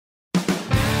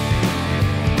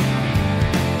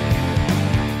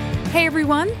Hey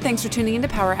everyone, thanks for tuning into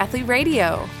Power Athlete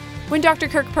Radio. When Dr.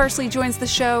 Kirk Parsley joins the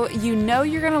show, you know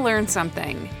you're going to learn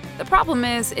something. The problem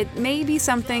is, it may be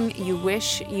something you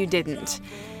wish you didn't.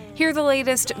 Hear the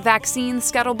latest vaccine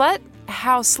scuttlebutt,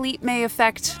 how sleep may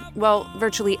affect, well,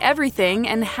 virtually everything,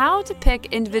 and how to pick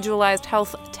individualized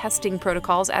health testing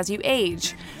protocols as you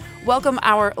age. Welcome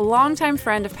our longtime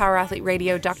friend of Power Athlete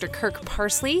Radio, Dr. Kirk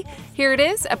Parsley. Here it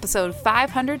is, episode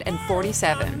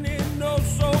 547.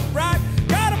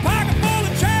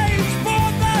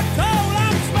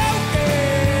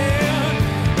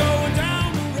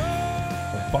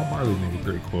 Bob Marley made a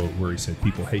great quote where he said,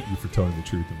 people hate you for telling the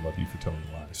truth and love you for telling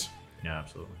lies. Yeah,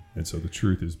 absolutely. And so the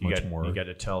truth is much more... You got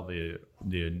to tell the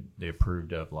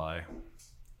approved of lie.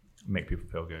 Make people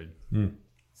feel good.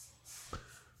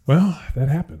 Well, that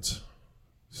happens.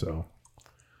 So,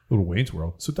 little Wayne's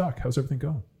World. So, Doc, how's everything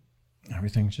going?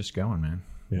 Everything's just going, man.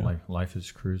 Yeah. Life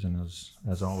is cruising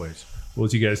as always. Well,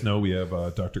 as you guys know, we have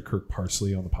Dr. Kirk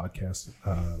Parsley on the podcast,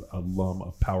 alum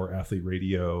of Power Athlete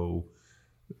Radio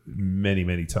many,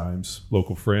 many times,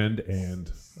 local friend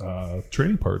and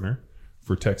training partner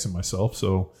for Tex and myself.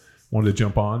 So, wanted to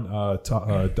jump on.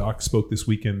 Doc spoke this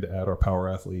weekend at our Power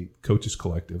Athlete Coaches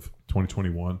Collective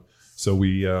 2021. So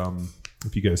we,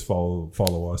 if you guys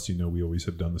follow us, you know we always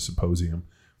have done the symposium.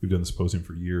 We've done the symposium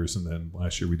for years, and then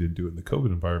last year we didn't do it in the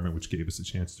COVID environment, which gave us a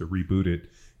chance to reboot it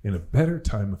in a better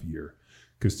time of year.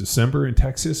 Because December in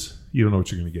Texas, you don't know what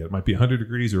you're going to get. It might be 100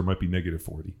 degrees or it might be negative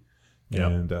 40.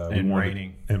 Yep. And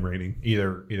raining. And raining.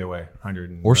 Either way,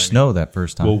 100 or snow that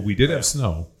first time. Well, we did have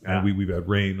snow, and we've had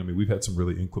rain. I mean, we've had some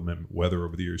really inclement weather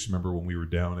over the years. Remember when we were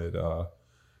down at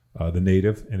the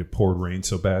Native and it poured rain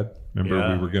so bad? Remember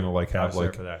we were going to have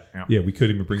for that. We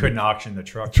couldn't even bring couldn't auction the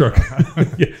truck.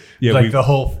 yeah, like the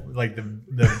whole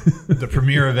the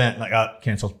premiere event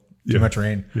canceled. Too much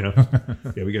rain.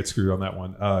 Yeah, we got screwed on that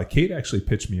one. Kate actually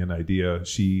pitched me an idea.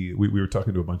 We were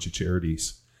talking to a bunch of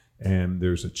charities. And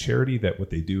there's a charity that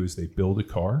what they do is they build a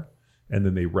car and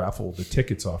then they raffle the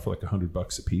tickets off for like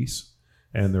 $100 a piece.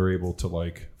 And they're able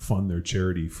to fund their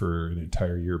charity for an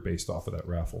entire year based off of that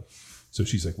raffle. So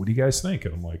she's like, what do you guys think?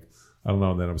 And I'm like, I don't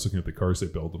know. And then I was looking at the cars they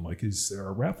build. I'm like, is there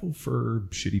a raffle for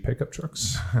shitty pickup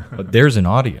trucks? But there's an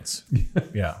audience.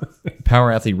 Yeah.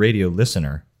 Power Athlete Radio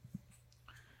listener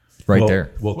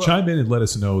there. Well, chime in and let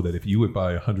us know that if you would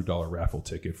buy a $100 raffle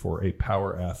ticket for a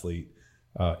Power Athlete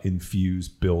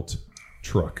infused built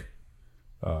truck,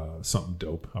 something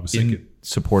dope. I was thinking in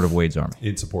support of Wade's Army.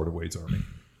 In support of Wade's Army,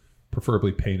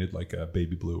 preferably painted like a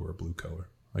baby blue or a blue color.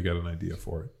 I got an idea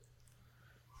for it.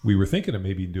 We were thinking of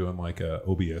maybe doing like a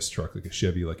OBS truck, like a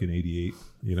Chevy, like an '88.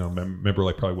 You know,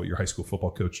 remember probably what your high school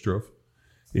football coach drove.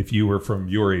 If you were from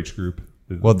your age group,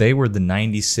 well, they were the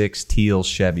 '96 teal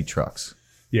Chevy trucks.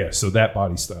 Yeah, so that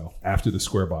body style after the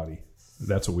square body.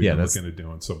 That's what we're looking at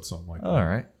doing. Something like that. All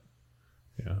right.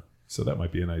 Yeah, so that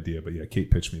might be an idea. But yeah,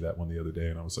 Kate pitched me that one the other day,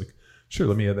 and I was like, sure,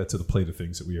 let me add that to the plate of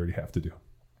things that we already have to do.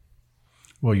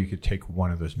 Well, you could take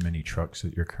one of those mini trucks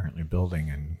that you're currently building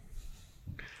and...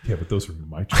 Yeah, but those are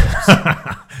my trucks.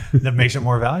 That makes it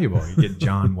more valuable. You get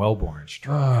John Wellborn's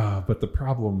truck. But the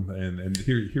problem, and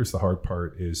here's the hard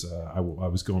part, is I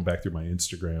was going back through my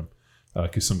Instagram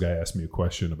because some guy asked me a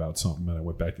question about something, and I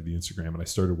went back to the Instagram, and I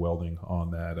started welding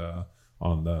on that,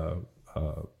 on the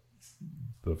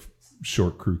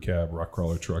short crew cab rock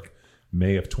crawler truck.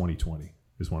 May of 2020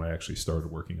 is when I actually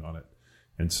started working on it.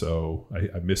 And so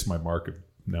I missed my mark of,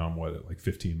 now I'm at like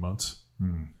 15 months.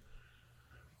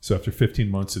 So after 15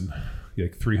 months and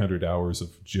like 300 hours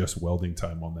of just welding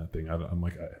time on that thing, I'm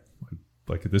like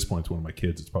at this point, it's one of my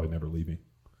kids. It's probably never leaving.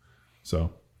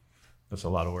 So that's a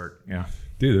lot of work. Yeah,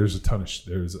 dude, there's a ton of,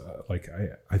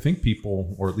 I think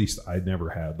people, or at least I never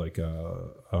had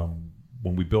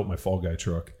when we built my Fall Guy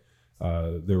truck,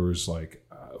 there was 4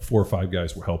 or 5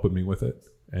 guys were helping me with it.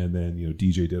 And then,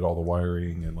 DJ did all the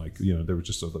wiring and there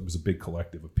was it was a big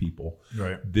collective of people.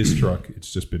 Right. This truck, it's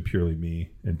just been purely me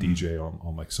and DJ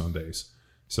on Sundays.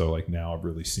 So now I've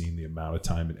really seen the amount of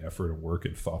time and effort and work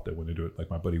and thought that went into it.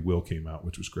 My buddy Will came out,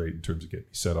 which was great in terms of getting me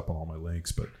set up on all my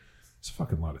links, but it's a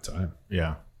fucking lot of time.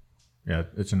 Yeah. Yeah.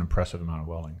 It's an impressive amount of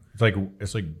welding.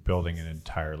 It's like building an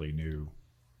entirely new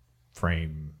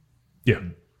frame. Yeah.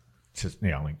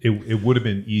 It would have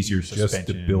been easier just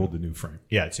to build a new frame.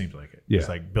 Yeah, it seems like it. Yeah. It's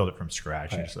like build it from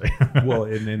scratch. Well,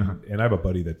 and I have a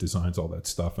buddy that designs all that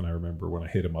stuff, and I remember when I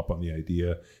hit him up on the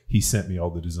idea, he sent me all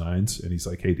the designs, and he's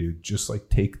like, "Hey, dude, just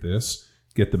take this,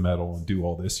 get the metal, and do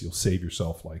all this. You'll save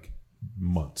yourself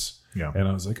months." Yeah. And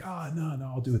I was like, no,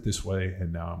 I'll do it this way.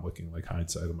 And now I'm looking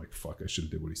hindsight. I'm like, fuck, I should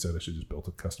have did what he said. I should have just built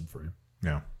a custom frame.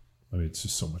 Yeah. I mean, it's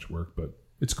just so much work, but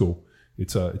it's cool.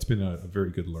 It's been a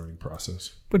very good learning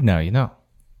process. But now you know.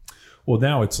 Well,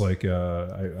 now it's like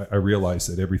I realize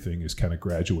that everything is kind of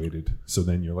graduated. So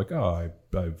then you're like, oh,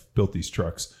 I've built these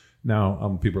trucks.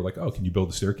 Now people are like, oh, can you build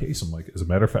a staircase? I'm like, as a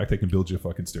matter of fact, I can build you a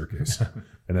fucking staircase.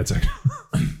 And that's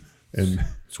actually, and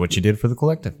It's what you did for the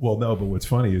collective. well, no, but what's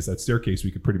funny is that staircase,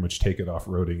 we could pretty much take it off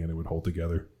roading and it would hold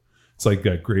together. It's like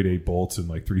got grade A bolts and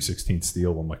like 3/16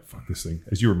 steel. I'm like, fuck this thing.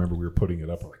 As you remember, we were putting it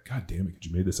up. I'm like, God damn it, could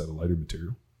you made this out of lighter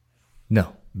material?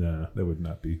 No. Nah, that would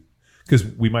not be. Because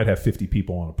we might have 50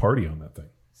 people on a party on that thing.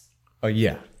 Oh,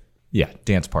 yeah. Yeah,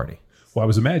 dance party. Well, I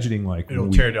was imagining like It'll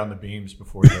when tear down the beams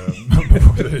before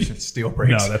the steel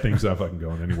breaks. No, that thing's not fucking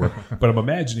going anywhere. But I'm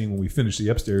imagining when we finish the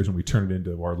upstairs and we turn it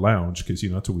into our lounge, because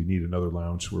that's what we need, another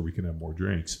lounge where we can have more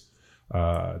drinks.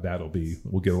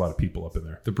 We'll get a lot of people up in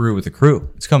there. The Brew with the Crew.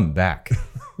 It's coming back.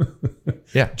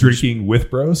 Yeah. Drinking with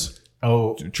bros.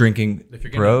 Oh, Drinking If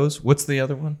you're gonna- bros. What's the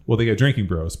other one? Well, they got drinking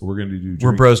bros, but we're going to do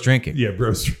We're bros drinking. Yeah,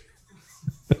 bros.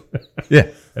 Yeah.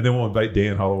 And then we'll invite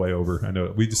Dan Holloway over. I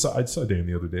know I saw Dan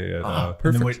the other day at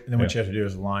and then what you have to do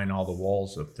is line all the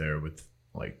walls up there with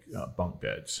like bunk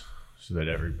beds, so that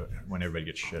when everybody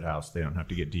gets shit housed, they don't have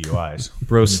to get DUIs.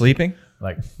 Bros sleeping?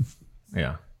 Like,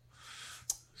 yeah,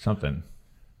 something.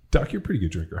 Doc, you're a pretty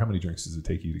good drinker. How many drinks does it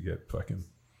take you to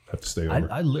have to stay over?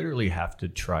 I literally have to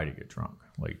try to get drunk.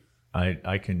 Like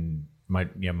I can.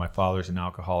 My father's an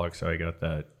alcoholic, so I got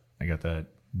that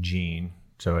gene.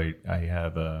 So I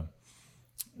have the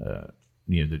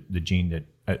gene that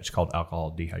it's called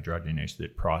alcohol dehydrogenase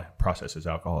that processes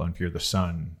alcohol. And if you're the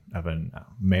son of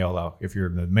if you're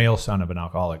the male son of an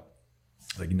alcoholic,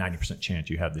 like 90% chance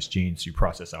you have this gene, so you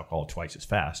process alcohol twice as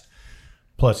fast.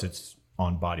 Plus, it's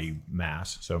on body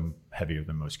mass, so I'm heavier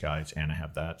than most guys, and I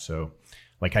have that. So,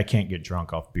 like, I can't get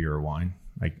drunk off beer or wine.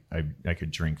 I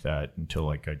could drink that until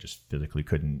like I just physically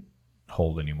couldn't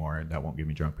hold anymore. That won't get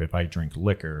me drunk. But if I drink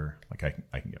liquor, like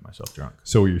I can get myself drunk.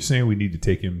 So you're saying we need to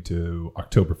take him to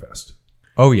Oktoberfest?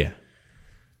 Oh, yeah.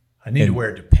 I need to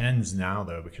wear Depends now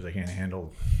though, because I can't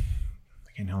handle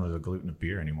the gluten of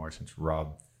beer anymore since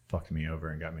Rob fucked me over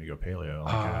and got me to go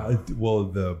paleo. Well,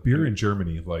 the beer in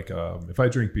Germany, like if I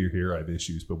drink beer here, I have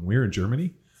issues. But when we're in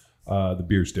Germany, the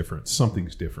beer's different.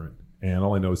 Something's different. And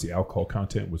all I know is the alcohol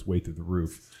content was way through the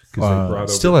roof. Because they brought over,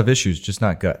 Still have issues, just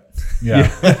not gut. Yeah.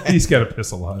 he's got to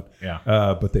piss a lot. Yeah.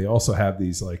 But they also have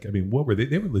these what were they?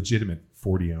 They were legitimate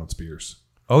 40-ounce beers.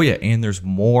 Oh, yeah. And there's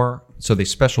more. So they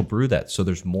special brew that. So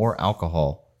there's more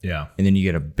alcohol. Yeah. And then you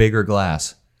get a bigger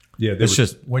glass. Yeah, It's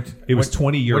just, it was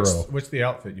 20 euro. What's the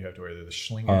outfit you have to wear there? The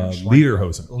Schlinger?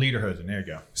 Lederhosen. Lederhosen. There you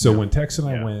go. So when Tex and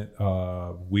I went,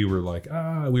 we were like,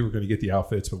 we were going to get the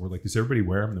outfits, but we're like, does everybody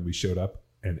wear them? And then we showed up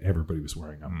and everybody was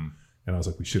wearing them. And I was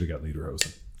like, we should have got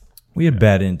Lederhosen. we had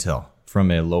bad intel from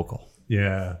a local.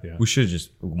 Yeah, yeah. We should have just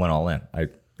went all in.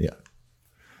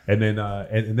 And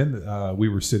then we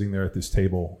were sitting there at this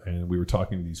table and we were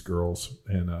talking to these girls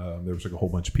and there was like a whole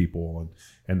bunch of people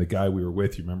and the guy we were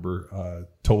with, you remember,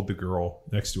 told the girl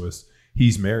next to us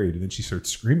he's married, and then she starts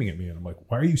screaming at me and I'm like,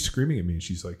 why are you screaming at me? And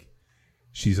she's like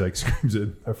screams at,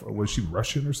 was she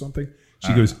Russian or something?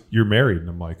 She goes, you're married. And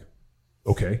I'm like,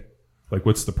 okay, like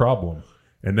what's the problem?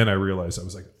 And then I realized, I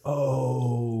was like,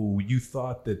 oh, you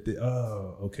thought that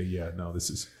okay, yeah, no,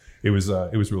 it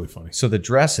was really funny. So the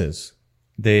dresses,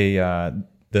 they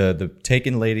the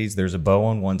taken ladies, there's a bow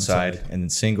on one side and then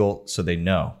single, so they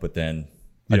know. But then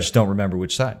I just don't remember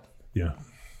which side. Yeah.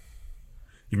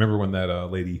 You remember when that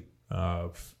lady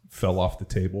fell off the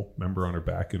table? Remember, on her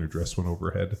back and her dress went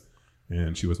over her head,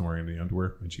 and she wasn't wearing any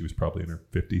underwear, and she was probably in her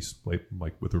 50s,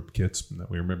 like with her kids. And that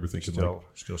we remember thinking, Still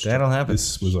That'll happen.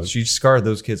 This was She scarred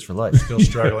those kids for life. still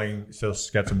struggling. Still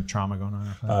got some trauma going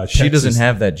on. She doesn't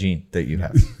have that gene that you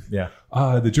have. Yeah.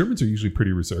 The Germans are usually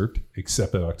pretty reserved,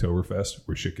 except at Oktoberfest,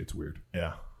 where shit gets weird.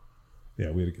 Yeah.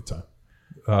 Yeah, we had a good time.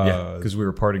 Yeah, because we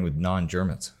were partying with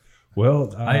non-Germans.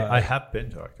 Well, I have been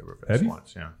to Oktoberfest have you?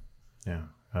 once. Yeah.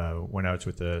 Yeah. When I was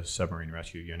with the submarine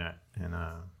rescue unit and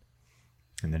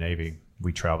in the Navy,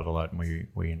 we traveled a lot, and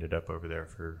we ended up over there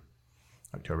for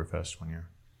Oktoberfest one year.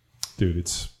 dude,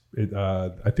 I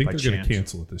think By they're going chance. to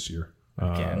cancel it this year.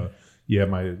 Again? Yeah,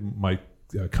 my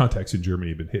contacts in Germany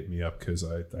have been hitting me up because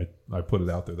I put it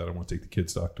out there that I want to take the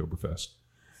kids to Oktoberfest.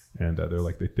 And they're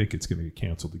like, they think it's going to get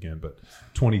canceled again. But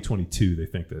 2022, they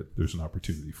think that there's an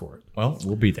opportunity for it. Well,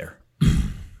 we'll be there.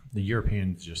 The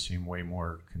Europeans just seem way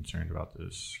more concerned about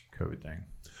this COVID thing.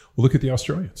 Well, look at the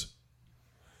Australians.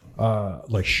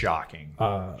 Shocking.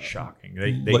 Shocking.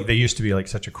 They used to be like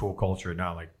such a cool culture.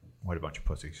 Now, like, what a bunch of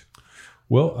pussies.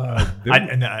 Well, I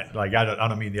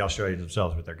don't mean the Australians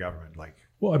themselves, but their government, like,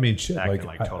 well, I mean, shit, acting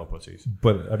like total pussies.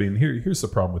 But I mean, here's the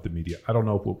problem with the media. I don't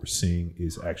know if what we're seeing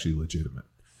is actually legitimate.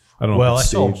 I don't know. Well, if I it's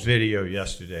saw a staged, video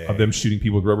yesterday of them shooting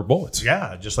people with rubber bullets.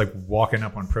 Yeah, just like walking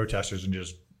up on protesters and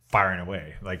just firing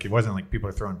away. Like it wasn't like people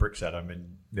are throwing bricks at them,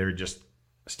 and they were just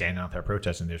standing out there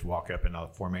protesting. They just walk up in a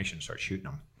formation and start shooting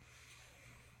them.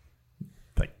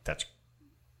 Like that's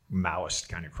Maoist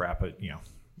kind of crap, but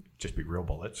just be real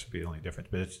bullets. Be the only difference.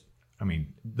 But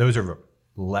those are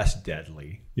less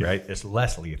deadly, right? It's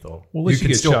less lethal. Well, you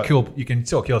can still shot, kill. You can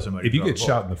still kill somebody if you get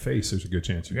shot in the face. There's a good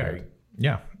chance you die.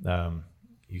 Yeah.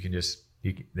 You can just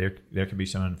there could be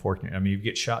some unfortunate. You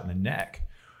get shot in the neck,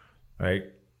 right?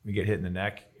 You get hit in the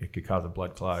neck, it could cause a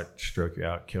blood clot, stroke you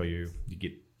out, kill you. You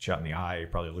get shot in the eye, you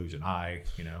probably lose an eye.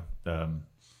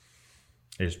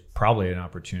 There's probably an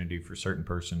opportunity for a certain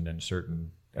person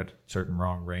at certain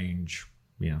wrong range,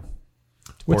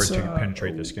 or to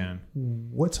penetrate the skin.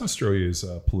 What's Australia's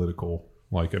political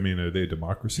like? Are they a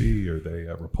democracy? Are they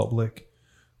a republic?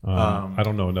 I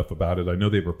don't know enough about it. I know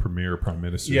they have a premier prime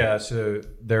minister. Yeah, so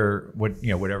they're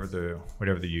whatever the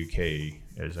UK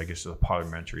is, I guess, a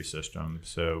parliamentary system.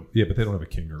 So yeah, but they don't have a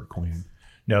king or a queen.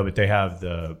 No, but they have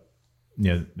the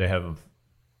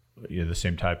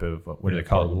same type of what do they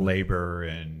call it? Labor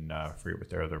and I forget what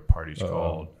their other party's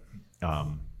called.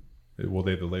 Well,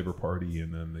 they have the Labour Party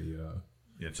and then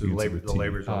so the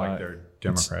Labour's are like their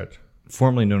Democrats.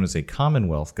 Formerly known as a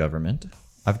Commonwealth government.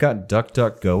 I've got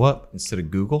DuckDuckGo up instead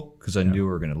of Google because I knew we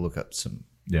were going to look up some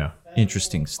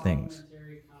interesting things.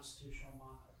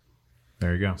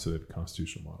 There you go. So they have a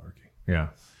constitutional monarchy. Yeah,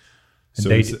 and So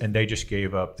they just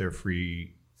gave up their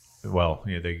free. Well,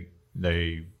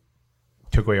 they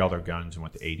took away all their guns in the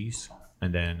 80s,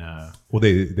 and then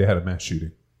they had a mass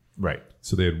shooting. Right.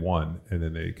 So they had one, and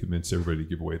then they convinced everybody to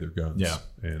give away their guns. Yeah,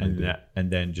 and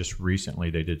then just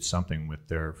recently they did something with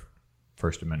their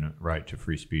First Amendment right to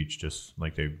free speech, just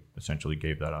like they essentially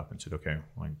gave that up and said, okay,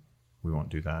 like we won't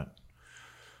do that.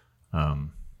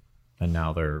 And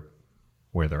now they're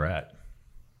where they're at.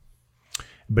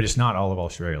 But it's not all of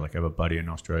Australia. Like I have a buddy in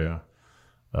Australia.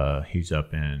 He's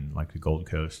up in like the Gold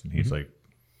Coast, and he's like,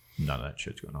 none of that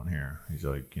shit's going on here. He's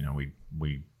like,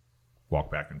 we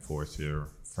walk back and forth to our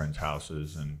friends'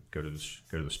 houses and go to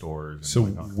the stores. And so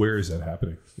where is that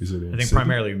happening? Is it in I think Sydney?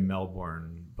 primarily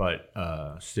Melbourne, but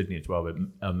Sydney as well.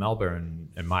 But Melbourne,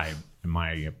 in my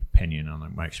opinion,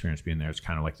 on my experience being there, it's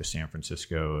kind of like the San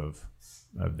Francisco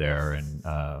of there,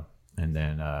 and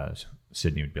then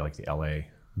Sydney would be like the LA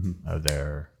of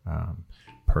there.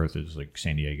 Perth is like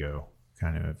San Diego,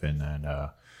 kind of, and then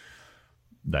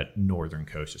that northern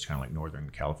coast is kind of like Northern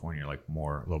California, like a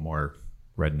little more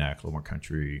redneck, a little more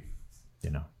country,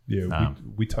 Yeah,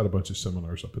 we taught a bunch of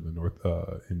seminars up in the north,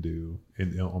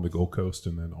 on the Gold Coast,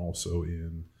 and then also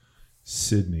in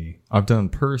Sydney. I've done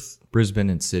Perth, Brisbane,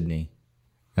 and Sydney,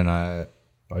 and I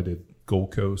did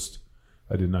Gold Coast.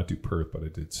 I did not do Perth, but I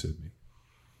did Sydney.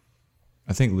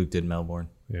 I think Luke did Melbourne.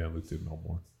 Yeah, Luke did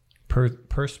Melbourne.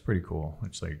 Perth's pretty cool.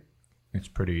 It's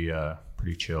pretty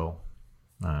chill.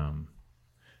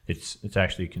 It's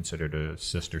actually considered a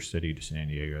sister city to San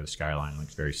Diego. The skyline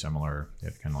looks very similar. They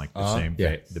have kind of like the same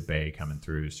bay, the bay coming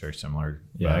through is very similar.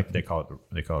 Yeah, they call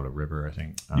it a river, I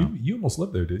think. You almost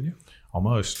lived there, didn't you?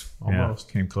 Almost. Yeah,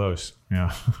 came close.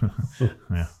 Yeah.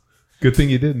 Yeah. Good thing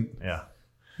you didn't. Yeah.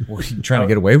 Were you trying to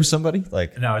get away with somebody?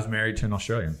 No, I was married to an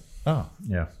Australian. Oh,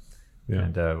 yeah. Yeah.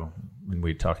 And when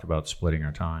we talked about splitting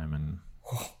our time and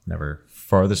never.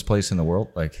 Farthest place in the world,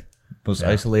 like most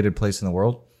isolated place in the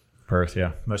world. Perth,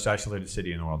 yeah. Most isolated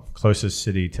city in the world. Closest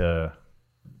city to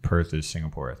Perth is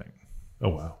Singapore, I think. Oh,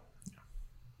 wow. Yeah.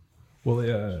 Well,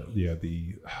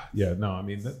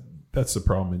 that's the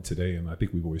problem in today. And I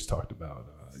think we've always talked about,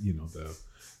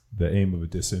 the aim of a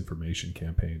disinformation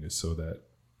campaign is so that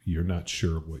you're not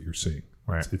sure of what you're seeing.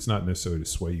 Right. It's not necessarily to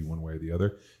sway you one way or the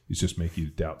other. It's just make you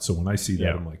doubt. So when I see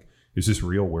that, I'm like, is this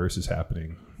real? Where is this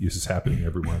happening? Is this happening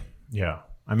everywhere? Yeah.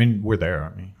 I mean, we're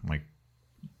there.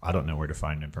 I don't know where to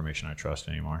find information I trust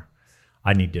anymore.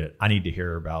 I need to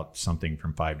hear about something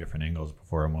from 5 different angles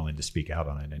before I'm willing to speak out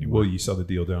on it anymore. Well, you saw the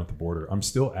deal down at the border. I'm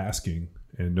still asking,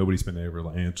 and nobody's been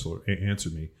able to answer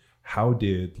me. How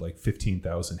did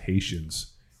 15,000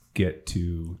 Haitians get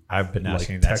to? I've been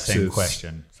asking that Texas, same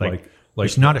question. It's like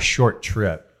it's not a short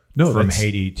trip from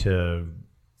Haiti to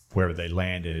wherever they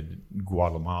landed,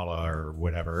 Guatemala or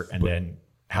whatever, and then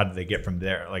how did they get from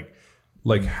there?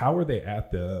 How are they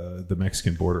at the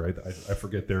Mexican border? I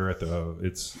forget. They're at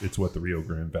it's what, the Rio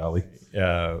Grande Valley.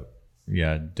 Del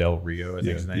Rio, I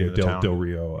think is the name of the town. Del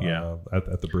Rio.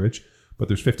 At the bridge. But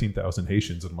there's 15,000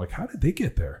 Haitians, and I'm like, how did they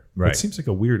get there? Right. It seems like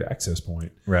a weird access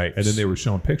point. Right. And then they were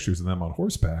showing pictures of them on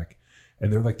horseback,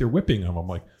 and they're whipping them. I'm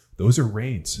like, those are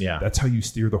reins. Yeah. That's how you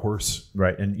steer the horse.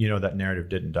 Right. And that narrative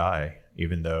didn't die,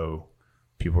 even though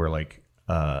people were like,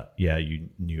 yeah, you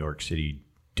New York City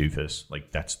doofus,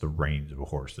 like that's the reins of a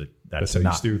horse. That's how you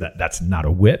not steer. that's not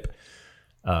a whip.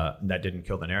 That didn't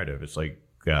kill the narrative. It's like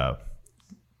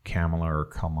Kamala or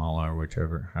Kamala or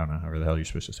whichever, I don't know however the hell you're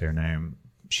supposed to say her name.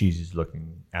 She's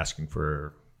asking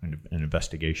for an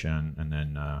investigation, and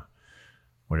then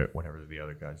whatever the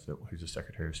other guys who's the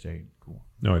Secretary of State.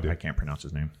 No idea. I can't pronounce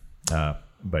his name.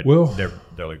 But Well- they're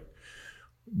like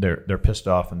they're pissed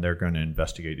off, and they're going to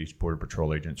investigate these Border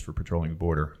Patrol agents for patrolling the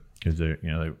border because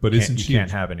But you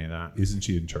can't have any of that. Isn't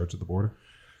she in charge of the border?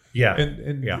 Yeah,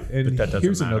 And yeah. and But that doesn't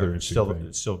here's matter. another interesting thing.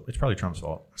 It's probably Trump's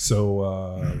fault.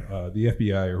 So the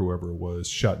FBI or whoever was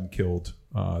shot and killed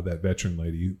that veteran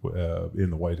lady in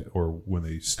the White, or when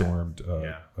they stormed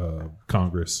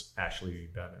Congress. Ashley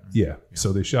Babbitt. Yeah.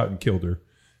 So they shot and killed her,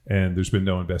 and there's been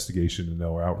no investigation and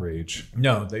no outrage.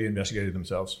 No, they investigated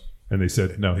themselves. And they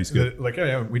said, no, he's good. Like, oh,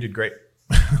 yeah, we did great.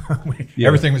 Yeah.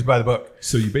 Everything was by the book.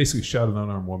 So you basically shot an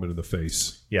unarmed woman in the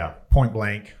face, Yeah, point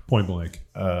blank. point blank,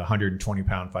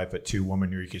 120-pound, 5'2" woman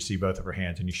where you could see both of her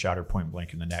hands, and you shot her point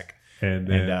blank in the neck. and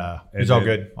then It was all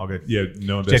good. All good. Yeah,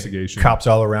 no investigation. Cops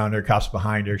all around her, cops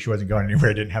behind her. She wasn't going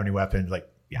anywhere, didn't have any weapons. Like,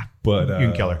 yeah, But you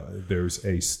can kill her. There's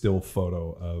a still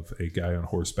photo of a guy on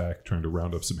horseback trying to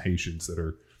round up some Haitians that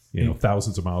are,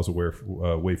 thousands of miles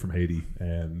away from Haiti,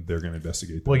 and they're going to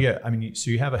investigate them. Well, yeah, I mean, so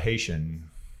you have a Haitian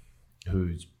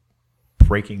who's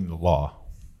breaking the law,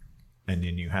 and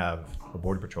then you have a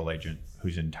Border Patrol agent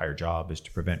whose entire job is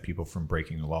to prevent people from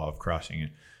breaking the law of crossing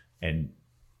it. And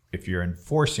if you're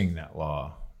enforcing that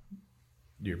law,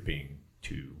 you're being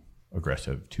too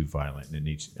aggressive, too violent, and it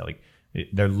needs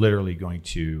they're literally going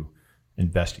to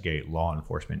investigate law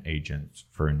enforcement agents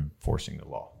for enforcing the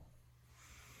law.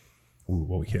 Ooh,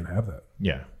 well, we can't have that.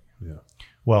 Yeah. Yeah.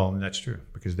 Well, and that's true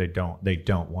because they don't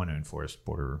want to enforce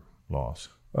border laws.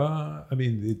 I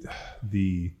mean,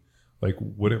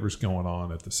 whatever's going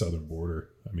on at the southern border.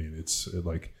 I mean,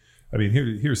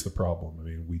 here's the problem. I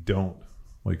mean, we don't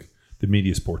like the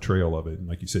media's portrayal of it, and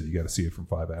like you said, you got to see it from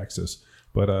 5 Axis.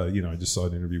 But I just saw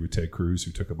an interview with Ted Cruz,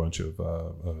 who took a bunch of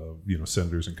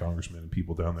senators and congressmen and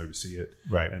people down there to see it,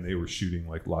 Right. And they were shooting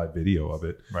like live video of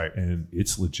it, Right. And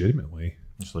it's legitimately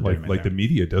legitimate, like yeah. the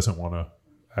media doesn't want to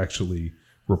actually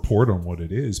report on what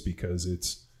it is because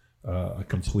it's a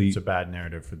complete. It's a bad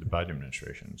narrative for the Biden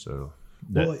administration. So,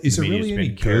 Well, is there really any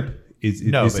good? Is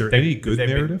there any good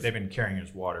narrative? They've been carrying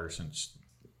his water since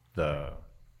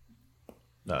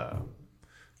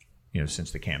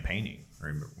since the campaigning.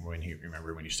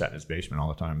 Remember when he sat in his basement all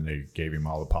the time, and they gave him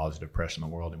all the positive press in the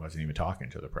world. He wasn't even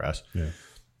talking to the press. Yeah.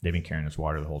 They've been carrying his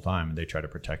water the whole time, and they try to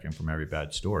protect him from every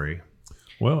bad story.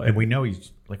 Well, And we know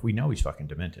he's fucking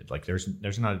demented. Like there's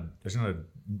not a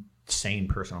sane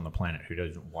person on the planet who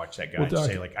doesn't watch that guy and Doc,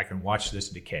 say like, I can watch this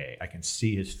decay. I can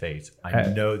see his face. I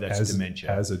know that's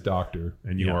dementia. As a doctor,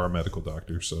 and you Yeah. are a medical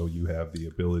doctor, so you have the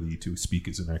ability to speak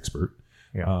as an expert.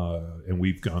 Yeah. And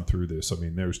we've gone through this. I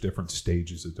mean, there's different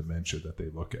stages of dementia that they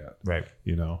look at. Right.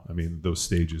 I mean, those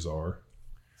stages are.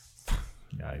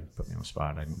 Yeah, you put me on the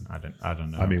spot. I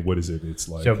don't know. I mean, what is it? It's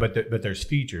like. So, but there's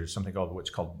features, something called what's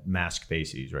called mask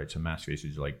faces, right? So mask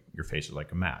faces are like your face is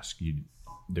like a mask.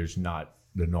 There's not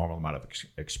the normal amount of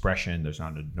expression. There's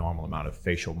not a normal amount of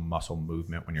facial muscle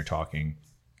movement when you're talking.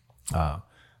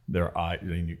 Their eye,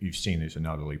 you've seen these in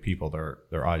elderly people.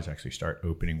 Their eyes actually start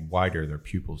opening wider. Their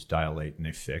pupils dilate and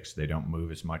they fix. They don't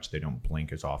move as much. They don't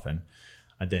blink as often,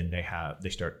 and then they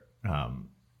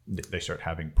start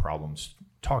having problems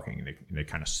talking. They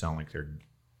kind of sound like they're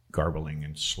garbling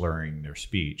and slurring their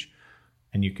speech,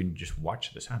 and you can just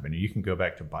watch this happen. And you can go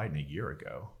back to Biden a year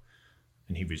ago,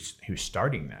 and he was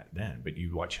starting that then. But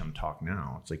you watch him talk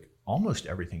now; it's like almost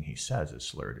everything he says is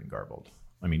slurred and garbled.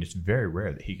 I mean, it's very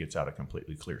rare that he gets out a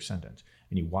completely clear sentence.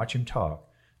 And you watch him talk,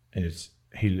 and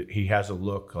he has a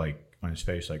look like on his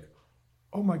face like,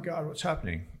 "Oh my God, what's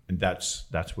happening?" And that's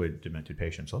what demented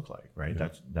patients look like, right?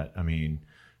 Yeah. I mean,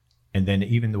 and then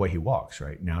even the way he walks,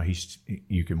 right now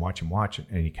you can watch him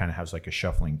and he kind of has like a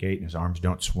shuffling gait, and his arms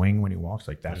don't swing when he walks.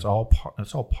 Like that's all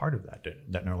part of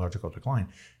that neurological decline.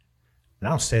 And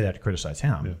I don't say that to criticize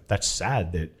him. Yeah. That's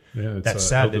sad that. Yeah, it's that's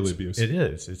sad. Elderly abuse. It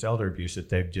is. It's elder abuse that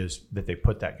they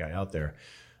put that guy out there.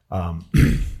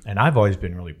 And I've always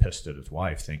been really pissed at his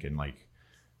wife, thinking like,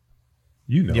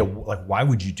 like why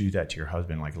would you do that to your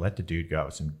husband? Like let the dude go out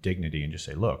with some dignity and just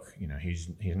say, look, he's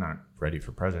not ready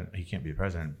for president. He can't be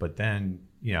president. But then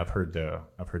I've heard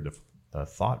the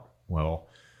thought. Well,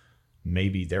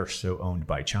 maybe they're so owned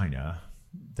by China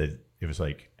that it was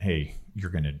like, hey,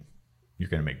 you're gonna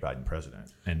make Biden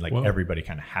president, and everybody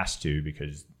kind of has to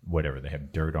because whatever they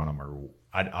have dirt on him or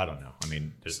I don't know. I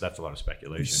mean, that's a lot of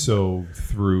speculation. So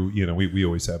through, we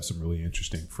always have some really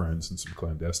interesting friends and some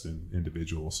clandestine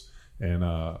individuals. And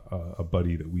a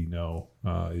buddy that we know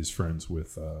is friends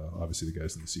with, obviously, the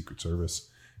guys in the Secret Service.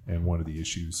 And one of the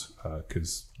issues,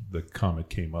 because the comment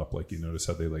came up, like, you notice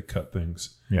how they like cut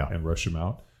things and rush them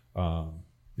out,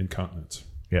 incontinence.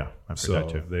 Yeah, I've heard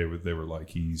that too. They were like,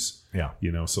 he's,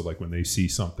 so like when they see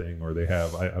something or they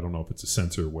have, I don't know if it's a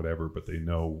sensor or whatever, but they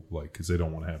know, like, because they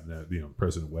don't want to have that, the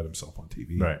president wet himself on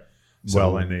TV. Right.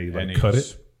 So when they like cut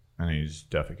it. And he's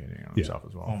defecating on himself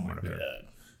as well. Oh my God.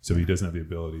 So he doesn't have the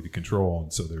ability to control.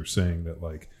 And so they're saying that,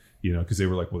 like, because they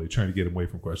were like, well, they're trying to get him away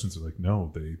from questions. They're like,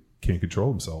 no, they can't control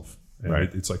himself. And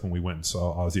right. It's like when we went and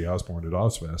saw Ozzy Osbourne at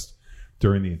Ozfest,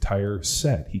 during the entire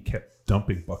set, he kept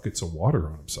dumping buckets of water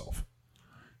on himself.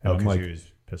 And I'm like, he was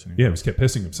pissing himself. Yeah, he kept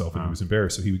pissing himself and he was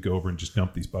embarrassed. So he would go over and just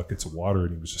dump these buckets of water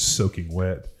and he was just soaking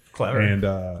wet. Clever. And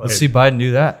let's see Biden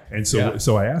do that. And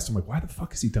so I asked him, like, why the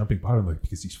fuck is he dumping water? I'm like,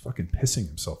 because he's fucking pissing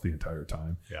himself the entire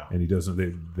time. Yeah. And he doesn't,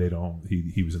 they don't,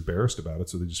 he was embarrassed about it.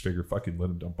 So they just figured, fucking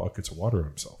let him dump buckets of water on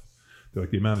himself. They're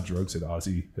like, the amount of drugs that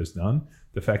Ozzy has done,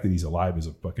 the fact that he's alive is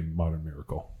a fucking modern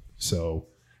miracle. So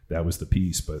that was the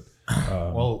piece. But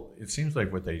well, it seems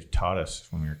like what they taught us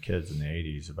when we were kids in the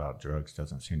 80s about drugs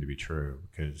doesn't seem to be true,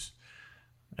 because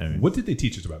I mean, what did they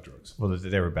teach us about drugs? Well,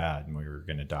 they were bad and we were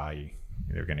going to die.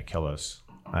 They were going to kill us.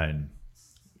 And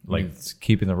like it's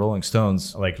keeping the Rolling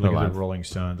Stones like look alive. at the Rolling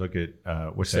Stones, look at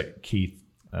what's that Keith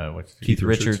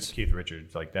Richards. Keith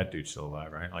Richards, like that dude's still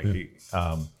alive, right? Like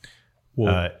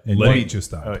and Lemmy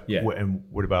just died. And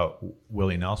what about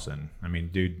Willie Nelson? I mean,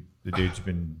 the dude's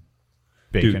been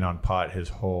baking on pot his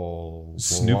whole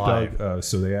Snoop life. Dogg.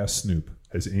 So they asked Snoop,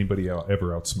 has anybody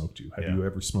ever outsmoked you? Have you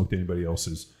ever smoked anybody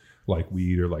else's like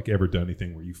weed or like ever done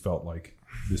anything where you felt like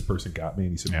this person got me?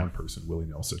 And he said one person, Willie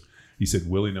Nelson. He said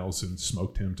Willie Nelson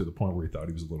smoked him to the point where he thought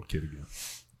he was a little kid again.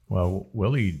 Well,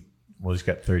 he's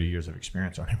got 30 years of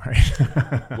experience on him,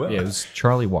 right? Well, it was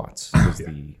Charlie Watts who was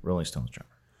the Rolling Stones drummer.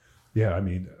 Yeah, I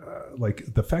mean,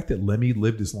 like the fact that Lemmy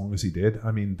lived as long as he did.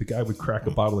 I mean, the guy would crack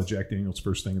a bottle of Jack Daniels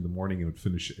first thing in the morning and would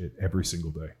finish it every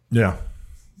single day. Yeah.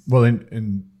 Well,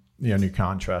 and you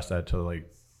contrast that to like,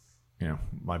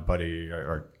 my buddy,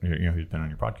 or who's been on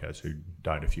your podcast, who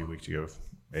died a few weeks ago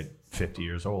at 50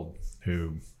 years old,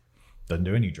 who doesn't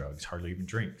do any drugs, hardly even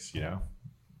drinks,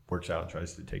 works out,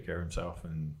 tries to take care of himself.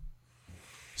 And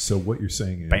so what you're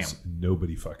saying is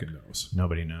nobody fucking knows.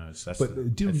 Nobody knows. That's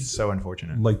so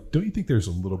unfortunate. Like, don't you think there's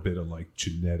a little bit of like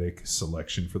genetic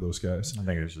selection for those guys? I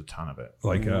think there's a ton of it.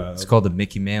 Like, it's called the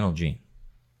Mickey Mantle gene.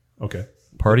 Okay.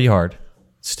 Party hard,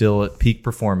 still at peak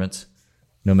performance,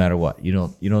 no matter what. You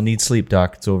don't need sleep,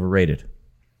 doc. It's overrated.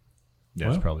 Yeah,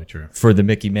 that's probably true. For the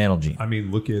Mickey Mantle gene. I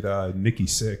mean, look at Nikki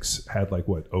Sixx had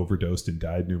overdosed and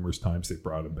died numerous times. They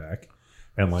brought him back.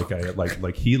 And they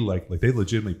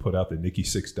legitimately put out that Nikki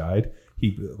Sixx died.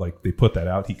 They put that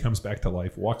out. He comes back to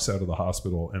life, walks out of the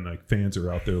hospital, and like fans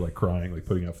are out there like crying, like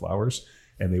putting out flowers.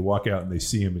 And they walk out and they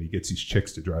see him, and he gets these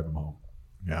chicks to drive him home.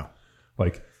 Yeah,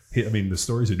 the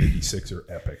stories of Nikki Sixx are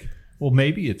epic. Well,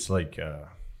 maybe it's like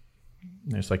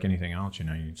anything else.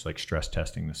 It's like stress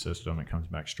testing the system. It comes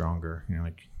back stronger.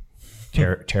 Like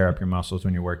tear up your muscles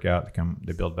when you work out.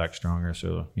 They build back stronger.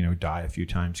 So die a few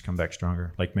times, come back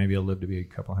stronger. Like maybe I'll live to be a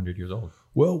couple 100 years old.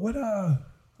 Well, what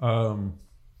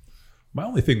my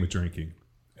only thing with drinking,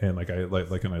 and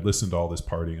and I listened to all this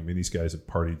partying. I mean, these guys have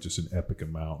partied just an epic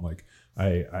amount. Like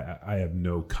I have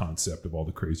no concept of all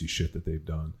the crazy shit that they've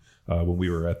done. When we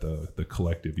were at the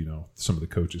collective, some of the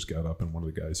coaches got up, and one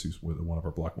of the guys who's with one of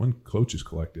our Block 1 coaches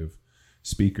collective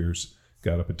speakers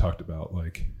got up and talked about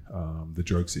the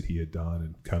drugs that he had done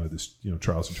and kind of this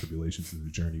trials and tribulations that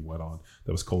the journey went on.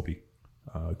 That was Colby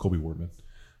Wardman.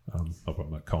 Hope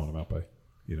I'm not calling him out by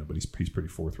but he's pretty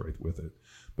forthright with it.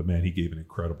 But man, he gave an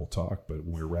incredible talk. But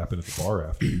when we were rapping at the bar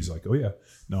after, he's like, oh yeah,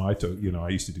 no, I took I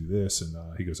used to do this, and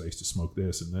he goes, I used to smoke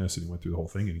this and this, and he went through the whole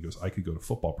thing, and he goes, I could go to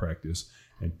football practice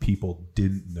and people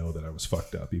didn't know that I was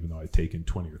fucked up, even though I'd taken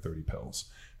 20 or 30 pills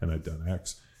and I'd done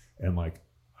X. And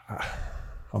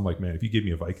I'm like, man, if you give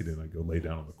me a Vicodin, I'd go lay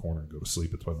down on the corner and go to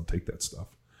sleep. That's why I don't take that stuff.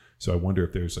 So I wonder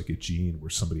if there's like a gene where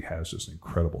somebody has just an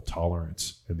incredible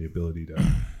tolerance and the ability to,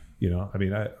 I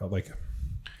mean,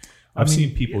 I've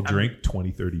seen people drink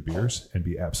 20, 30 beers and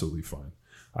be absolutely fine.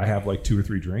 I have like 2 or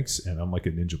 3 drinks and I'm like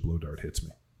a ninja blow dart hits me.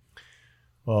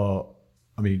 Well,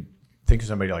 I mean, think of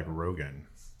somebody like Rogan.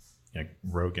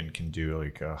 Rogan can do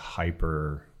like a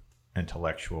hyper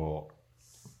intellectual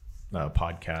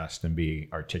podcast and be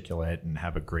articulate and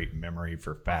have a great memory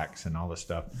for facts and all this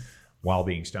stuff while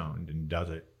being stoned, and does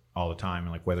it all the time.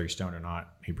 And whether he's stoned or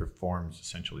not, he performs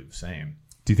essentially the same.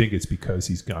 Do you think it's because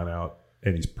he's gone out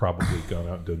And he's probably gone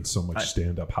out and done so much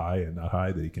stand up high and not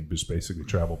high that he can just basically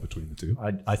travel between the two.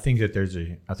 I think that there's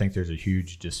a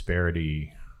huge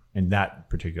disparity in that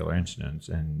particular instance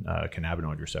in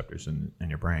cannabinoid receptors in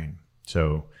your brain.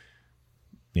 So,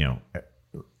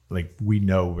 like we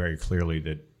know very clearly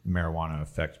that marijuana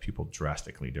affects people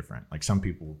drastically different. Like some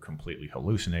people completely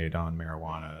hallucinate on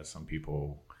marijuana. Some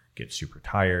people get super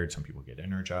tired. Some people get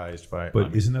energized by it.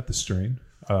 But isn't that the strain?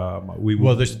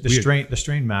 The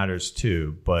strain matters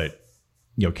too. But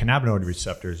cannabinoid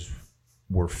receptors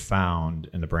were found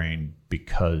in the brain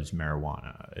because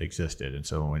marijuana existed, and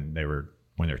so when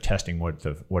they're testing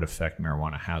what effect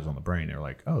marijuana has on the brain, they're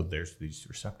like, oh, there's these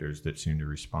receptors that seem to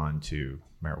respond to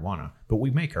marijuana. But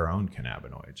we make our own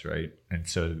cannabinoids, right? And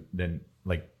so then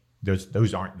like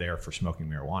those aren't there for smoking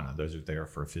marijuana. Those are there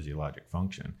for a physiologic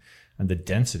function. And the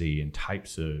density and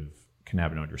types of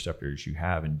cannabinoid receptors you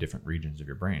have in different regions of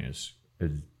your brain is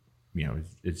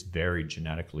it's varied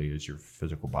genetically as your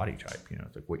physical body type.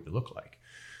 It's like what you look like.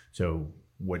 So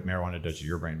what marijuana does to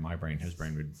your brain, my brain, his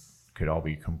brain could all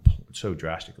be so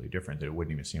drastically different that it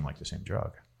wouldn't even seem like the same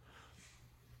drug.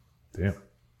 Damn.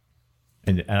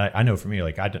 And I know for me,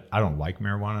 like I don't like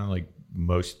marijuana. Like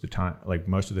most of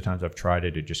the times I've tried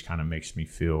it, it just kind of makes me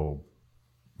feel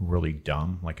really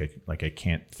dumb. Like I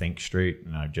can't think straight,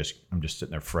 and I'm just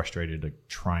sitting there frustrated, like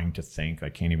trying to think. I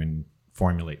can't even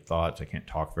formulate thoughts. I can't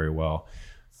talk very well.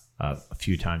 A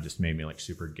few times it's made me like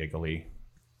super giggly.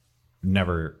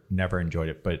 Never enjoyed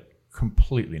it, but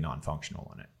completely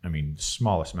non-functional in it. I mean, the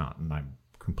smallest amount and I'm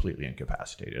completely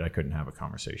incapacitated. I couldn't have a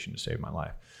conversation to save my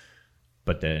life.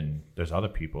 But then there's other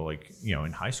people like,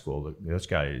 in high school, those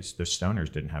guys, the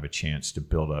stoners didn't have a chance to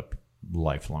build up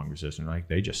lifelong resistance. Like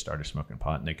they just started smoking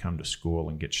pot and they come to school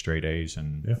and get straight A's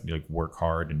and like work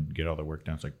hard and get all the work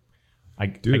done. It's like, I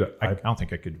don't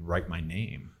think I could write my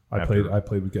name. I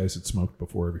played with guys that smoked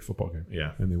before every football game.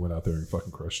 Yeah. And they went out there and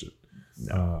fucking crushed it.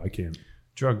 No. I can't.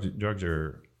 Drugs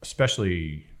are,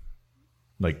 especially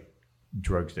like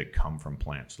drugs that come from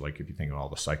plants. Like if you think of all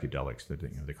the psychedelics that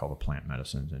they call the plant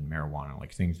medicines and marijuana,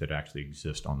 like things that actually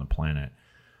exist on the planet,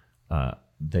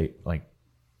 they're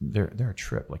a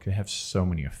trip. Like they have so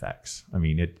many effects. I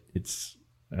mean, it's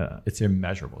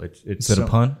immeasurable. Is that a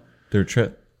pun? They're a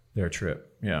trip. They're a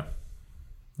trip. Yeah.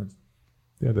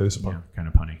 Yeah, that is a pun. Yeah, kind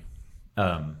of punny.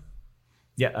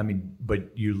 Yeah, I mean,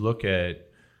 but you look at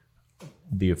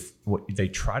what they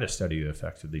try to study the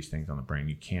effects of these things on the brain.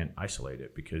 You can't isolate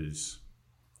it because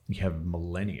you have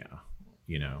millennia,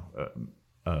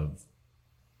 of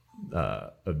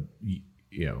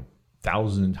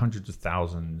thousands, hundreds of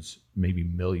thousands, maybe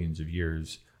millions of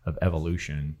years of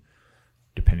evolution,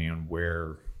 depending on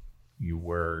where you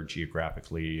were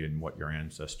geographically and what your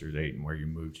ancestors ate and where you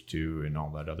moved to and all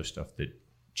that other stuff that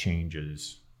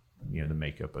changes, the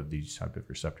makeup of these type of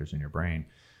receptors in your brain.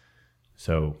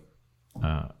 So,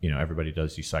 everybody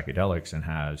does these psychedelics and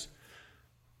has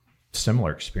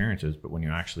similar experiences, but when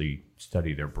you actually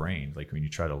study their brains, like when you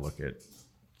try to look at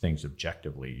things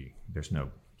objectively, there's no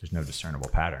discernible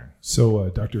pattern. So,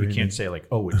 Dr. You can't say like,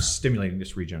 oh, it's stimulating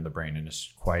this region of the brain and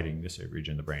it's quieting this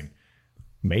region of the brain.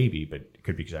 Maybe, but it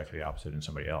could be exactly the opposite in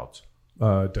somebody else.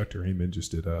 Dr. Amen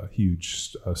just did a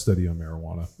huge study on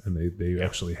marijuana, and they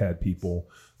actually had people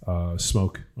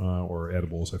smoke or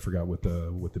edibles. I forgot what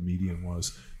the median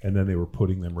was, and then they were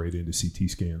putting them right into CT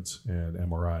scans and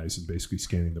MRIs, and basically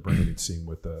scanning the brain and seeing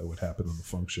what happened on the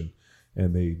function.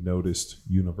 And they noticed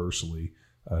universally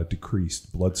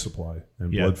decreased blood supply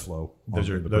and blood flow. Those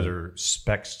are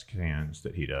SPECT scans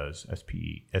that he does,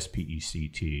 SPECT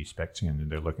SPECT scans, and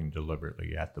they're looking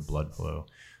deliberately at the blood flow.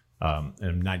 And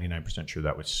I'm 99% sure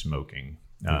that was smoking.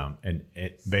 And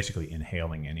it basically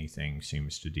inhaling anything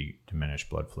seems to diminish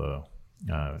blood flow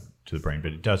to the brain,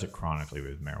 but it does it chronically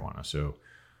with marijuana. So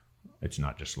it's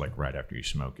not just like right after you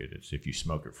smoke it. It's if you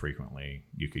smoke it frequently,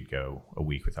 you could go a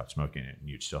week without smoking it and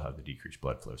you'd still have the decreased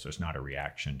blood flow. So it's not a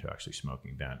reaction to actually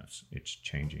smoking then. It's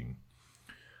changing.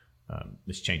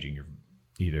 It's changing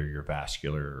either your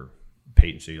vascular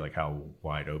patency, like how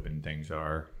wide open things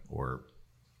are, or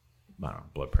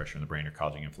blood pressure in the brain, or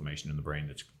causing inflammation in the brain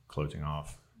that's closing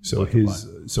off. So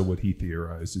what he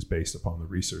theorized is based upon the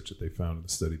research that they found in the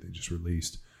study they just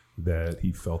released, that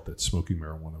he felt that smoking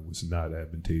marijuana was not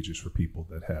advantageous for people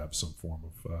that have some form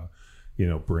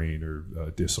of brain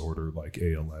or disorder like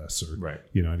ALS or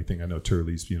anything. I know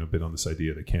Turley's been on this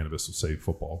idea that cannabis will save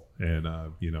football, and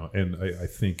and I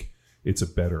think it's a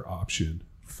better option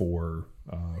for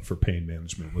for pain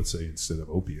management, let's say, instead of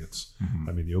opiates.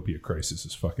 I mean, the opiate crisis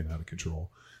is fucking out of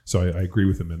control. So I agree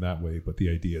with him in that way, but the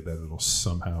idea that it'll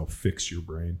somehow fix your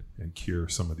brain and cure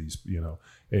some of these,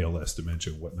 ALS,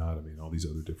 dementia, whatnot. I mean, all these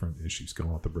other different issues going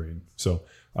on with the brain. So,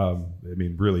 I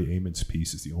mean, really, Eamon's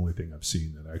piece is the only thing I've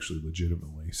seen that actually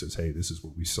legitimately says, hey, this is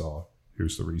what we saw.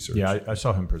 Here's the research. Yeah, I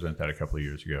saw him present that a couple of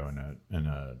years ago in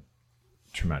a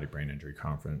traumatic brain injury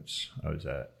conference I was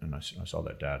at, and I saw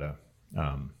that data.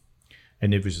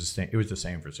 And it was the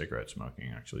same for cigarette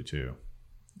smoking, actually, too.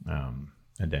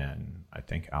 And then I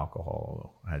think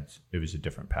alcohol it was a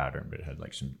different pattern, but it had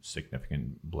like some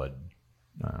significant blood,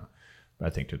 I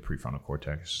think to the prefrontal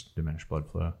cortex, diminished blood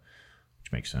flow,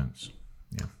 which makes sense.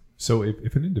 Yeah. So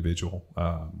if an individual,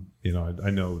 I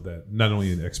know that not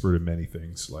only an expert in many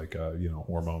things like,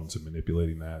 hormones and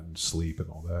manipulating that and sleep and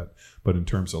all that, but in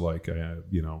terms of like,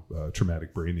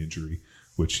 traumatic brain injury,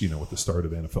 which, with the start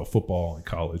of NFL football and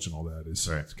college and all that is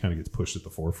right. Kind of gets pushed at the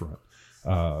forefront.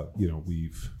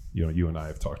 You and I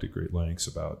have talked at great lengths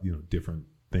about, different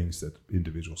things that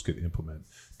individuals could implement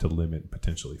to limit and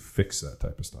potentially fix that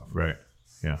type of stuff. Right.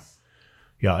 Yeah.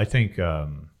 Yeah. I think,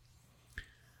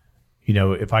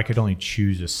 if I could only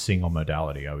choose a single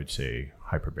modality, I would say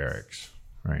hyperbarics,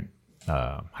 right?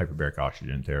 Hyperbaric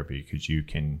oxygen therapy, because you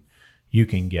can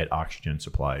get oxygen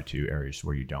supply to areas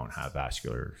where you don't have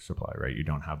vascular supply, right? You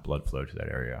don't have blood flow to that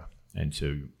area. And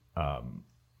so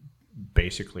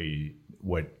basically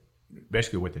what the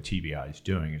TBI is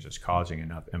doing is it's causing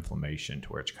enough inflammation to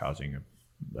where it's causing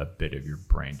a bit of your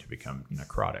brain to become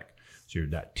necrotic. So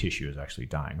that tissue is actually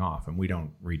dying off, and we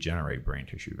don't regenerate brain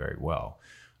tissue very well.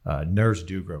 Nerves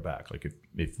do grow back. Like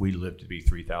if we lived to be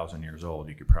 3,000 years old,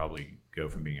 you could probably go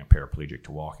from being a paraplegic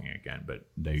to walking again, but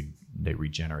they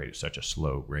regenerate at such a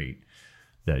slow rate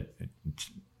that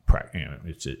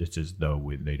it's as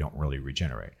though they don't really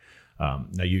regenerate.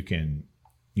 Now you can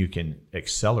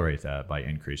accelerate that by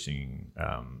increasing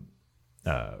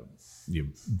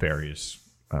various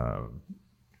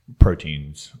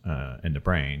proteins in the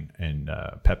brain and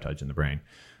peptides in the brain.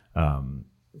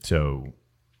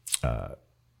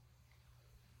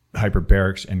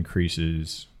 Hyperbarics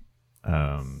increases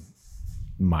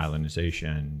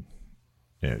myelinization,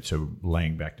 so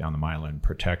laying back down the myelin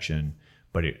protection,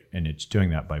 and it's doing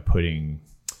that by putting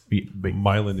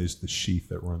myelin is the sheath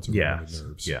that runs around the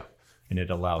nerves. Yeah, and it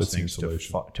allows things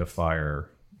to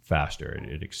fire faster.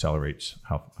 It accelerates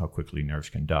how quickly nerves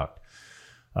conduct.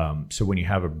 So when you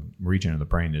have a region of the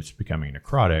brain that's becoming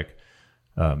necrotic,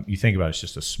 you think about it's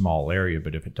just a small area,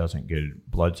 but if it doesn't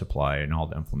get blood supply and all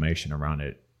the inflammation around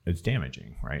it, it's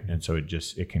damaging, right? And so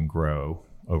it can grow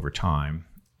over time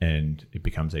and it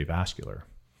becomes avascular.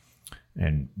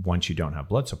 And once you don't have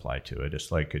blood supply to it,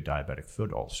 it's like a diabetic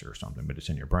foot ulcer or something, but it's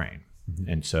in your brain. Mm-hmm.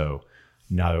 And so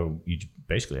now you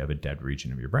basically have a dead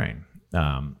region of your brain.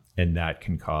 And that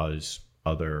can cause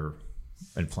other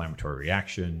inflammatory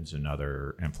reactions and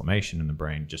other inflammation in the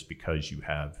brain just because you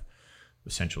have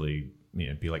essentially,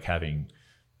 it'd be like having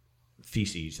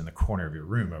feces in the corner of your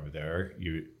room over there.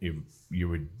 You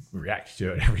would react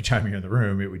to it every time you're in the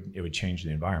room. It would change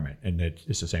the environment, and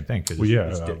it's the same thing.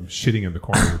 Shitting in the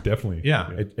corner would definitely.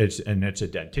 It's a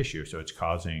dead tissue, so it's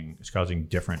causing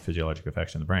different physiologic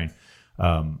effects in the brain.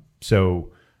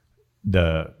 So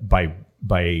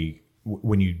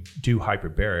when you do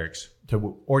hyperbarics,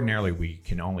 so ordinarily we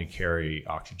can only carry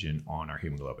oxygen on our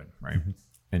hemoglobin, right? Mm-hmm.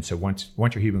 And so once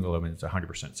your hemoglobin is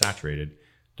 100% saturated,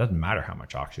 it doesn't matter how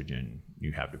much oxygen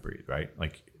you have to breathe, right?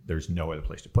 Like there's no other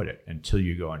place to put it until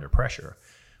you go under pressure.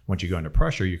 Once you go under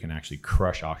pressure, you can actually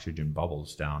crush oxygen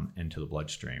bubbles down into the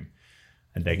bloodstream,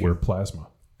 and they can plasma.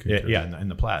 In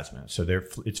the plasma. So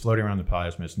it's floating around the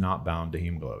plasma. It's not bound to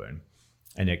hemoglobin,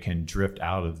 and it can drift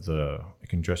out of the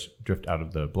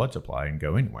blood supply and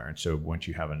go anywhere. And so once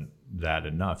you have that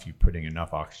enough, you're putting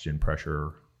enough oxygen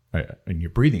pressure. And you're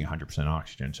breathing 100%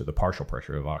 oxygen, so the partial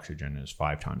pressure of oxygen is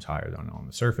 5 times higher than on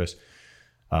the surface,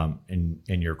 and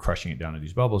you're crushing it down to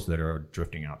these bubbles that are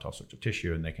drifting out to all sorts of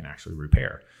tissue, and they can actually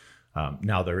repair.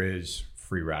 Now there is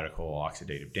free radical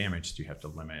oxidative damage, so you have to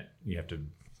limit.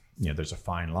 There's a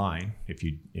fine line. If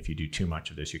you do too much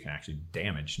of this, you can actually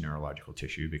damage neurological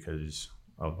tissue because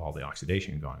of all the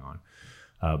oxidation going on.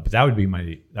 But that would be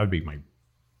my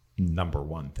number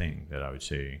one thing that I would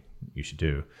say you should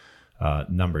do.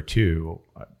 Number two,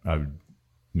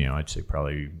 I'd say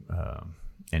probably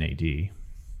NAD.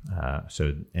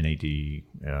 So NAD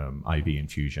IV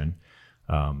infusion.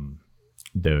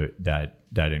 That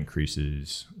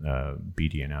increases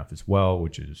BDNF as well,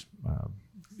 which is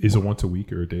it once a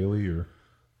week or daily or?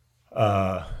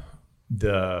 I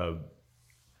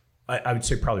would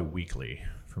say probably weekly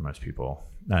for most people.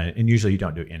 And usually you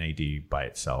don't do NAD by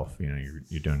itself. You know,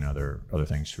 you're doing other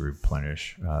things to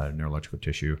replenish neurological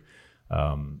tissue.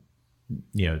 You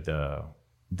know,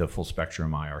 the full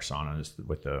spectrum IR saunas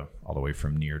with all the way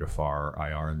from near to far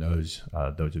IR, and those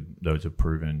have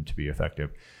proven to be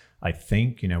effective. I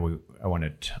think, you know, I've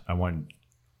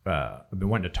been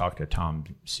wanting to talk to Tom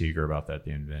Seeger about that,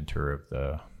 the inventor of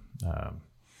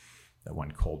that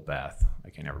one cold bath. I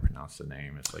can never pronounce the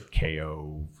name. It's like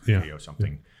KO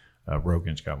something.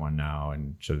 Rogan's got one now,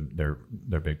 and so they're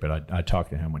big. But I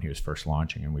talked to him when he was first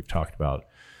launching, and we've talked about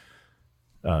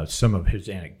some of his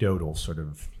anecdotal sort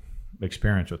of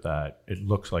experience with that. It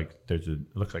looks like there's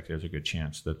a good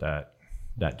chance that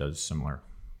does similar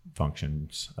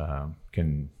functions.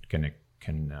 Can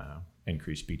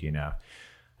increase BDNF.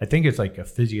 I think it's like a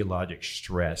physiologic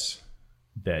stress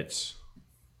that's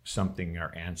something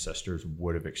our ancestors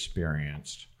would have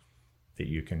experienced that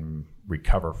you can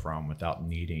recover from without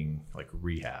needing like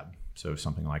rehab. So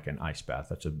something like an ice bath,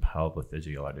 that's a hell of a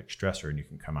physiologic stressor, and you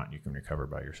can come out and you can recover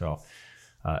by yourself.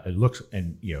 It looks,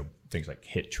 and you know, things like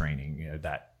HIIT training, you know,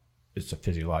 that it's a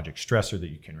physiologic stressor that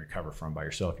you can recover from by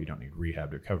yourself. You don't need rehab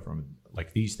to recover from.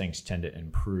 Like these things tend to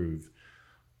improve,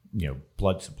 you know,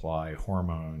 blood supply,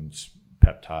 hormones,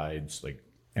 peptides, like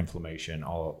inflammation,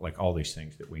 all these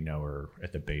things that we know are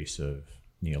at the base of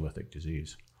Neolithic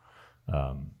disease.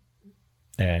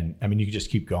 And I mean, you can just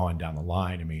keep going down the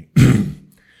line. I mean,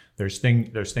 there's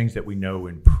things that we know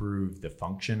improve the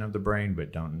function of the brain,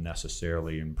 but don't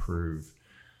necessarily improve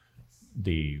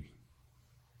the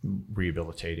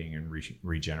rehabilitating and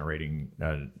regenerating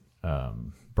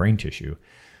brain tissue.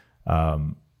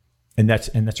 And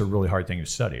that's a really hard thing to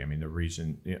study. I mean, the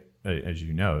reason, as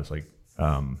you know, is like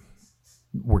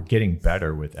we're getting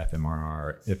better with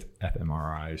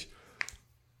fMRIs.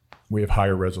 We have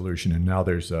higher resolution, and now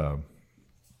there's a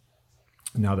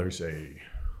I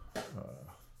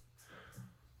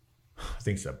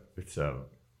think it's a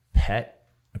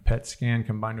PET scan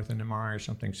combined with an MRI or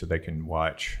something, so they can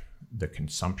watch the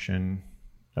consumption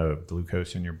of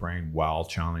glucose in your brain while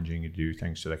challenging you to do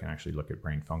things, so they can actually look at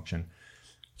brain function.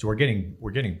 So we're getting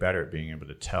better at being able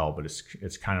to tell, but it's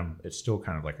still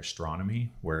kind of like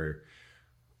astronomy, where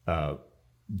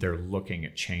they're looking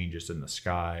at changes in the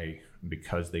sky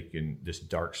because this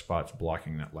dark spot's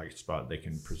blocking that light spot. They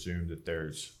can presume that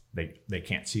they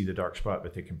can't see the dark spot,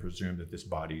 but they can presume that this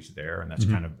body's there, and that's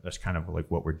kind of like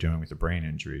what we're doing with the brain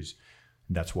injuries.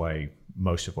 And that's why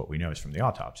most of what we know is from the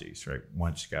autopsies, right?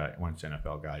 Once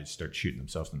NFL guys start shooting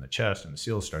themselves in the chest, and the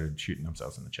SEALs started shooting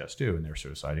themselves in the chest too, and they're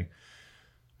suiciding.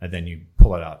 And then you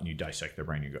pull it out and you dissect the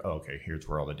brain. You go, oh, okay, here's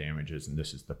where all the damage is, and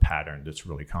this is the pattern that's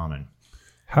really common.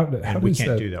 We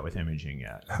can't do that with imaging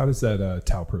yet. How does that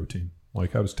tau protein?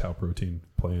 Like, how does tau protein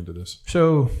play into this?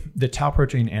 So the tau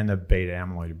protein and the beta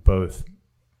amyloid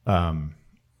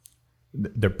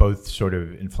they're both sort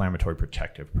of inflammatory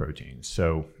protective proteins.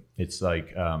 So it's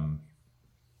like the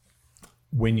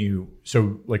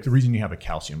reason you have a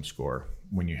calcium score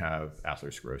when you have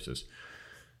atherosclerosis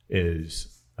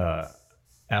is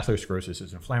atherosclerosis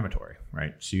is inflammatory,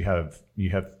 right? So you have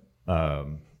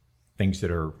things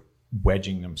that are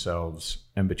wedging themselves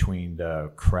in between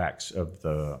the cracks of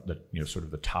the sort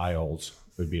of the tiles.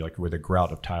 It would be like where the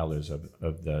grout of tile is of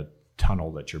the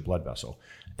tunnel that's your blood vessel.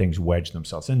 Things wedge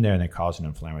themselves in there and they cause an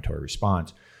inflammatory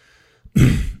response.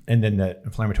 And then that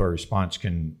inflammatory response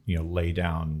can, lay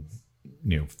down,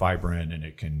 fibrin, and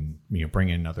it can, bring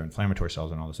in other inflammatory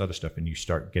cells and all this other stuff, and you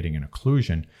start getting an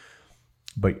occlusion.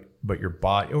 But your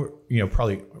body, or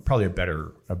probably a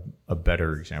better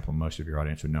example most of your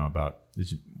audience would know about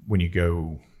is when you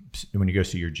go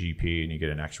see your GP and you get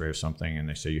an X-ray of something and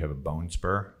they say you have a bone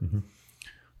spur. Mm-hmm.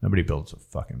 Nobody builds a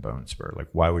fucking bone spur. Like,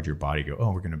 why would your body go,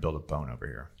 oh, we're going to build a bone over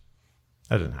here?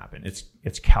 That doesn't happen. It's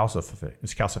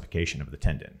calcification of the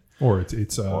tendon, or it's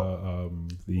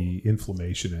the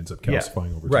inflammation ends up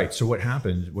calcifying over time. Right. So what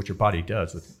happens? What your body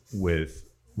does with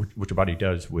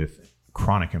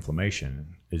chronic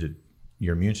inflammation is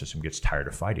your immune system gets tired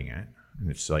of fighting it,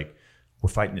 and it's like, we're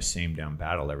fighting the same damn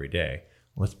battle every day.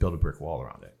 Let's build a brick wall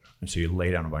around it. And so you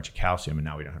lay down a bunch of calcium, and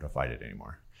now we don't have to fight it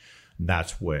anymore. And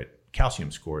that's what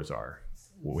calcium scores are.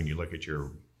 When you look at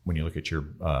your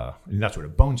and that's what a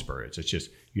bone spur is. It's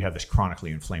just you have this chronically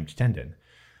inflamed tendon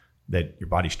that your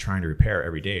body's trying to repair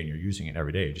every day, and you're using it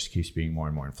every day. It just keeps being more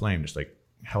and more inflamed. It's like,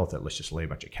 hell with it, let's just lay a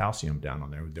bunch of calcium down on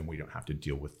there. Then we don't have to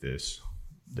deal with this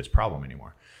problem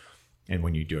anymore. And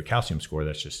when you do a calcium score,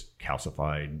 that's just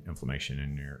calcified inflammation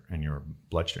in your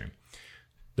bloodstream.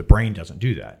 The brain doesn't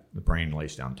do that. The brain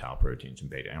lays down tau proteins and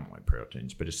beta amyloid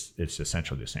proteins, but it's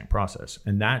essentially the same process.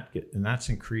 And that's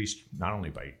increased not only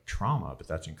by trauma, but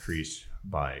that's increased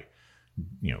by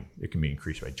it can be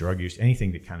increased by drug use,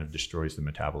 anything that kind of destroys the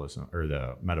metabolism or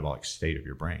the metabolic state of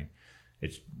your brain.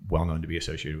 It's well known to be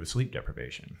associated with sleep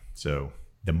deprivation. So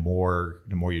the more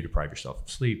you deprive yourself of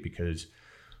sleep, because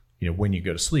when you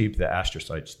go to sleep, the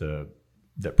astrocytes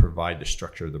that provide the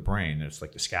structure of the brain, it's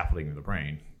like the scaffolding of the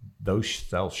brain, those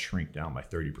cells shrink down by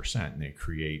 30%, and they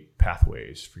create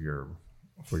pathways for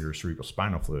your cerebral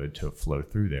spinal fluid to flow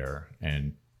through there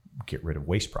and get rid of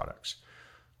waste products.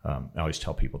 I always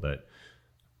tell people that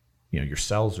your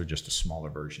cells are just a smaller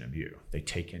version of you. They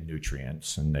take in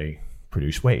nutrients and they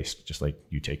produce waste, just like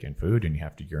you take in food and you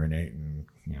have to urinate and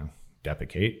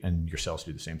defecate, and your cells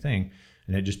do the same thing,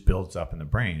 and it just builds up in the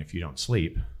brain. If you don't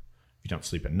sleep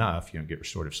enough, you don't get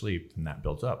restorative sleep, and that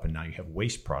builds up, and now you have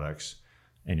waste products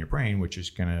in your brain, which is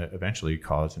going to eventually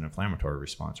cause an inflammatory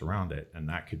response around it, and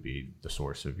that could be the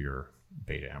source of your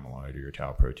beta amyloid or your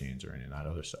tau proteins or any of that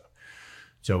other stuff.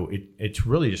 So it's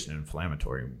really just an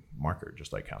inflammatory marker,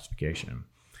 just like calcification.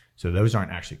 So those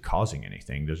aren't actually causing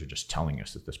anything. Those are just telling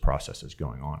us that this process is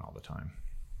going on all the time.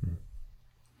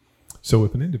 So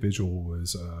if an individual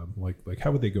was like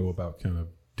how would they go about kind of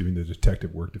doing the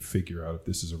detective work to figure out if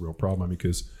this is a real problem?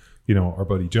 Because, our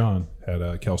buddy John had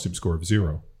a calcium score of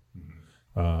 0.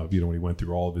 When he went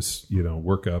through all of his,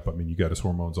 workup, you got his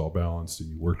hormones all balanced, and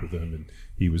you worked with him, and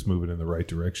he was moving in the right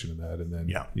direction in that. And then,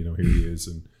 here he is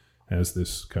and has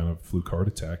this kind of fluke heart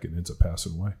attack and ends up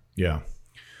passing away. Yeah.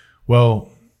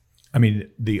 Well,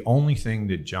 the only thing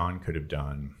that John could have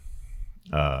done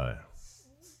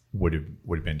would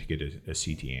have been to get a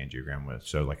CT angiogram with,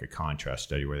 so like a contrast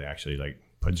study where they actually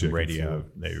put some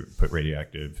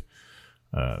radioactive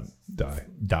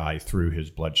dye through his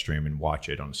bloodstream and watch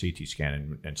it on the CT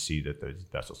scan and see that the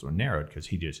vessels were narrowed, because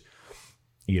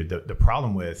the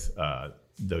problem with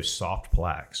those soft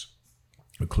plaques,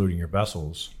 including your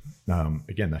vessels,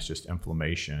 again, that's just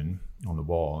inflammation on the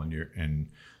wall, and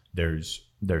there's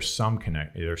some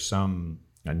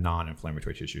a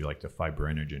non-inflammatory tissue like the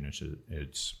fibrinogen.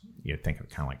 It's think of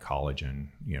it kind of like collagen,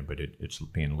 but it's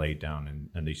being laid down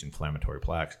in these inflammatory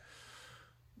plaques.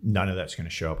 None of that's going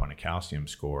to show up on a calcium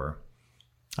score,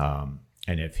 and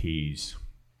if he's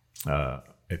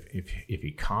if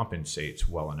he compensates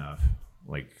well enough,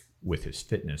 like with his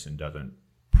fitness, and doesn't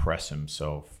press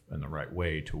himself in the right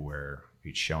way to where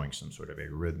he's showing some sort of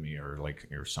arrhythmia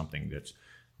or something that's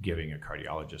giving a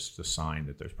cardiologist a sign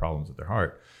that there's problems with their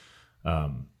heart.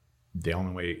 The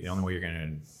only way you're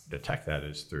going to detect that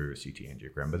is through a CT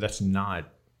angiogram, but that's not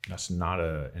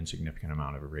a insignificant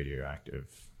amount of a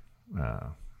radioactive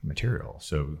material.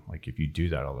 So if you do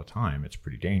that all the time, it's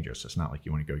pretty dangerous. It's not like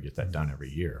you want to go get that done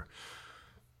every year.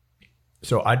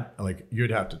 So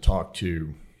you'd have to talk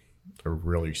to a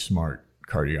really smart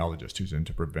cardiologist who's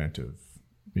into preventive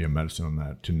medicine on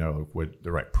that to know what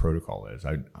the right protocol is.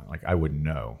 I wouldn't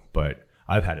know, but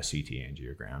I've had a CT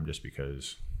angiogram just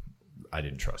because I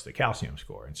didn't trust the calcium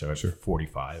score. And so at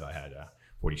 45, I had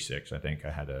 46, I think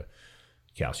I had a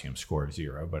calcium score of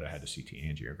 0, but I had a CT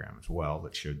angiogram as well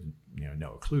that showed,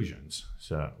 no occlusions.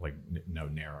 So no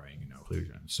narrowing and no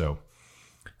occlusions. So,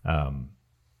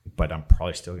 but I'm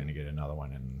probably still going to get another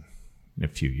one in a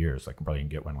few years. I'm probably going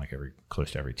to get one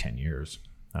close to every 10 years.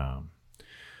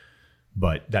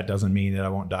 But that doesn't mean that I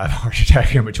won't die of a heart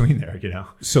attack in between there,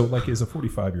 So as a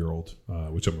 45-year-old,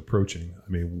 which I'm approaching,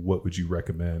 what would you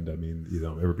recommend?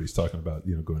 Everybody's talking about,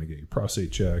 going to get your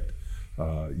prostate checked,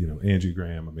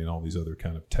 angiogram, all these other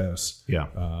kind of tests. Yeah.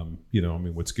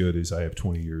 What's good is I have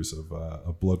 20 years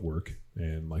of blood work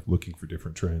and looking for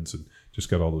different trends, and just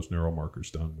got all those neural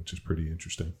markers done, which is pretty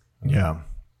interesting. Yeah.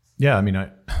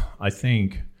 I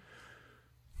think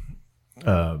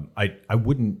I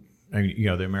wouldn't.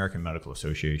 The American Medical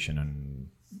Association and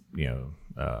the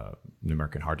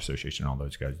American Heart Association, all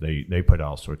those guys, they put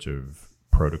all sorts of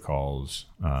protocols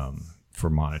for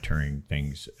monitoring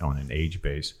things on an age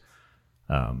base.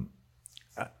 I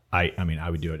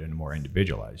would do it in a more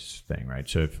individualized thing, right?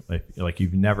 So if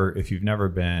you've never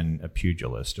been a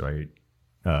pugilist, right?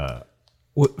 For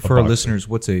our listeners,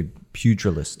 what's a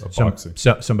pugilist?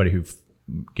 Somebody who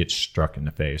gets struck in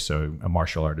the face. So a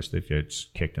martial artist that gets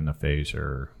kicked in the face,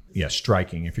 or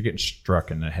striking. If you're getting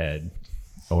struck in the head,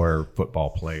 or football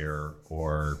player,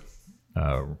 or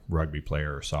rugby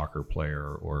player, or soccer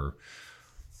player, or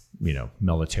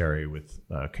military with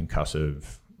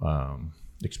concussive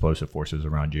explosive forces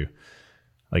around you.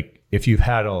 If you've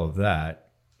had all of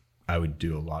that, I'd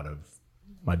do a lot of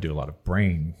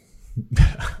brain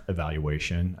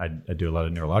evaluation. I'd do a lot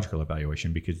of neurological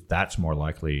evaluation, because that's more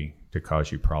likely to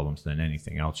cause you problems than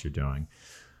anything else you're doing.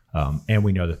 And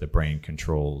we know that the brain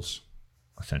controls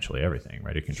essentially everything,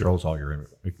 right? It controls all your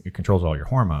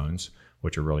hormones,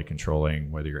 which are really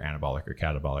controlling whether you're anabolic or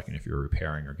catabolic, and if you're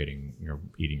repairing or getting,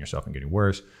 eating yourself and getting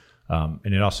worse.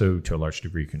 And it also, to a large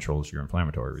degree, controls your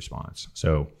inflammatory response.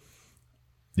 So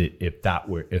if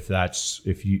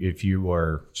you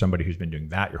are somebody who's been doing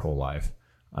that your whole life,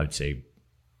 I would say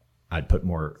I'd put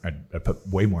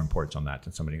way more importance on that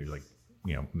than somebody who's like,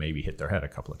 maybe hit their head a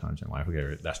couple of times in life.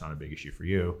 Okay, that's not a big issue for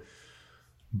you.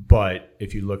 But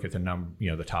if you look at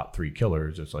the top 3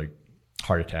 killers, it's like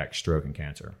heart attack, stroke, and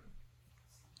cancer.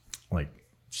 Like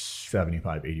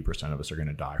 75-80% of us are going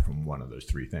to die from one of those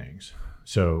 3 things.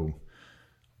 So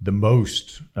the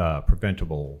most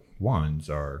preventable ones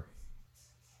are,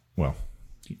 well,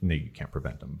 you can't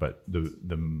prevent them, but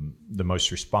the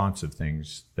most responsive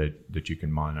things that you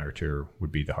can monitor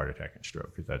would be the heart attack and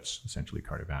stroke, because that's essentially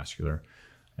cardiovascular,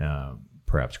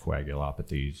 perhaps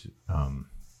coagulopathies,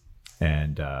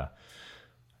 and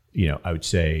I would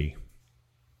say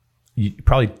you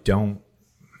probably don't,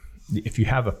 if you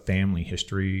have a family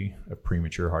history of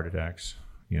premature heart attacks,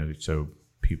 so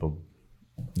people,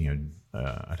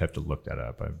 I'd have to look that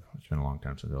up. It's been a long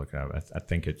time since I looked it up. I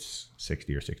think it's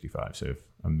 60 or 65. So if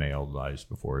a male dies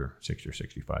before 60 or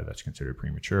 65, that's considered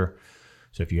premature.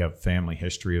 So if you have family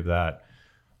history of that,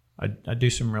 I'd do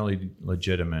some really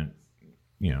legitimate,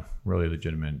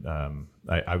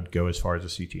 I would go as far as a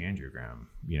CT angiogram,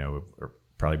 or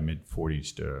probably mid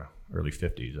 40s to early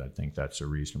 50s. I think that's a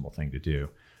reasonable thing to do.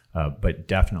 But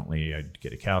definitely I'd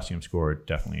get a calcium score,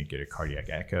 definitely get a cardiac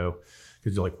echo.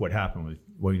 Because what happened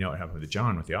what happened with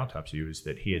John with the autopsy was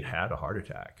that he had a heart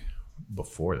attack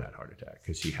before that heart attack,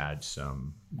 because he had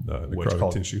some what's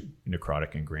called tissue,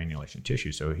 necrotic and granulation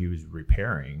tissue. So he was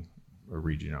repairing a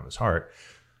region of his heart.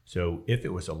 So if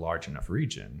it was a large enough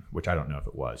region, which I don't know if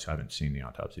it was, I haven't seen the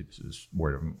autopsy. This is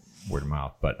word of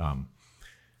mouth. But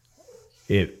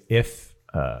if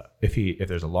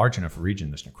there's a large enough region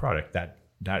that's necrotic,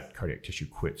 that cardiac tissue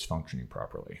quits functioning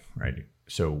properly, right?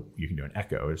 So you can do an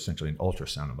echo, essentially an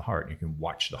ultrasound of the heart, and you can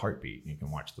watch the heartbeat, and you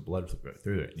can watch the blood flow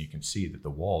through it, and you can see that the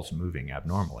wall's moving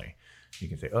abnormally. You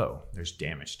can say, oh, there's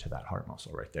damage to that heart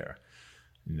muscle right there.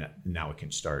 And now we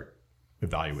can start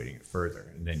evaluating it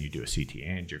further. And then you do a CT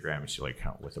angiogram and see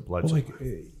how with the blood. Well,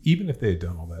 even if they had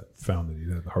done all that, found that he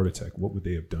had a heart attack, what would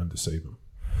they have done to save him?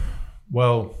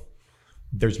 Well,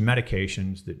 there's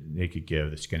medications that they could give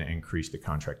that's going to increase the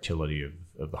contractility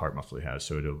of the heart muscle he has.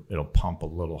 So it'll pump a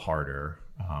little harder,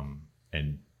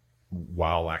 and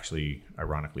while actually,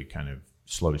 ironically, kind of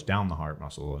slows down the heart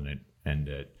muscle,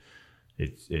 and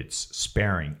it's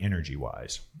sparing energy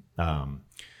wise.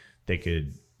 They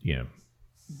could,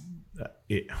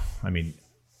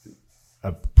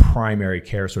 a primary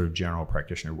care sort of general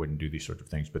practitioner wouldn't do these sorts of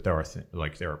things, but there are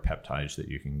peptides that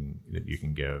you can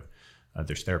give.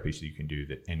 There's therapies that you can do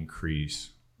that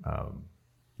increase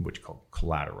what you call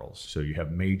collaterals. So you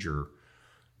have major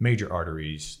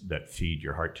arteries that feed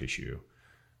your heart tissue,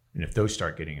 and if those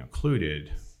start getting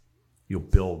occluded, you'll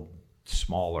build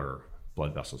smaller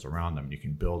blood vessels around them. You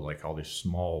can build all these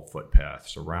small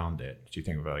footpaths around it. So you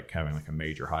think about having a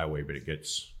major highway, but it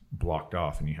gets blocked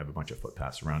off, and you have a bunch of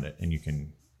footpaths around it, and you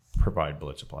can provide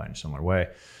blood supply in a similar way.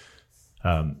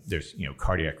 There's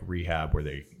cardiac rehab, where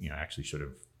they actually sort of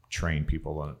train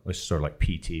people on, it's sort of like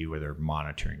PT, where they're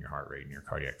monitoring your heart rate and your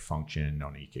cardiac function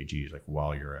on EKGs,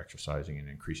 while you're exercising, and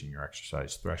increasing your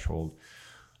exercise threshold.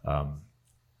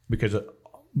 Because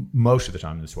most of the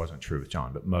time, this wasn't true with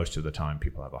John, but most of the time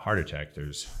people have a heart attack,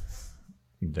 there's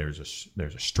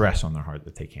a stress on their heart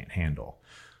that they can't handle.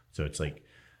 So it's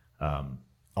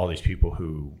all these people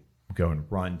who go and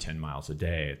run 10 miles a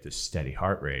day at this steady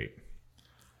heart rate,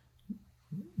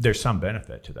 there's some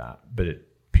benefit to that, but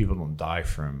people don't die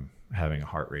from having a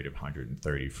heart rate of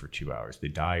 130 for 2 hours. They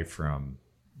die from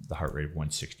the heart rate of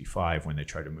 165 when they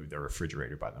try to move their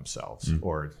refrigerator by themselves,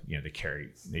 or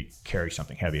they carry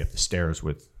something heavy up the stairs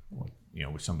with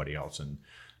somebody else, and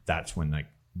that's when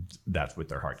that's what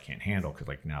their heart can't handle,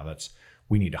 because now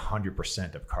we need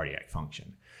 100% of cardiac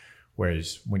function.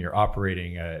 Whereas when you're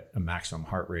operating at a maximum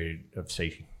heart rate of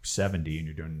say 70 and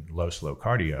you're doing slow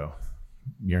cardio,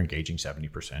 you're engaging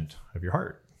 70% of your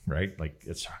heart, right?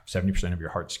 It's 70% of your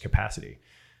heart's capacity.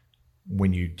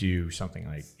 When you do something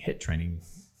like HIIT training,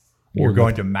 you're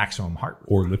going to maximum heart rate.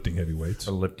 Or lifting heavy weights.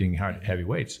 Or lifting heavy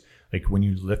weights. When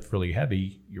you lift really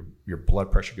heavy, your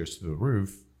blood pressure goes through the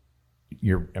roof.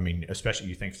 Especially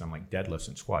you think something like deadlifts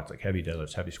and squats, heavy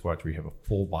deadlifts, heavy squats, where you have a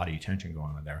full body tension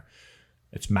going on there.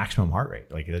 It's maximum heart rate.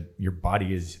 Your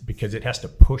body is, because it has to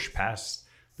push past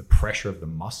the pressure of the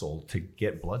muscle to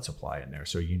get blood supply in there.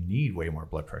 So you need way more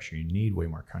blood pressure. You need way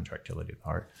more contractility of the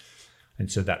heart. And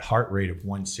so that heart rate of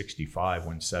 165,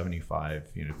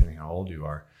 175, depending on how old you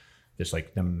are, is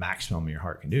like the maximum your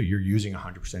heart can do. You're using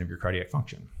 100% of your cardiac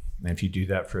function. And if you do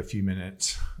that for a few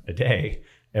minutes a day,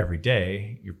 every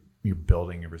day, you're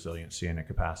building a resiliency and a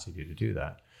capacity to do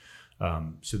that.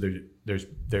 So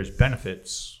there's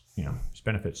benefits, there's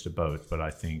benefits to both, but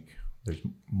I think there's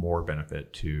more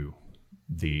benefit to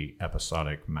the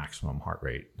episodic maximum heart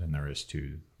rate than there is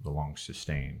to the long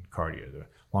sustained cardio. The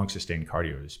long sustained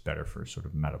cardio is better for sort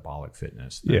of metabolic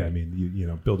fitness. Yeah, I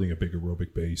mean, building a big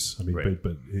aerobic base. I mean, right.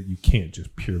 but you can't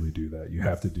just purely do that. You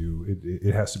have to do it.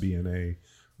 It has to be in a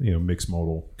mixed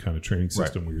modal kind of training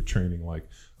system, right, where you're training, like,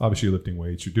 obviously you're lifting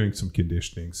weights, you're doing some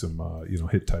conditioning, some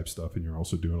HIIT type stuff, and you're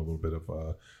also doing a little bit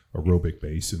of aerobic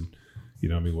base. And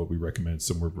what we recommend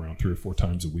somewhere around 3 or 4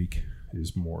 times a week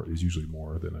is usually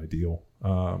more than ideal.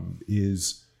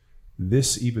 Is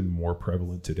this even more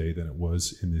prevalent today than it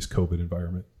was in this COVID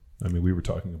environment? I mean, we were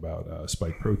talking about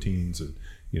spike proteins and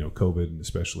COVID, and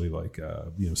especially like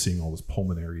seeing all this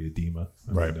pulmonary edema.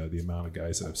 Right. The amount of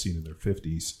guys that I've seen in their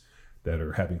 50s that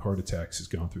are having heart attacks has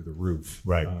gone through the roof.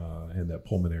 Right. And that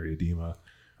pulmonary edema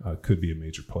could be a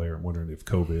major player. I'm wondering if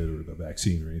COVID or the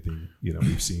vaccine or anything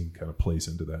we've seen kind of plays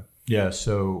into that. Yeah.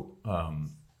 So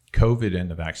COVID and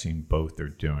the vaccine both are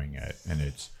doing it, and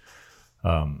it's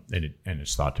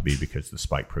it's thought to be because the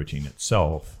spike protein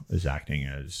itself is acting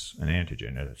as an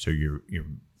antigen. So you're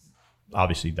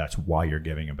obviously that's why you're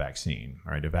giving a vaccine.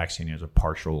 Right. A vaccine is a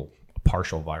partial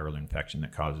viral infection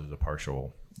that causes a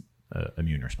partial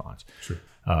immune response. Sure.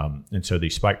 And so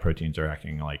these spike proteins are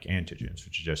acting like antigens,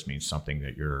 which just means something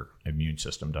that your immune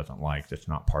system doesn't like, that's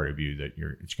not part of you, that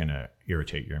it's going to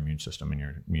irritate your immune system, and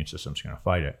your immune system's going to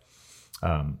fight it.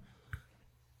 And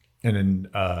then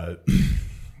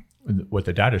what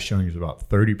the data is showing is about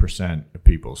 30% of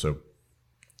people. So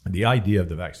the idea of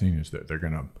the vaccine is that they're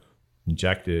going to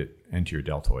inject it into your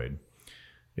deltoid.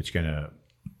 The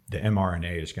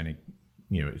mRNA is going to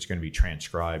it's going to be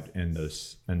transcribed in the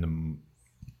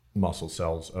muscle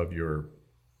cells of your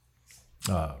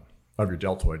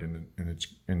deltoid,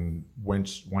 and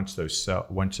once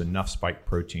enough spike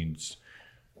proteins,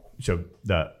 so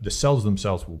the cells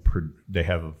themselves they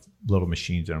have little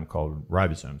machines in them called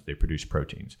ribosomes. They produce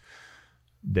proteins.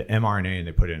 The mRNA, and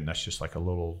they put it in, that's just like it's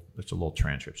a little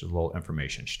transcript, it's a little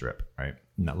information strip, right?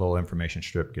 And that little information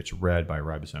strip gets read by a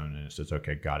ribosome, and it says,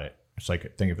 okay, got it. It's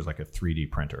like, think of it as like a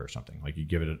 3D printer or something. Like you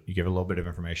give it a little bit of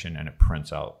information, and it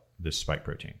prints out this spike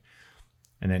protein,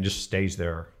 and then just stays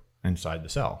there inside the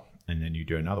cell. And then you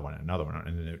do another one, and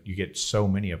then you get so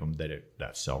many of them that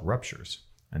that cell ruptures,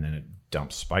 and then it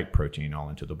dumps spike protein all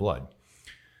into the blood.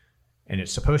 And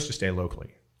it's supposed to stay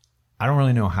locally. I don't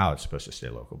really know how it's supposed to stay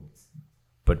local,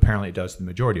 but apparently it does the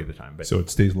majority of the time. But so it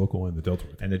stays local in the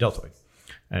deltoid. But it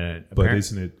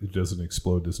doesn't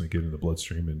explode, doesn't it get in the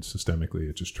bloodstream and systemically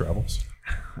it just travels?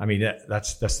 I mean,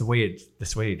 that's the way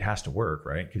it has to work,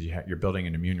 right? Because you're building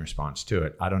an immune response to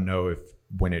it. I don't know if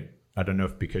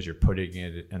because you're putting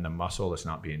it in the muscle, it's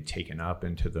not being taken up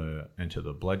into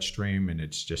the bloodstream, and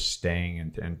it's just staying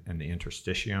in the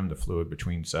interstitium, the fluid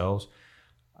between cells.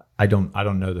 I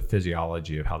don't know the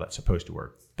physiology of how that's supposed to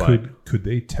work. But could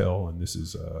they tell? And this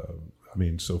is,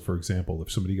 so for example,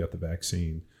 if somebody got the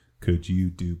vaccine, could you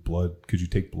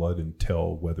take blood and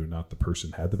tell whether or not the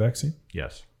person had the vaccine?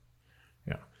 Yes.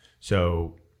 Yeah.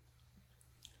 So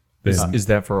is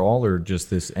that for all, or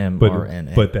just this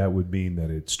mRNA? But that would mean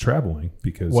that it's traveling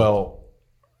because. Well,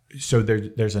 so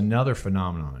there's another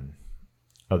phenomenon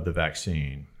of the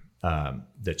vaccine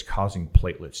that's causing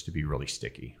platelets to be really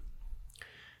sticky.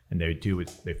 And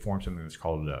they form something that's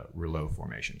called a rouleau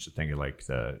formation. So think of like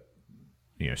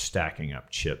stacking up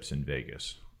chips in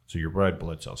Vegas. So your red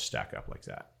blood cells stack up like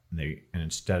that. And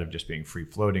instead of just being free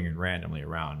floating and randomly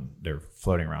around, they're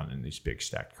floating around in these big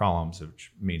stacked columns,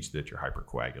 which means that you're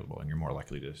hypercoagulable and you're more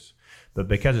likely to. But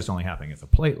because it's only happening at the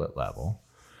platelet level,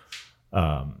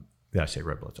 did I say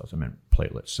red blood cells? I meant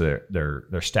platelets. So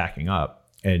they're stacking up,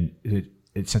 and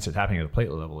since it's happening at the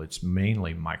platelet level, it's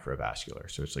mainly microvascular.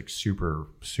 So it's like super,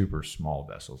 super small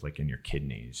vessels, like in your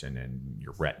kidneys and in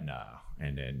your retina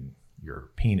and in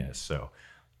your penis. So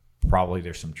probably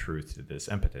there's some truth to this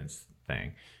impotence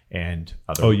thing. And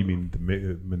you mean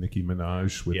the Nicki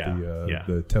Minaj with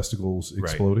the testicles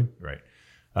exploding? Right.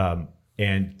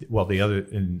 What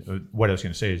I was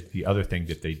going to say is the other thing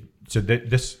that they.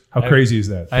 How crazy is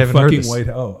that? I haven't heard this.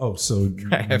 So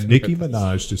Nicki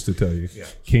Minaj, just to tell you,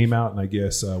 came out, and I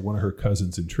guess one of her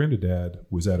cousins in Trinidad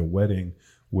was at a wedding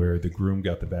where the groom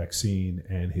got the vaccine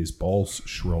and his balls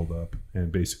shriveled up,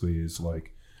 and basically is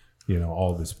like,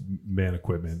 all this man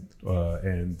equipment,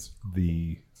 and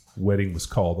the wedding was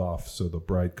called off. So the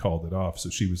bride called it off. So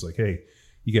she was like, hey,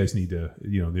 you guys need to,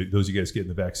 those of you guys getting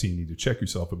the vaccine need to check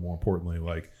yourself, and more importantly,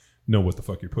 like, know what the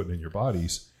fuck you're putting in your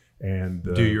bodies. And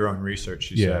do your own research,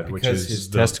 she said, which Because is his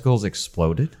testicles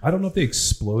exploded. I don't know if they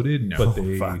exploded, but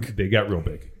they got real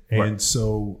big. Right. And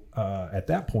so at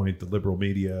that point, the liberal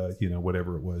media,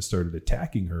 whatever it was, started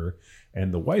attacking her.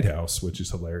 And the White House, which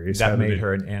is hilarious. That made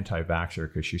her an anti-vaxxer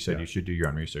because she said you should do your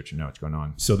own research and know what's going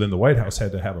on. So then the White House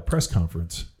had to have a press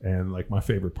conference. And like my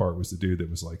favorite part was the dude that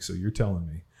was like, so you're telling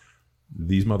me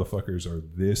these motherfuckers are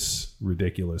this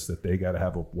ridiculous that they got to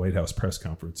have a White House press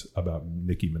conference about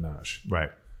Nicki Minaj.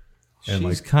 Right. And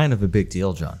She's kind of a big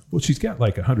deal, John. Well, she's got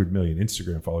like 100 million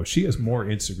Instagram followers. She has more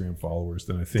Instagram followers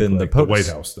than I think Than like the the White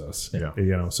Popes. House does.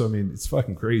 Yeah. So I mean, it's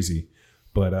fucking crazy.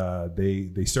 But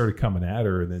they started coming at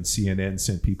her, and then CNN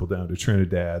sent people down to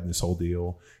Trinidad and this whole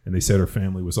deal. And they said her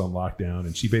family was on lockdown,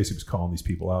 and she basically was calling these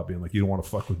people out, being like, "You don't want to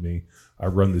fuck with me. I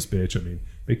run this bitch." I mean,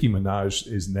 Nicki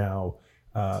Minaj is now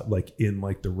like in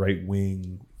like the right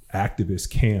wing activist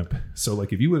camp. So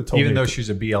like if you would have told Even me, though she's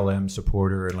a BLM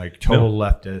supporter and like total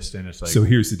leftist, and it's like, so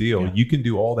here's the deal: you can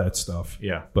do all that stuff,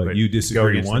 but you go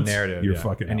disagree against once, the narrative, you're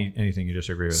fucking out. anything you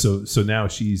disagree with. So now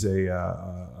she's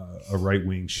a right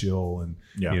wing shill, and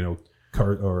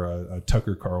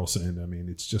Tucker Carlson. I mean,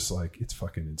 it's just like it's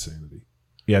fucking insanity.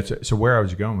 Yeah. So where I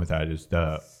was going with that is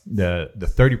the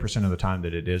 30% of the time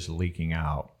that it is leaking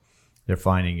out, they're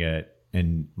finding it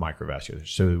in microvascular.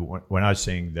 So when I was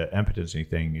saying the impotency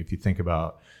thing, if you think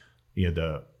about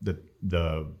the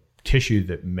tissue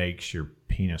that makes your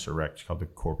penis erect, it's called the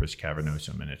corpus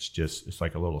cavernosum, and it's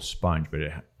like a little sponge,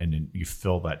 and then you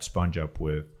fill that sponge up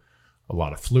with a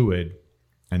lot of fluid,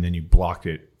 and then you block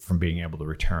it from being able to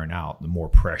return out. The more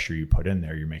pressure you put in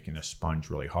there, you're making the sponge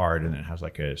really hard, and it has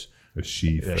like a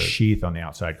sheath on the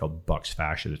outside called Buck's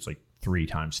fascia that's like 3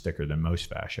 times thicker than most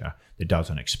fascia. It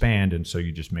doesn't expand, and so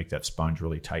you just make that sponge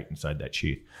really tight inside that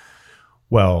sheath.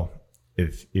 Well,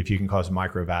 if you can cause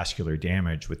microvascular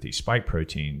damage with these spike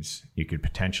proteins, you could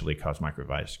potentially cause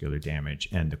microvascular damage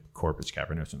and the corpus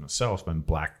cavernosum itself and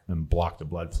block the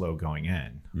blood flow going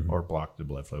in, or block the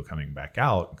blood flow coming back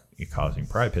out, causing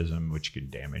priapism, which could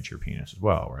damage your penis as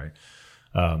well,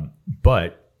 right?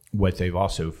 But what they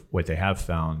have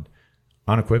found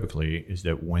unequivocally is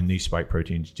that when these spike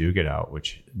proteins do get out,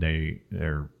 which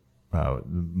they're the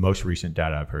most recent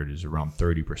data I've heard is around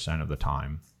 30% of the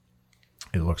time,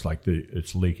 it looks like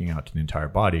it's leaking out to the entire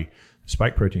body.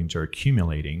 Spike proteins are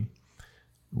accumulating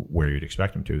where you'd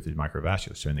expect them to with the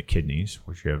microvascular. So in the kidneys,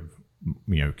 which you have,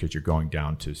 because you're going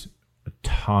down to a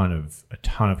ton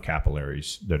of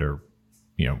capillaries that are,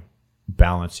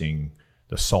 balancing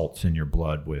the salts in your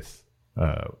blood with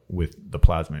the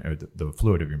plasma or the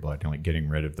fluid of your blood, like getting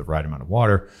rid of the right amount of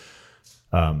water,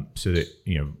 so that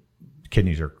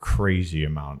kidneys are crazy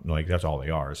amount, like that's all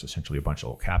they are, is essentially a bunch of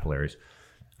little capillaries.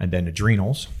 And then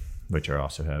adrenals, which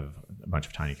also have a bunch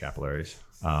of tiny capillaries,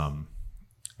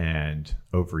 and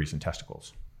ovaries and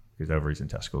testicles, because ovaries and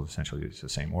testicles essentially is the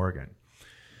same organ.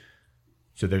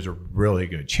 So there's a really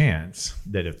good chance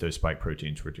that if those spike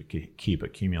proteins were to keep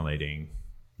accumulating,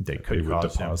 they could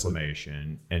cause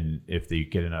inflammation. And if they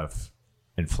get enough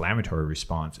inflammatory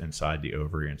response inside the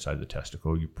ovary, inside the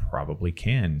testicle, you probably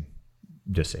can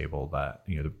disable that,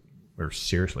 or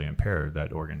seriously impair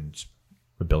that organ's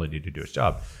ability to do its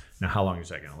job. Now, how long is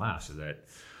that going to last? Is that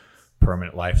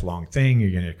permanent, lifelong thing? You're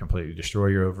going to completely destroy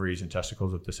your ovaries and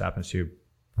testicles if this happens to you?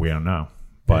 We don't know,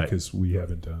 but because we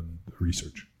haven't done the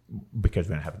research, because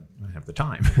we don't have the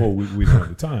time. Well, we don't have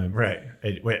the time, right?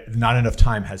 Not enough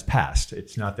time has passed.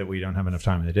 It's not that we don't have enough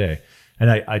time in the day. And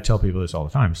I tell people this all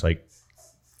the time. It's like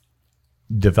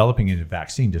developing a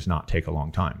vaccine does not take a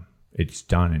long time. It's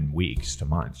done in weeks to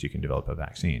months. You can develop a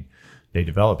vaccine. They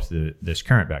developed this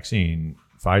current vaccine.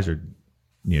 Pfizer,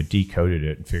 decoded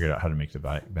it and figured out how to make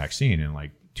the vaccine in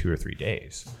like 2 or 3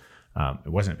 days. It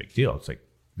wasn't a big deal. It's like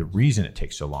the reason it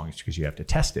takes so long is because you have to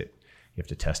test it. You have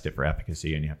to test it for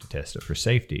efficacy and you have to test it for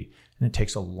safety. And it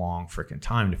takes a long freaking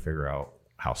time to figure out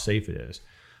how safe it is.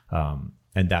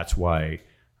 And that's why,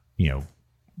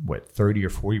 30 or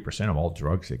 40% of all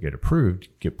drugs that get approved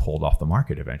get pulled off the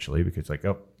market eventually, because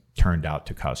turned out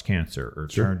to cause cancer, or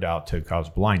turned out to cause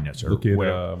blindness, or look at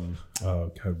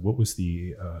what was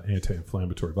the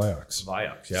anti-inflammatory Vioxx?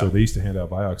 Vioxx, yeah. So they used to hand out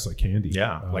Vioxx like candy.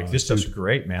 Yeah, this stuff's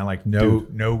great, man. Like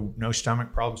no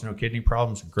stomach problems, no kidney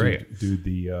problems, great. Dude,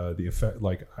 the effect.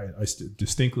 Like I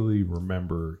distinctly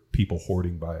remember people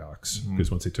hoarding Vioxx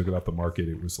because once they took it off the market,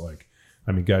 it was like,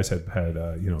 I mean, guys had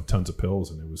tons of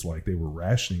pills, and it was like they were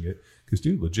rationing it. Because,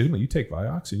 dude, legitimately, you take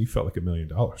Vioxx and you felt like $1 million.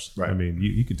 Right. I mean,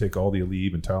 you can take all the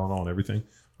Aleve and Tylenol and everything.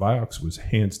 Vioxx was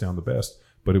hands down the best,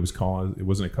 but it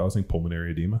wasn't causing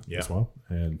pulmonary edema as well,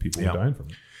 and people were dying from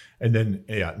it. And then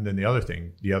the other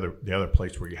thing, the other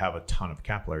place where you have a ton of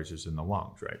capillaries is in the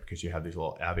lungs, right? Because you have these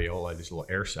little alveoli, these little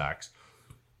air sacs,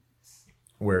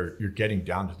 where you're getting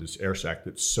down to this air sac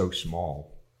that's so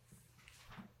small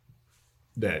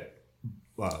that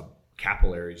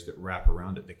capillaries that wrap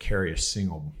around it that carry a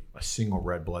single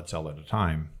red blood cell at a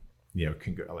time,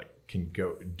 can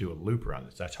go do a loop around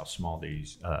this. That's how small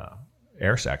these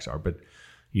air sacs are. But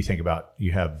you think about,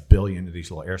 you have billion of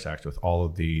these little air sacs with all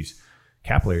of these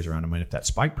capillaries around them, and if that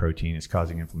spike protein is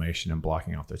causing inflammation and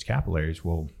blocking off those capillaries,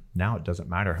 well, now it doesn't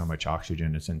matter how much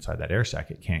oxygen is inside that air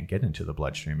sac. It can't get into the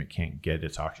bloodstream. It can't get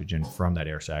its oxygen from that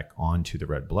air sac onto the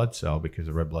red blood cell, because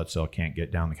the red blood cell can't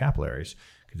get down the capillaries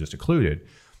because it's occluded.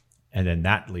 And then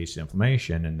that leads to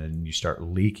inflammation, and then you start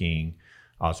leaking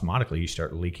osmotically. You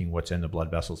start leaking what's in the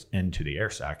blood vessels into the air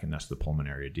sac, and that's the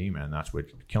pulmonary edema, and that's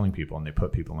what's killing people. And they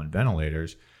put people on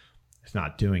ventilators. It's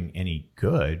not doing any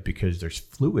good because there's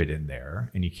fluid in there,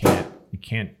 and you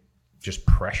can't just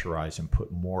pressurize and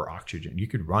put more oxygen. You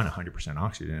could run 100%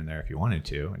 oxygen in there if you wanted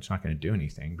to. It's not going to do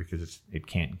anything because it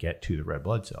can't get to the red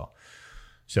blood cell.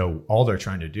 So all they're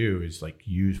trying to do is like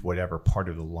use whatever part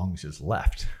of the lungs is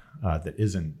left that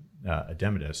isn't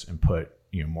edematous, and put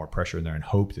more pressure in there and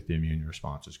hope that the immune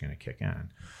response is going to kick in.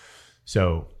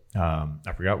 So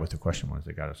I forgot what the question was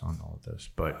that got us on all of this,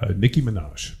 but Nicki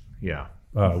Minaj, yeah,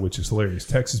 which is hilarious.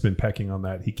 Tex has been pecking on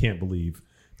that. He can't believe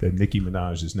that Nicki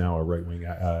Minaj is now a right wing.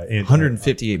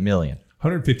 158 million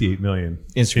 158 million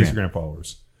Instagram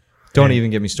followers. Don't even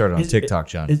get me started on TikTok,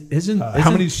 John. How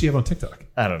many does she have on TikTok?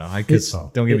 I don't know.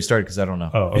 Don't get me started because I don't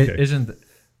know. Oh, okay.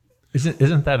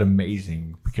 Isn't that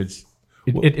amazing? Because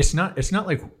it's not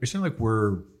like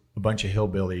we're a bunch of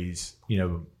hillbillies,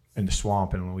 in the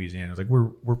swamp in Louisiana. It's like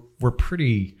we're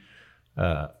pretty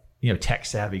tech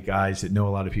savvy guys that know a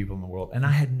lot of people in the world. And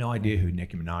I had no idea who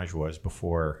Nicki Minaj was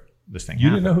before this thing happened. You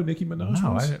didn't know who Nicki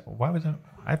Minaj was? Why was that?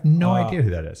 I have no idea who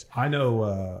that is. I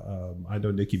know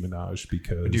Nicki Minaj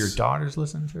because. Do your daughters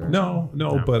listen to her? No.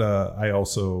 But I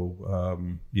also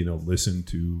listen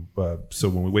to. So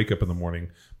when we wake up in the morning,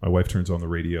 my wife turns on the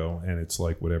radio, and it's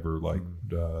like whatever, I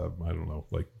don't know,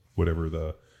 like whatever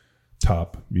the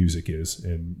top music is,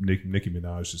 and Nicki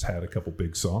Minaj has had a couple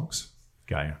big songs.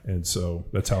 Gaia. And so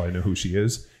that's how I know who she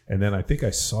is. And then I think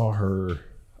I saw her.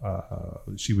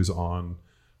 She was on.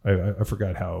 I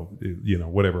forgot how,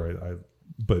 whatever.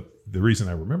 But the reason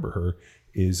I remember her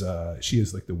is she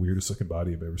has like the weirdest looking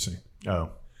body I've ever seen. Oh,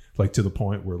 like to the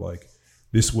point where like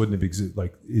this wouldn't have existed.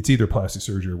 Like it's either plastic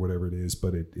surgery or whatever it is,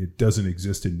 but it doesn't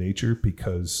exist in nature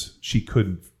because she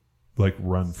couldn't like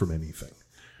run from anything.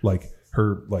 Like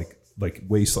her like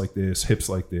waist like this, hips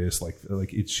like this, like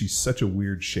she's such a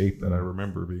weird shape that I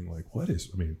remember being like,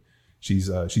 she's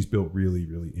built really,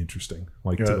 really interesting.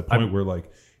 Like to the point where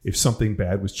like if something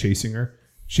bad was chasing her,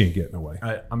 she ain't getting away.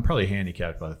 I'm probably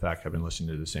handicapped by the fact I've been listening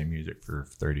to the same music for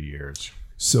 30 years.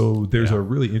 So there's a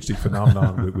really interesting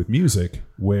phenomenon with music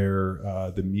where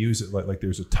the music, like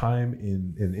there's a time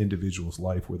in an individual's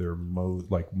life where they're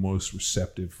most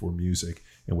receptive for music,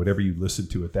 and whatever you listen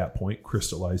to at that point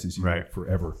crystallizes you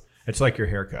forever. It's like your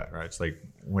haircut, right? It's like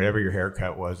whatever your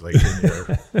haircut was like in your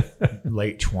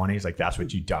late 20s, like that's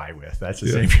what you die with. That's the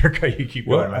same haircut you keep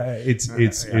going with.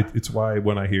 It's why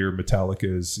when I hear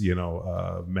Metallica's,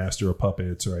 Master of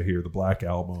Puppets, or I hear the Black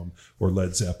Album or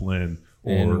Led Zeppelin,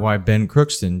 and why Ben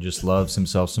Crookston just loves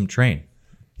himself some Train.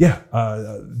 Yeah.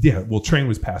 Well, Train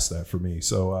was past that for me.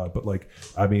 So, but like,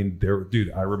 I mean,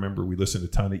 I remember we listened to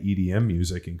a ton of EDM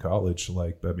music in college.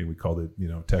 Like, I mean, we called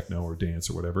it, techno or dance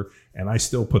or whatever. And I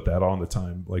still put that on the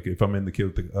time. Like if I'm in the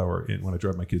kid when I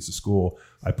drive my kids to school,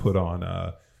 I put on,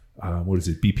 what is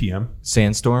it? BPM?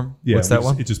 Sandstorm? Yeah. What's that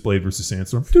one? It's just Blade versus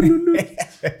Sandstorm.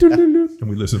 And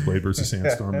we listen to Blade versus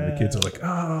Sandstorm, and the kids are like,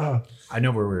 I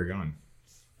know where we were going.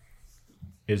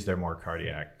 Is there more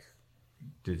cardiac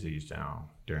disease now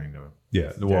during the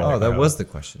that was the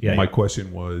question. My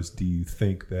question was, do you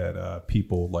think that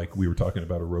people, like we were talking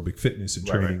about aerobic fitness and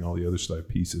training, all the other side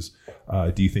pieces,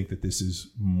 do you think that this is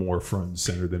more front and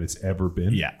center than it's ever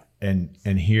been? Yeah. And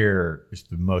here is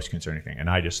the most concerning thing, and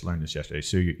I just learned this yesterday.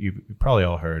 So you've probably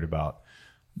all heard about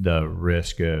the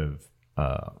risk of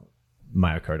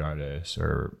myocarditis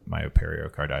or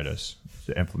myopericarditis,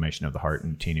 the inflammation of the heart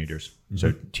in teenagers. Mm-hmm.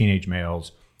 So teenage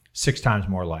males, 6 times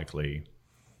more likely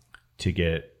to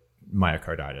get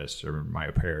myocarditis or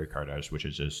myopericarditis, which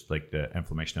is just like the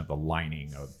inflammation of the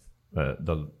lining of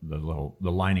the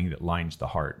lining that lines the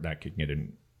heart that can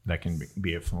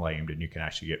be inflamed, and you can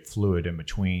actually get fluid in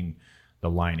between the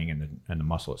lining and the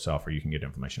muscle itself, or you can get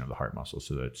inflammation of the heart muscle.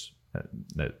 So that's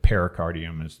the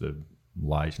pericardium is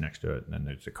lies next to it, and then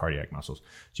there's the cardiac muscles. So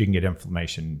you can get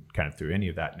inflammation kind of through any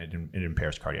of that, and it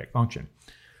impairs cardiac function.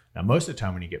 Now, most of the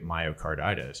time when you get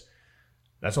myocarditis,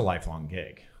 that's a lifelong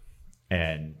gig.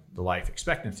 And the life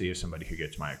expectancy of somebody who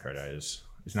gets myocarditis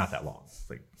is not that long. It's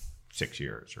like 6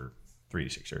 years or 3 to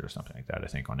 6 years or something like that, I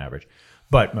think, on average.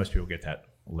 But most people get that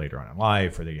later on in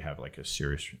life, or they have like a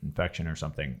serious infection or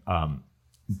something.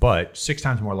 But 6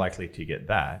 times more likely to get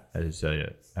that as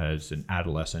an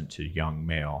adolescent to young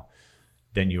male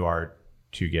than you are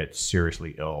to get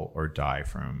seriously ill or die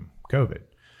from COVID.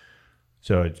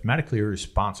 So it's medically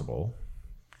irresponsible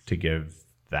to give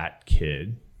that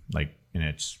kid, like, and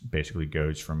it's basically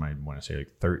goes from, I want to say,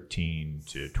 like 13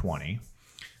 to 20,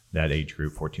 that age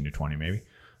group, 14 to 20 maybe,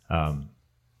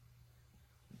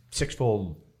 6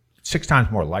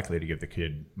 times more likely to give the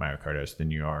kid myocarditis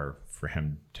than you are for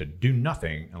him to do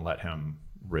nothing and let him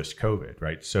risk COVID,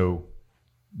 right? So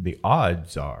the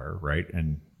odds are, right,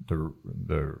 and the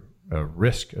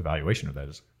risk evaluation of that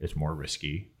is it's more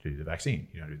risky to do the vaccine.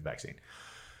 You don't do the vaccine.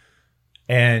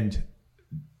 And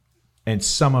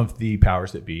some of the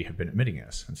powers that be have been admitting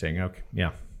this and saying, okay,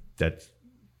 yeah, that's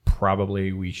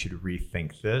probably, we should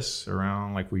rethink this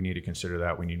around, like, we need to consider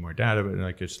that, we need more data, but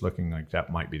like, it's looking like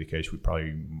that might be the case.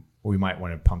 We might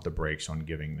want to pump the brakes on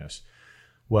giving this.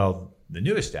 Well, the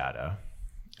newest data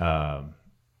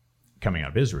coming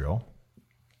out of Israel,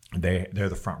 they're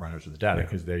the front runners of the data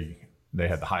because they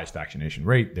had the highest vaccination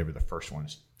rate. They were the first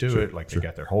ones to do it. Like, they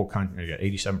got their whole country, they got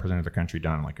 87% of the country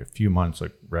done in like a few months,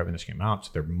 like right when this came out.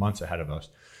 So they're months ahead of us.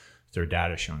 Their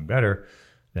data is showing better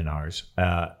than ours.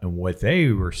 And what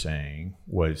they were saying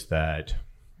was that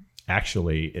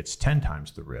actually it's 10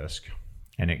 times the risk,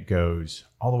 and it goes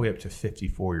all the way up to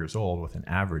 54 years old with an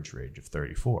average age of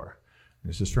 34. And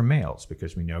this is for males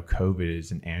because we know COVID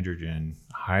is an androgen,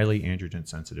 highly androgen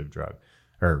sensitive drug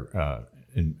or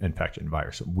infection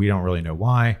virus. So we don't really know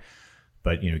why,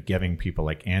 but giving people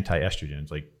like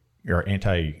anti-estrogens, like, or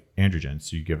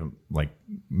anti-androgens, you give them, like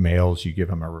males, you give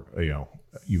them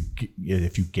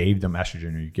if you gave them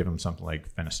estrogen, or you give them something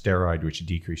like finasteride, which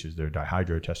decreases their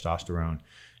dihydrotestosterone,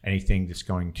 anything that's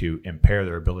going to impair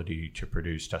their ability to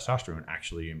produce testosterone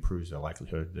actually improves the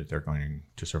likelihood that they're going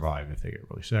to survive if they get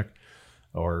really sick,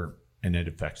 and it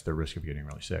affects their risk of getting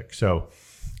really sick. So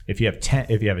if you have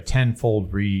a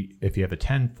tenfold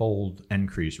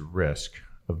increased risk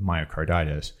of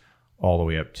myocarditis, all the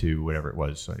way up to whatever it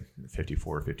was, like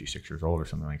 54, 56 years old or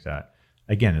something like that,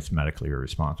 again, it's medically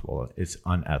irresponsible. It's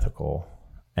unethical.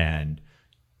 And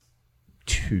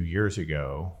 2 years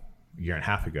ago, a year and a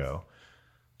half ago,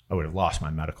 I would have lost my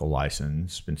medical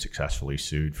license, been successfully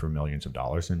sued for millions of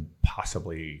dollars, and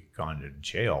possibly gone to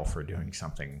jail for doing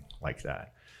something like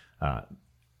that.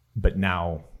 But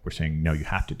now we're saying, no, you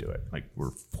have to do it. Like,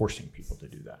 we're forcing people to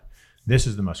do that. This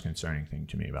is the most concerning thing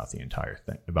to me about the entire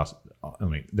thing. There's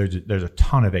a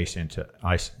ton of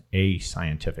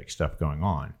ascientific stuff going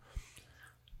on,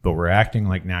 but we're acting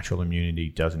like natural immunity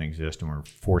doesn't exist, and we're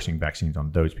forcing vaccines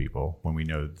on those people when we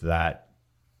know that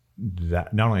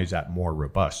not only is that more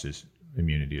robust, as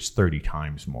immunity is 30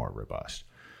 times more robust.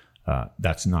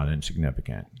 That's not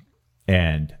insignificant.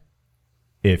 And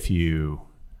if you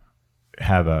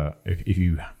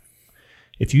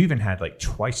even had like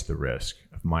twice the risk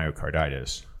of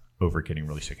myocarditis over getting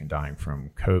really sick and dying from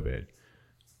COVID,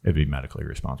 it'd be medically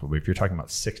irresponsible. But if you're talking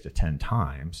about 6 to 10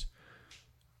 times,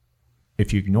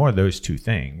 if you ignore those two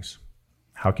things,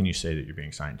 how can you say that you're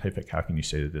being scientific? How can you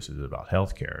say that this is about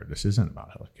healthcare? This isn't about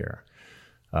healthcare.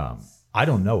 I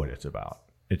don't know what it's about.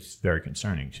 It's very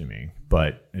concerning to me,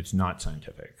 but it's not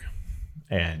scientific.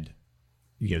 And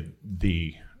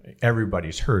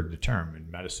everybody's heard the term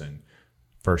in medicine,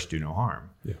 first do no harm.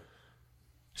 Yeah.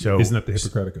 So isn't that the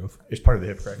Hippocratic Oath? It's part of the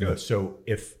Hippocratic Oath. So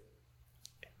if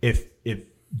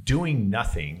doing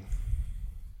nothing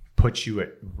puts you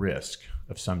at risk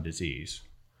of some disease,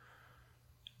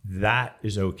 that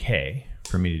is okay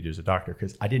for me to do as a doctor,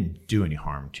 because I didn't do any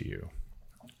harm to you.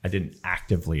 I didn't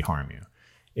actively harm you.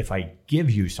 If I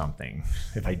give you something,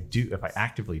 if I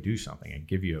actively do something, I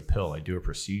give you a pill, I do a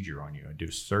procedure on you, I do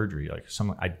surgery,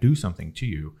 I do something to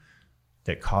you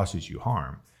that causes you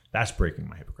harm, that's breaking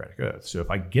my Hippocratic Oath. So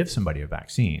if I give somebody a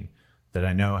vaccine that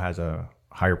I know has a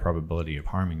higher probability of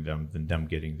harming them than them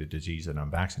getting the disease that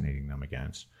I'm vaccinating them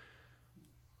against,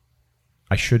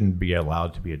 I shouldn't be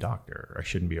allowed to be a doctor. I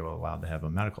shouldn't be allowed to have a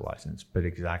medical license, but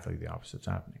exactly the opposite's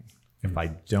happening.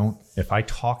 If I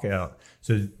talk out,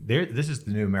 this is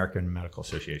the new American Medical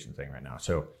Association thing right now.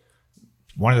 So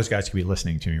one of those guys could be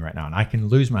listening to me right now, and I can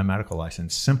lose my medical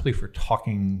license simply for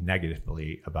talking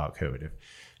negatively about COVID.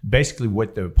 Basically,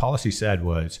 what the policy said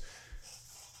was,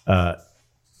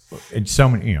 in so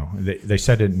many, they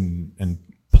said it in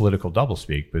political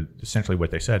doublespeak, but essentially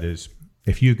what they said is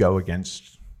if you go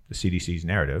against the CDC's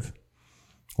narrative,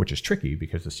 which is tricky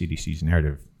because the CDC's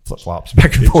narrative flip-flops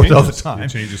back and forth all the time. It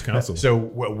changes constantly. So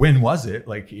when was it?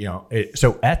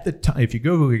 So at the time, if you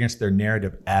go against their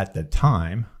narrative at the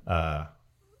time,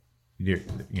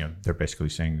 they're basically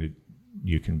saying that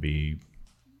you can be,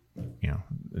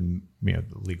 the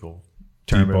legal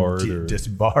term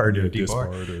disbarred or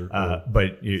debarred,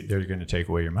 but they're going to take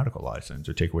away your medical license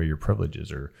or take away your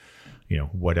privileges or,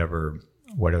 whatever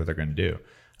they're going to do.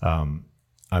 I'm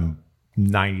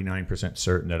 99%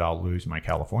 certain that I'll lose my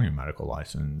California medical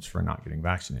license for not getting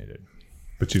vaccinated.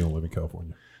 But you don't live in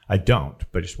California. I don't,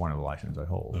 but it's one of the licenses I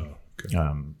hold. Oh, okay.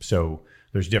 So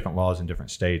there's different laws in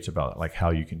different states about like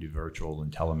how you can do virtual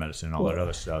and telemedicine and all that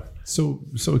other stuff. So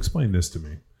explain this to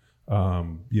me.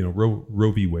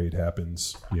 Roe v. Wade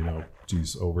happens, 50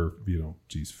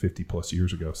 plus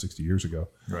years ago, 60 years ago.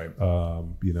 Right.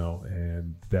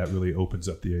 And that really opens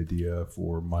up the idea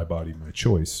for my body, my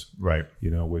choice. Right.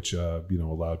 Which,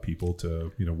 allowed people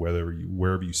to,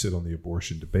 wherever you sit on the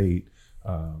abortion debate,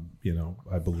 I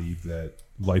believe that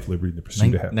life, liberty, and the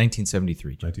pursuit of happiness.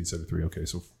 1973. 1973. Okay.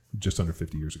 So just under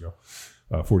 50 years ago,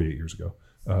 48 years ago.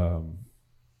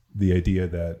 The idea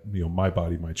that, my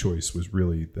body, my choice was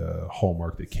really the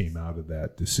hallmark that came out of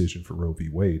that decision for Roe v.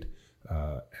 Wade.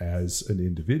 As an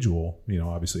individual,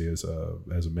 obviously as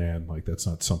a man, like that's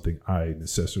not something I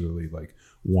necessarily like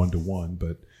one-to-one,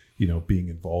 but, being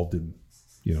involved in,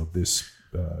 this,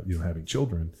 having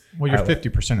children. Well, you're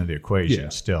 50% of the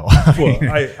equation still. Well,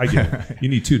 I get it. You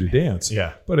need two to dance.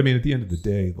 Yeah. But I mean, at the end of the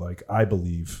day, like I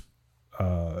believe,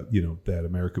 that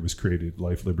America was created,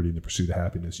 life, liberty, and the pursuit of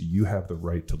happiness. You have the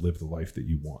right to live the life that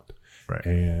you want. Right.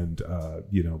 And,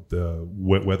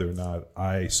 whether or not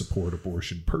I support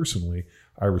abortion personally,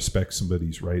 I respect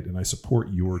somebody's right. And I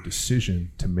support your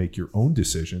decision to make your own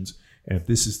decisions. And if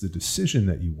this is the decision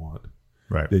that you want,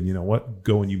 right, then you know what,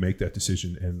 go and you make that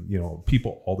decision. And,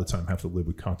 people all the time have to live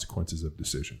with consequences of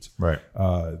decisions. Right.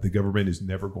 The government is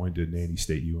never going to nanny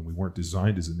state you, and we weren't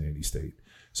designed as a nanny state.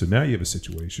 So now you have a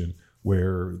situation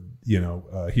where,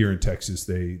 here in Texas,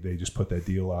 they just put that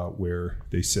deal out where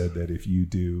they said that if you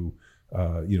do,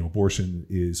 abortion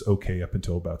is okay up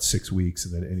until about 6 weeks,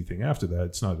 and then anything after that,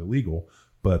 it's not illegal,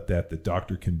 but that the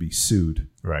doctor can be sued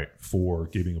right for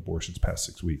giving abortions past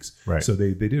 6 weeks. Right. So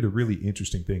they did a really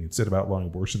interesting thing. Instead of outlawing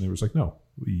abortion, they was like, no,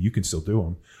 you can still do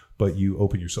them, but you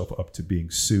open yourself up to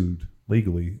being sued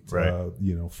legally, right.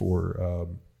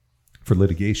 For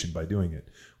litigation by doing it,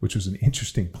 which was an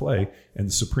interesting play. And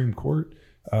the Supreme Court,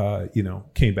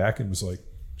 came back and was like,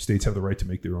 states have the right to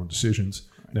make their own decisions.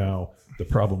 Now, the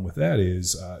problem with that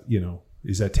is,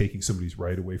 is that taking somebody's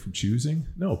right away from choosing?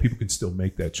 No, people can still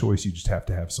make that choice. You just have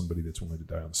to have somebody that's willing to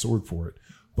die on the sword for it.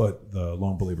 But the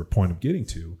long belabor point I'm getting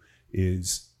to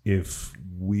is if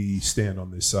we stand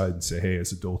on this side and say, hey,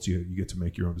 as adults, you get to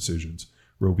make your own decisions.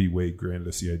 Roe v. Wade granted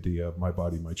us the idea of my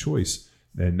body, my choice.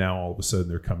 And now all of a sudden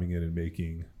they're coming in and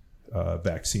making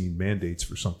vaccine mandates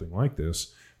for something like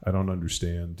this. I don't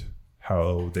understand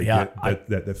how they get that.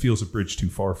 That feels a bridge too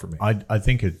far for me. I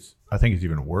think it's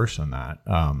even worse than that.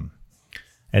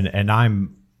 And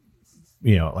I'm,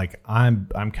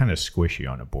 I'm kind of squishy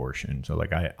on abortion. So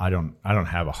like I don't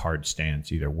have a hard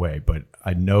stance either way. But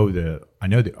I know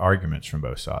the arguments from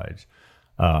both sides,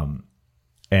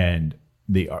 and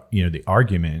the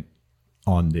argument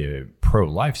on the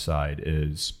pro-life side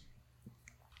is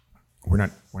we're not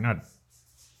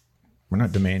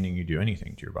demanding you do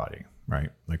anything to your body, right?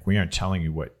 Like we aren't telling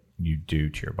you what you do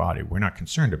to your body. We're not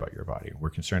concerned about your body. We're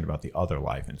concerned about the other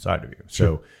life inside of you.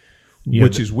 So,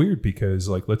 which is weird because,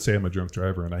 like, let's say I'm a drunk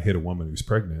driver and I hit a woman who's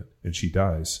pregnant and she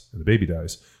dies and the baby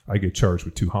dies. I get charged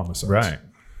with 2 homicides. Right.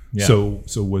 Yeah. So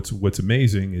what's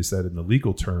amazing is that in the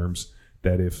legal terms,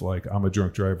 that if like I'm a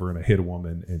drunk driver and I hit a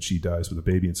woman and she dies with a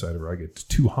baby inside of her, I get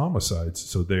 2 homicides.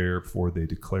 So therefore they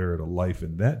declare it a life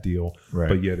in that deal, right.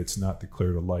 But yet it's not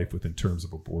declared a life within terms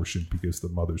of abortion because the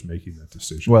mother's making that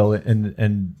decision. Well,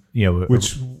 and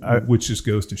which just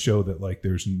goes to show that like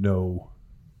there's no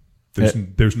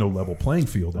level playing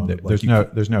field on it. Like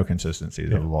there's no consistency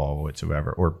to the law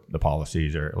whatsoever or the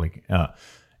policies or like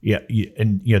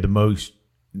the most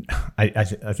I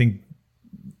think.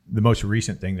 The most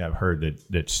recent thing that I've heard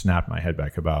that snapped my head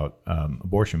back about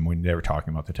abortion when they were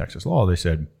talking about the Texas law, they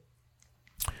said,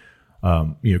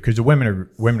 because the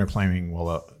women are claiming,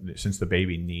 well, since the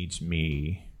baby needs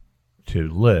me to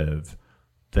live,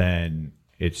 then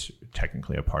it's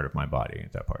technically a part of my body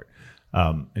at that part.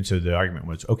 And so the argument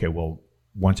was, okay, well,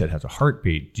 once it has a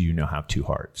heartbeat, do you now have 2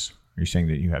 hearts? Are you saying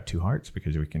that you have 2 hearts?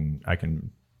 Because I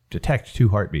can detect 2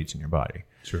 heartbeats in your body.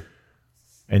 Sure.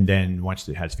 And then once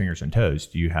it has fingers and toes,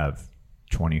 do you have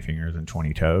 20 fingers and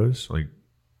 20 toes? Like,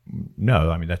 no,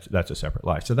 I mean, that's a separate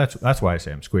life. So that's why I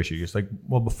say I'm squishy. It's like,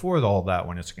 well, before all that,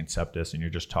 when it's a conceptus and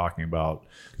you're just talking about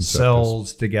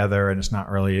cells together and it's not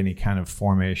really any kind of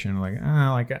formation,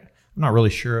 I'm not really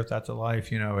sure if that's a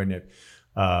life, and if,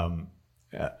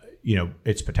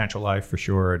 it's potential life for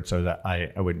sure. And so that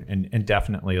I wouldn't, and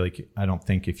definitely, like, I don't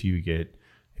think if you get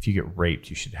raped,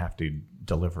 you should have to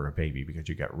deliver a baby because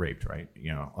you got raped, right?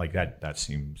 Like that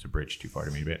seems a bridge too far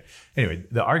to me. But anyway,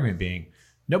 the argument being,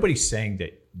 nobody's saying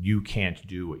that you can't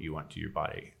do what you want to your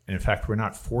body. And in fact, we're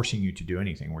not forcing you to do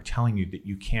anything. We're telling you that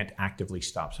you can't actively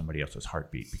stop somebody else's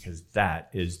heartbeat, because that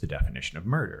is the definition of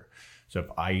murder. So if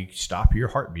I stop your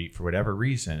heartbeat for whatever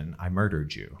reason, I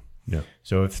murdered you. Yeah.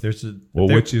 So if there's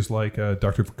which is like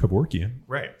Dr. Kevorkian.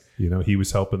 Right. He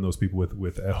was helping those people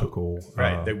with ethical.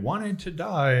 Right. They wanted to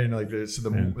die, and like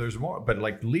there's more, but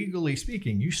like legally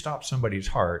speaking, you stop somebody's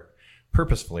heart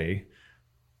purposefully,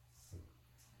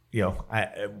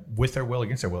 with their will,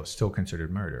 against their will, it's still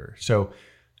considered murder. So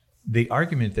the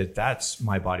argument that that's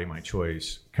my body, my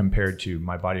choice, compared to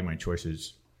my body, my choice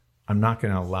is, I'm not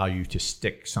going to allow you to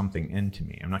stick something into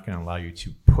me. I'm not going to allow you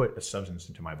to put a substance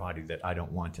into my body that I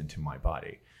don't want into my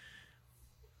body.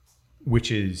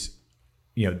 Which is,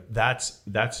 that's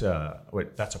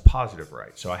a positive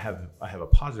right. So I have a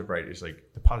positive right. Is like,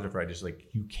 the positive right is like,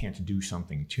 you can't do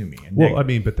something to me. And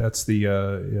but that's the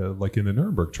like in the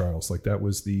Nuremberg trials, like that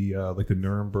was the like the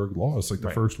Nuremberg laws. Like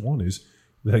the first one is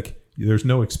like, there's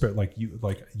no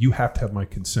you have to have my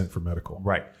consent for medical.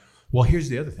 Right. Well, here's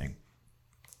the other thing.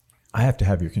 I have to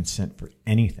have your consent for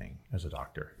anything as a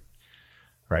doctor,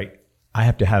 right? I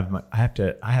have to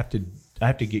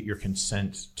get your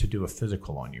consent to do a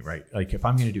physical on you, right? Like if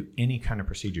I'm going to do any kind of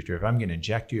procedure to you, if I'm going to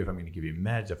inject you, if I'm going to give you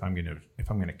meds, if I'm going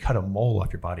to cut a mole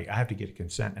off your body, I have to get a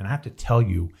consent, and I have to tell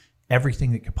you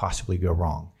everything that could possibly go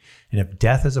wrong. And if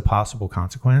death is a possible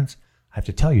consequence, I have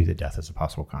to tell you that death is a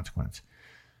possible consequence.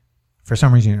 For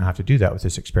some reason, you don't have to do that with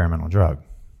this experimental drug.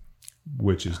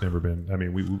 Which has never been. I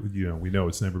mean, we know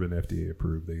it's never been FDA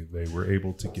approved. They were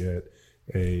able to get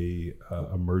a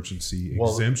emergency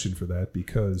exemption for that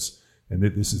because, and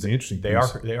this is the interesting. They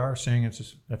are saying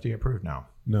it's FDA approved now.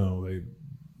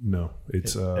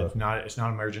 It's not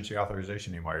emergency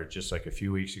authorization anymore. It's just like a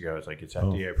few weeks ago. It's like it's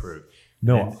FDA approved.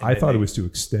 No, I thought it was to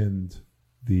extend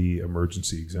the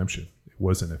emergency exemption. It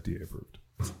wasn't FDA approved.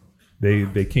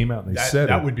 They came out and they said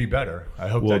that would be better. I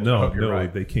hope. Well, I hope you're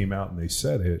right. They came out and they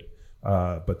said it.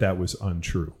 But that was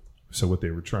untrue. So what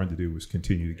they were trying to do was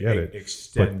continue to get it.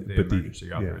 Extend the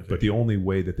emergency authorization. But the only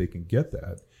way that they can get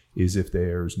that is if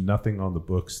there's nothing on the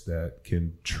books that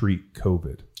can treat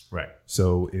COVID. Right.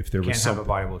 So if there was have a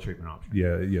viable treatment option.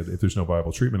 Yeah. If there's no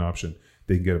viable treatment option,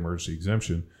 they can get emergency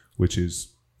exemption, which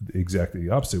is exactly the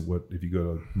opposite. What if you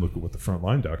go to look at what the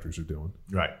frontline doctors are doing?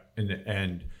 Right.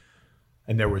 And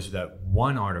there was that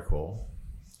one article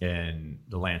in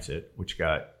the Lancet which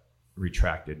got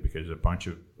retracted because a bunch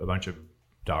of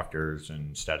doctors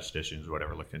and statisticians,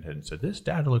 whatever, looked into it and said, this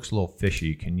data looks a little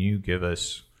fishy. Can you give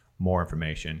us more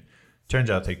information? Turns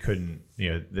out they couldn't.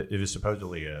 It was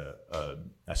supposedly a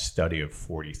study of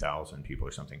 40,000 people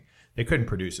or something. They couldn't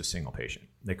produce a single patient.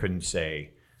 They couldn't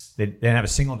say, they didn't have a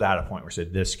single data point where it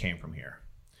said this came from here.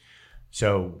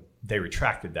 So they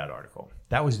retracted that article.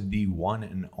 That was the one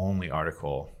and only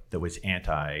article that was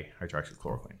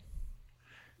anti-hydroxychloroquine.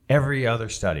 Every other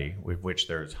study, with which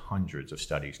there's hundreds of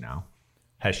studies now,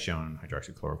 has shown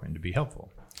hydroxychloroquine to be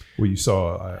helpful. Well, you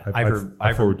saw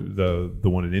I forwarded the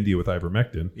one in India with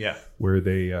ivermectin, where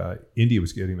India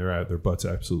was getting their butts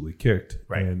absolutely kicked,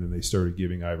 right. And then they started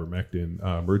giving ivermectin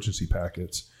emergency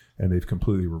packets, and they've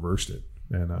completely reversed it.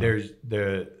 And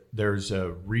there's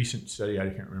a recent study, I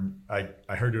can't remember.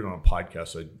 I heard it on a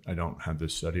podcast. I don't have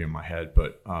this study in my head,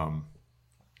 but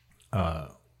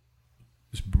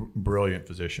this brilliant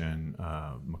physician,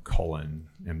 McCollun,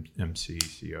 McCollun,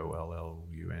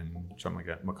 something like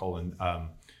that. McCollun,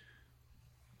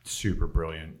 super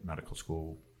brilliant medical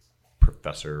school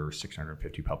professor,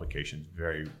 650 publications,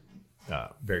 very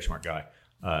smart guy.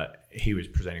 He was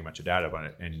presenting a bunch of data about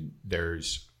it, and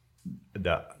there's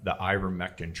the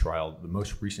ivermectin trial, the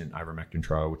most recent ivermectin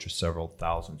trial, which was several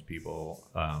thousand people.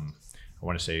 I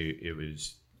want to say it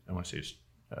was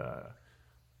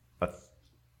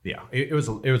it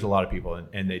was a lot of people,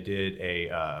 and they did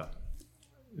a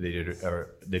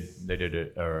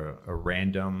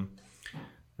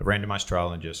randomized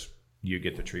trial, and just you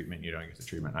get the treatment, you don't get the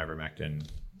treatment. Ivermectin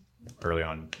early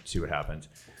on, see what happens.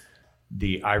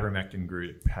 The ivermectin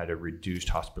group had a reduced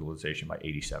hospitalization by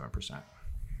 87%.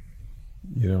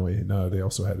 And they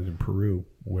also had it in Peru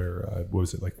where, what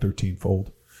was it, like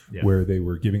 13-fold, where they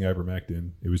were giving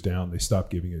ivermectin. It was down. They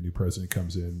stopped giving it. A new president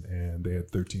comes in and they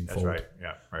had 13-fold. That's right.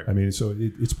 Yeah, right. I mean, so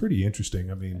it's pretty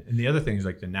interesting. I mean, and the other thing is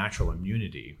like the natural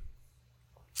immunity.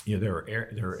 There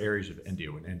are areas of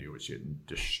India when India was getting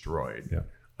destroyed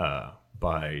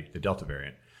by the Delta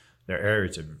variant. There are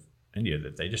areas of India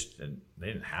that they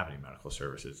didn't have any medical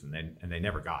services, and they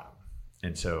never got them.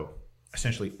 And so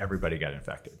essentially everybody got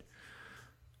infected.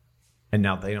 And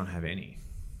now they don't have any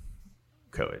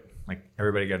COVID. Like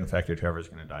everybody got infected. Whoever's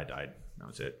going to die died. That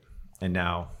was it. And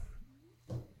now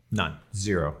none,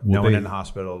 zero. No one in the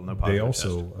hospital. No positive They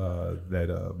also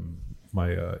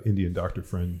my Indian doctor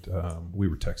friend, we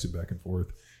were texting back and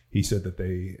forth. He said that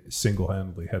they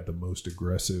single-handedly had the most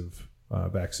aggressive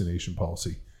vaccination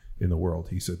policy in the world.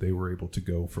 He said they were able to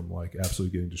go from like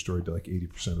absolutely getting destroyed to like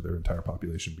 80% of their entire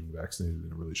population being vaccinated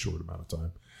in a really short amount of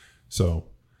time. So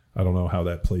I don't know how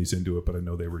that plays into it, but I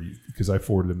know they were, because I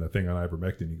forwarded him that thing on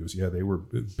ivermectin. He goes, yeah, they were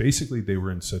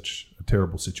in such a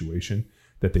terrible situation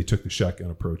that they took the shotgun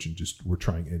approach and just were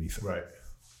trying anything. Right.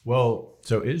 Well,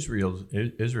 so Israel's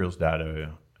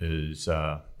data is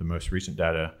the most recent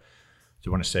data. So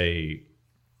I want to say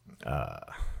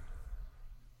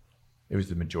it was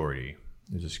the majority.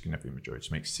 It was a significant majority.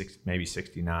 So maybe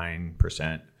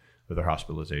 69% of their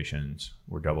hospitalizations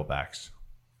were double vax.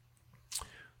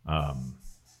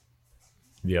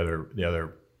 The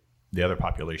other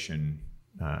population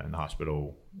in the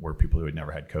hospital were people who had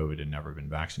never had COVID and never been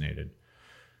vaccinated.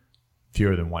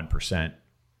 Fewer than 1%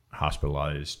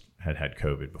 hospitalized had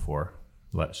COVID before,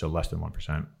 so less than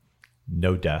 1%.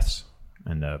 No deaths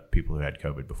in the people who had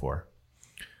COVID before.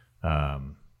 I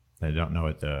don't know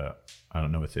what the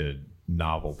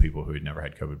novel people who had never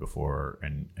had COVID before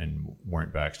and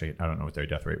weren't vaccinated. I don't know what their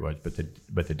death rate was,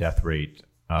 but the death rate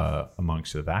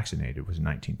amongst the vaccinated was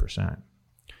 19%.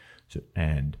 So,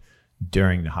 and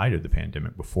during the height of the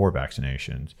pandemic, before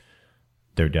vaccinations,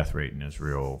 their death rate in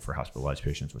Israel for hospitalized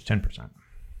patients was 10%.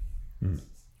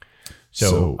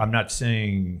 So I'm not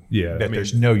saying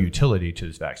there's no utility to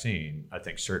this vaccine. I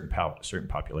think certain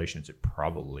populations, it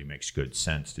probably makes good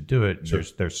sense to do it. Sure.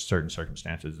 There's certain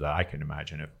circumstances that I can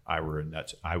imagine if I were in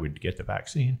that, I would get the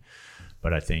vaccine.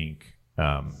 But I think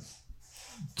to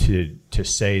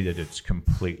say that it's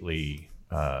completely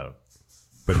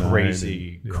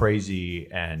crazy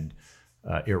and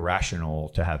irrational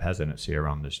to have hesitancy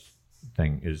around this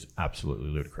thing is absolutely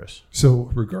ludicrous.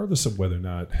 So regardless of whether or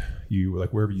not you,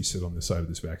 like wherever you sit on the side of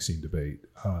this vaccine debate,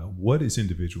 what as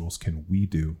individuals can we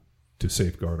do to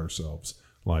safeguard ourselves?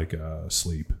 Like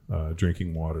sleep,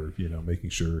 drinking water, making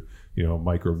sure,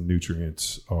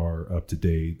 micronutrients are up to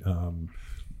date. I'm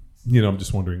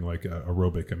just wondering, like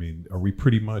aerobic, I mean, are we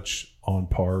pretty much on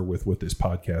par with what this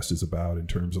podcast is about in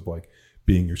terms of like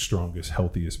being your strongest,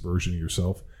 healthiest version of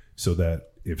yourself, so that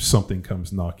if something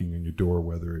comes knocking on your door,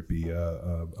 whether it be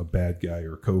a bad guy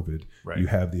or COVID, right, you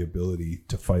have the ability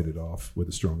to fight it off with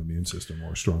a strong immune system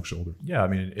or a strong shoulder? Yeah, I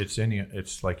mean,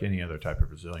 it's like any other type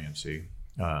of resiliency.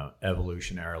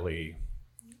 Evolutionarily,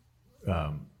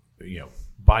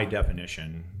 by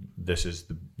definition, this is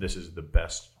the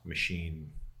best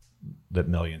machine that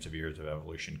millions of years of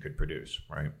evolution could produce,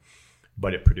 right?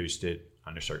 But it produced it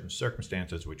under certain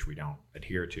circumstances, which we don't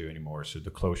adhere to anymore. So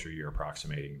the closer you're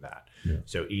approximating that. Yeah.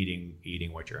 So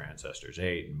eating what your ancestors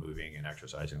ate, and moving and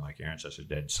exercising like your ancestors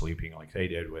did, sleeping like they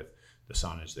did with the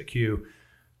sun as the cue.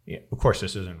 Yeah, of course,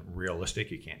 this isn't realistic.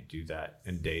 You can't do that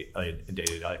in daily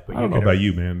life. But I don't know about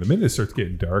you, man. The minute it starts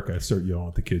getting dark, I start yelling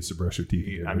at the kids to brush their teeth.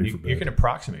 You can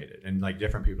approximate it, and like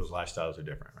different people's lifestyles are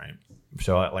different, right?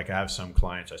 So like I have some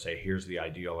clients, I say, here's the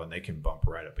ideal, and they can bump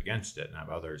right up against it. And I have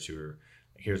others who are,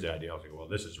 here's the ideal. I go, well,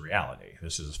 this is reality.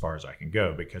 This is as far as I can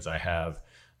go because I have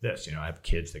this. I have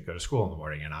kids that go to school in the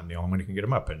morning, and I'm the only one who can get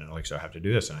them up. And so I have to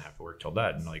do this, and I have to work till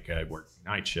that. And like I work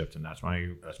night shift, and that's my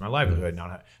livelihood.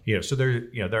 So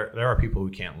there are people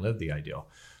who can't live the ideal,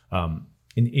 and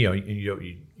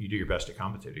you do your best to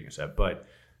compensate against that. But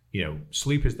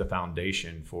sleep is the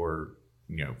foundation for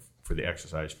the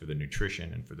exercise, for the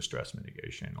nutrition, and for the stress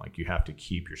mitigation. Like you have to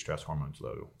keep your stress hormones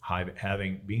low.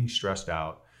 Being stressed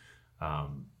out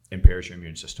impairs your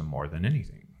immune system more than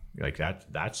anything. Like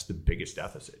that's the biggest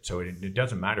deficit. So it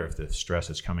doesn't matter if the stress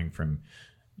is coming from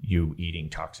you eating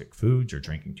toxic foods or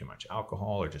drinking too much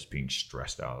alcohol or just being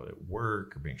stressed out at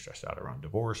work or being stressed out around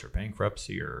divorce or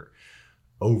bankruptcy or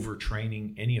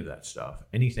overtraining, any of that stuff,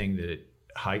 anything that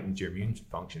heightens your immune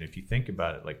function. If you think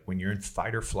about it, like when you're in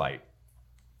fight or flight,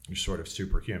 you're sort of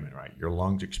superhuman, right? Your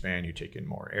lungs expand, you take in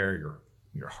more air,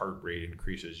 your heart rate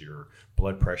increases, your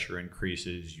blood pressure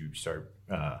increases, you start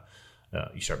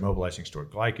You start mobilizing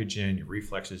stored glycogen, your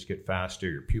reflexes get faster,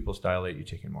 your pupils dilate, you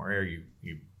take in more air, you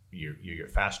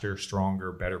get faster,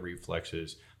 stronger, better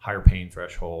reflexes, higher pain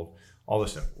threshold, all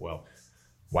this stuff. Well,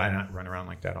 why not run around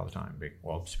like that all the time?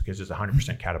 Well, it's because it's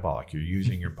 100% catabolic. You're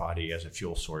using your body as a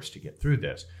fuel source to get through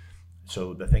this.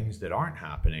 So the things that aren't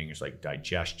happening is like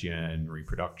digestion,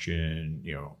 reproduction,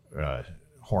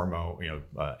 hormone,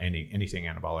 anything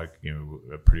anabolic,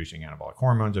 producing anabolic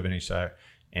hormones of any sort,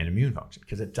 and immune function.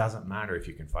 Because it doesn't matter if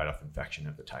you can fight off infection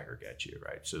if the tiger gets you,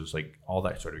 right? So it's like all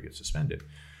that sort of gets suspended.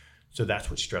 So that's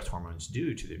what stress hormones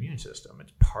do to the immune system.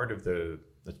 It's part of the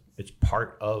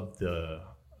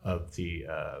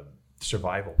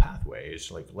survival pathway.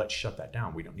 It's like, let's shut that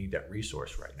down. We don't need that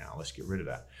resource right now. Let's get rid of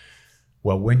that.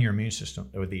 Well, when your immune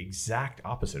system, or the exact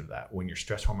opposite of that, when your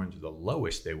stress hormones are the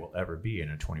lowest they will ever be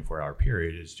in a 24-hour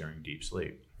period, is during deep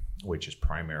sleep, which is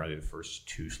primarily the first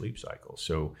 2 sleep cycles.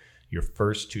 So your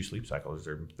first 2 sleep cycles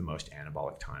are the most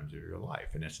anabolic times of your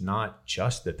life. And it's not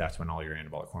just that that's when all your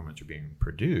anabolic hormones are being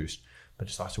produced, but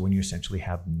it's also when you essentially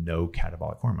have no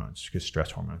catabolic hormones, because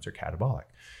stress hormones are catabolic.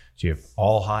 So you have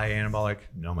all high anabolic,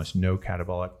 almost no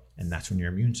catabolic, and that's when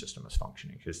your immune system is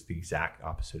functioning, because it's the exact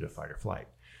opposite of fight or flight.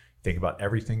 Think about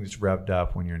everything that's revved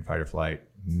up when you're in fight or flight.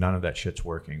 None of that shit's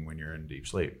working when you're in deep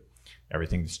sleep.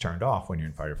 Everything that's turned off when you're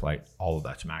in fight or flight, all of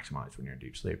that's maximized when you're in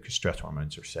deep sleep, because stress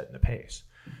hormones are setting the pace.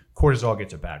 Cortisol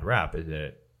gets a bad rap, is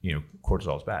that,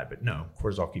 cortisol is bad, but no,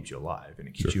 cortisol keeps you alive, and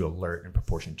it keeps you alert in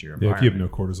proportion to your environment. If you have no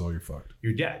cortisol, you're fucked.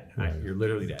 You're dead. Right? You're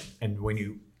literally dead. And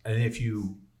if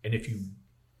you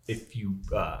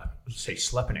say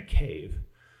slept in a cave,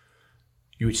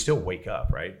 you would still wake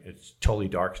up, right? It's totally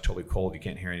dark, it's totally cold, you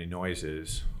can't hear any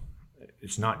noises.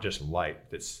 It's not just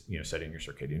light that's setting your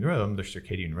circadian rhythm. The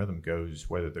circadian rhythm goes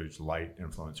whether there's light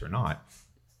influence or not.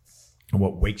 And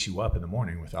what wakes you up in the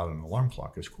morning without an alarm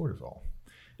clock is cortisol,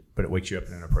 but it wakes you up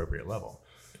at an appropriate level.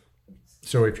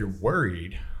 So if you're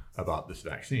worried about this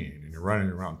vaccine and you're running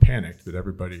around panicked that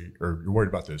or you're worried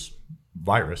about this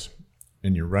virus,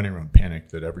 and you're running around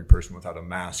panicked that every person without a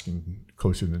mask and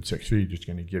closer than 6 feet is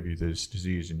going to give you this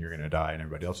disease and you're going to die and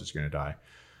everybody else is going to die,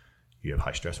 you have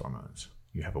high stress hormones.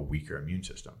 You have a weaker immune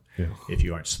system. Yeah. If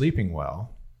you aren't sleeping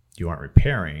well, you aren't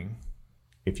repairing.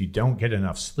 If you don't get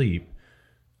enough sleep,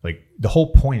 like the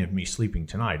whole point of me sleeping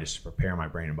tonight is to prepare my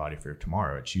brain and body for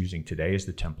tomorrow. It's using today as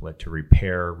the template to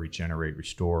repair, regenerate,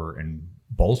 restore, and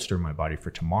bolster my body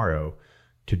for tomorrow,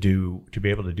 to be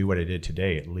able to do what I did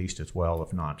today at least as well,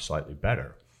 if not slightly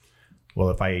better. Well,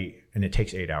 and it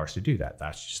takes 8 hours to do that.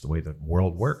 That's just the way the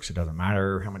world works. It doesn't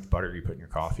matter how much butter you put in your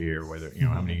coffee or whether,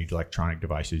 how many electronic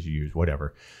devices you use,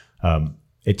 whatever.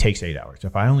 It takes 8 hours.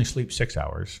 If I only sleep 6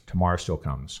 hours, tomorrow still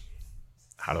comes.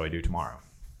 How do I do tomorrow?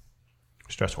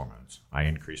 Stress hormones. I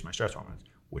increase my stress hormones,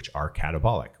 which are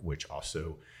catabolic, which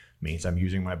also means I'm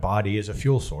using my body as a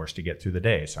fuel source to get through the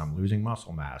day. So I'm losing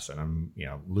muscle mass and I'm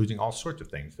losing all sorts of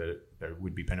things that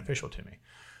would be beneficial to me.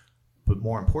 But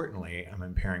more importantly, I'm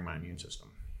impairing my immune system.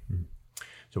 Mm-hmm.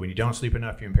 So when you don't sleep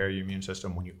enough, you impair your immune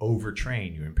system. When you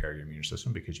overtrain, you impair your immune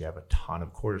system because you have a ton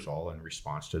of cortisol in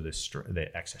response to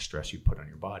the excess stress you put on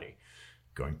your body.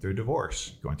 Going through a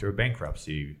divorce, going through a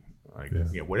bankruptcy,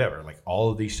 whatever, like all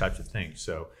of these types of things.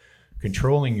 So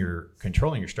controlling your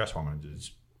stress hormones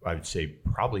is, I would say,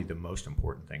 probably the most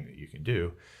important thing that you can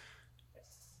do,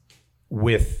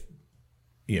 with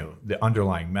the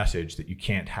underlying message that you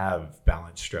can't have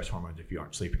balanced stress hormones if you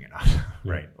aren't sleeping enough,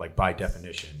 right? Like by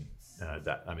definition,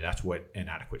 that's what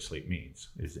inadequate sleep means,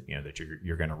 is that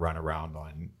you're going to run around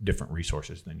on different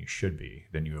resources than you should be,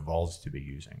 than you evolved to be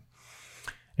using.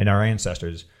 And our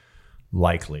ancestors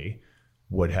likely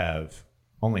would have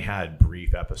only had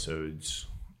brief episodes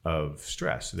of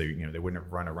stress. They wouldn't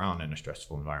have run around in a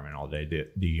stressful environment all day.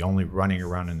 The only running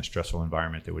around in a stressful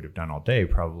environment they would have done all day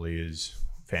probably is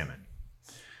famine.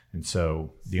 And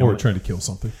so trying to kill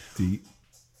something to eat.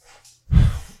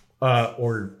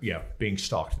 Being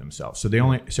stalked themselves. So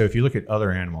if you look at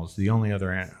other animals,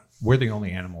 we're the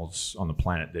only animals on the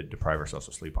planet that deprive ourselves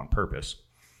of sleep on purpose.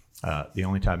 The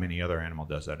only time any other animal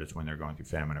does that is when they're going through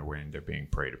famine or when they're being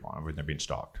preyed upon or when they're being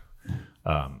stalked.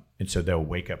 And so they'll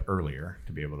wake up earlier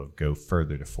to be able to go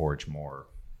further to forage more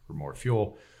for more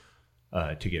fuel,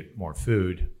 to get more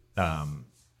food.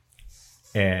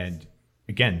 And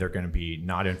again, they're going to be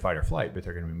not in fight or flight, but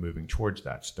they're going to be moving towards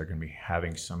that. So they're going to be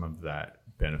having some of that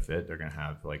benefit. They're going to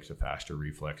have like the faster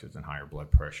reflexes and higher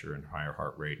blood pressure and higher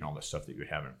heart rate and all the stuff that you would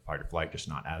have in fight or flight, just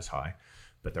not as high.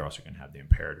 But they're also going to have the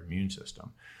impaired immune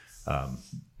system.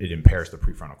 It impairs the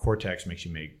prefrontal cortex, makes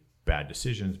you make bad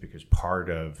decisions, because part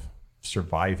of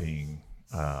surviving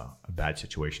a bad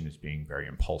situation is being very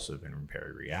impulsive and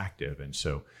very reactive. And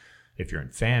so If you're in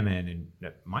famine, and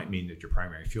that might mean that your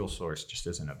primary fuel source just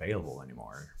isn't available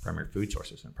anymore. Primary food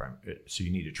source isn't so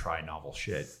you need to try novel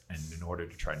shit. And in order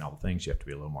to try novel things, you have to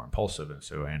be a little more impulsive. And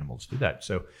so animals do that.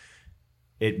 So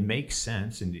it makes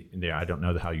sense. And I don't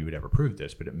know how you would ever prove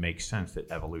this, but it makes sense that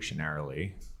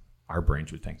evolutionarily our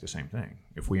brains would think the same thing.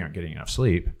 If we aren't getting enough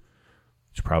sleep,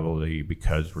 it's probably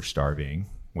because we're starving,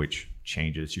 which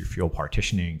changes your fuel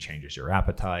partitioning, changes your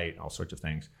appetite, all sorts of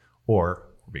things, or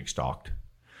we're being stalked.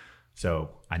 So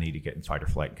I need to get in fight or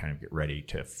flight and kind of get ready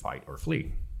to fight or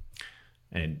flee.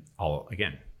 And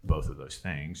again, both of those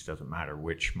things, doesn't matter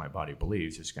which my body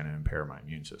believes, is going to impair my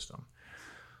immune system.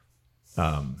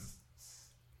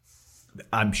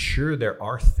 I'm sure there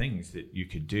are things that you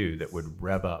could do that would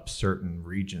rev up certain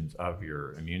regions of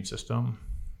your immune system,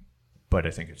 but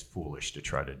I think it's foolish to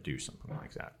try to do something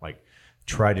like that. Like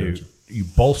you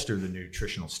bolster the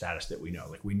nutritional status that we know.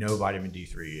 Like we know vitamin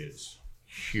D3 is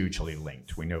hugely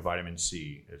linked. We know vitamin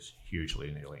C is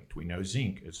hugely linked. We know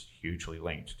zinc is hugely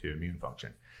linked to immune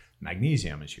function.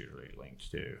 Magnesium is hugely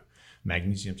linked to.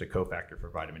 Magnesium is a cofactor for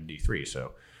vitamin D3.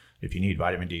 So if you need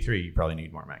vitamin D3, you probably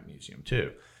need more magnesium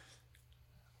too.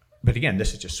 But again,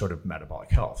 this is just sort of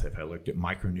metabolic health. If I looked at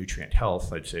micronutrient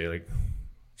health, I'd say like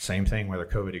same thing whether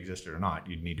COVID existed or not,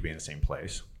 you'd need to be in the same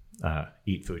place.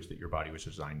 Eat foods that your body was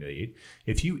designed to eat.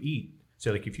 If you eat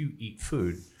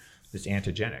food that's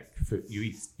antigenic,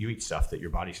 you eat stuff that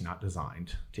your body's not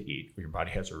designed to eat, or your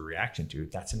body has a reaction to,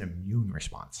 that's an immune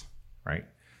response, right?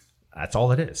 That's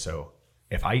all it is. So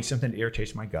if I eat something that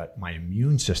irritates my gut, my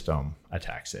immune system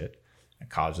attacks it. It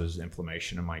causes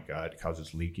inflammation in my gut, it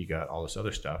causes leaky gut, all this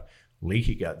other stuff.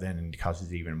 Leaky gut then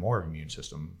causes even more immune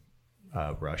system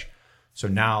rush. So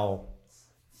now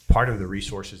part of the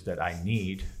resources that I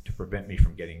need to prevent me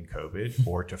from getting COVID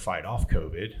or to fight off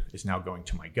COVID is now going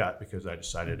to my gut because I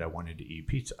decided I wanted to eat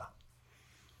pizza.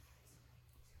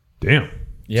 Damn.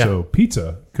 Yeah. So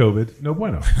pizza, COVID, no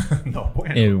bueno. No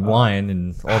bueno. And wine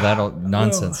and all that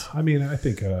nonsense. Well, I mean, I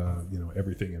think,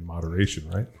 everything in moderation,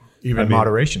 right? Even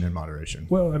moderation in moderation.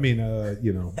 Well, I mean,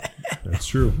 that's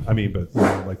true. I mean, but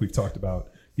like we've talked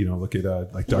about, look at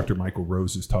like Dr. Michael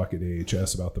Rose's talk at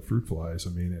AHS about the fruit flies.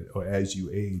 I mean, as you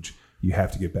age, you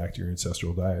have to get back to your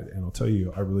ancestral diet. And I'll tell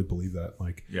you, I really believe that.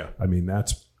 Like, yeah. I mean,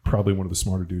 that's probably one of the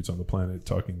smarter dudes on the planet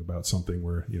talking about something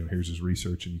where, here's his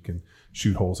research and you can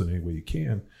shoot holes in any way you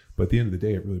can. But at the end of the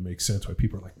day, it really makes sense why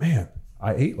people are like, man,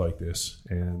 I ate like this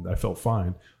and I felt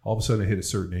fine. All of a sudden I hit a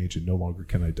certain age and no longer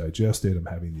can I digest it. I'm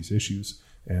having these issues.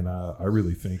 And I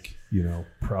really think,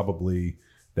 probably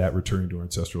that returning to our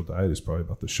ancestral diet is probably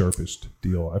about the sharpest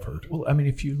deal I've heard. Well, I mean,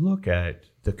 if you look at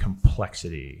the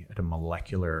complexity at a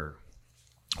molecular,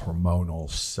 hormonal,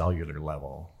 cellular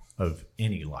level of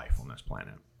any life on this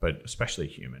planet, but especially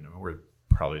human, I mean, we're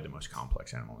probably the most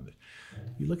complex animal in this.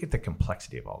 You look at the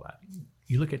complexity of all that.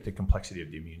 You look at the complexity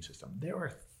of the immune system. There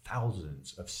are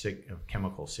thousands of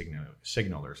chemical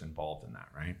signalers involved in that,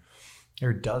 right? There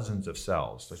are dozens of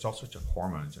cells. There's all sorts of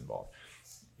hormones involved.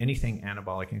 Anything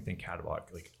anabolic, anything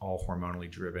catabolic, like all hormonally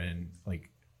driven, like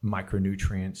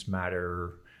micronutrients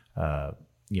matter,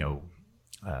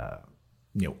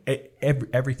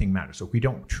 everything matters. So we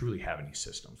don't truly have any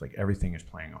systems. Like everything is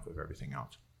playing off of everything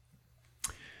else.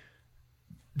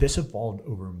 This evolved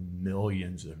over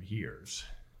millions of years.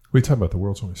 We talk about the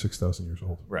world's only 6,000 years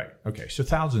old. Right. Okay. So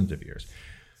thousands of years.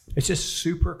 It's a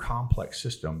super complex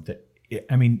system that,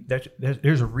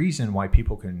 there's a reason why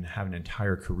people can have an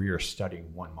entire career studying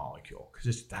one molecule because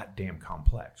it's that damn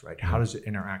complex, right? How does it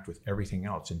interact with everything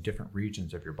else in different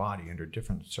regions of your body under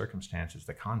different circumstances?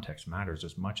 The context matters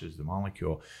as much as the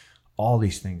molecule. All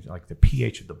these things, like the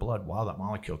pH of the blood, while that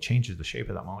molecule changes, the shape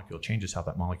of that molecule changes how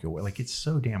that molecule works. Like it's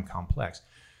so damn complex.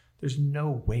 There's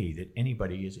no way that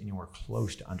anybody is anywhere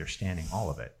close to understanding all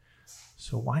of it.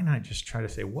 So why not just try to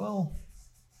say, well,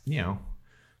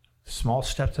 small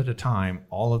steps at a time,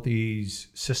 all of these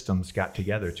systems got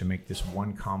together to make this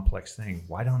one complex thing.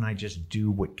 Why don't I just do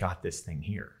what got this thing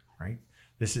here, right?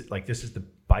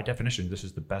 By definition, this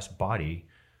is the best body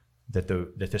that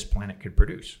this planet could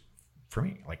produce for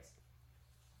me. Like,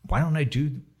 why don't I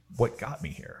do what got me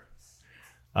here?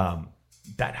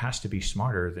 That has to be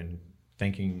smarter than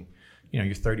thinking,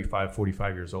 you're 35,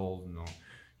 45 years old and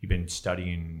you've been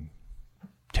studying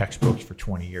textbooks for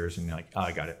 20 years and you're like, oh,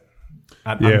 I got it.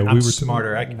 I'm we were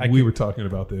smarter. We were talking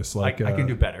about this. Like I can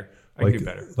do better. I can do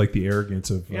better. Like the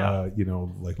arrogance of,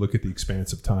 like look at the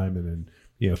expanse of time and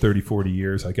then, 30, 40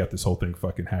 years, I got this whole thing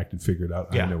fucking hacked and figured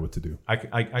out. Yeah. I know what to do. I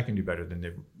can do better than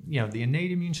the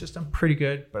innate immune system, pretty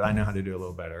good, but I know how to do a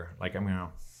little better. Like I'm going to,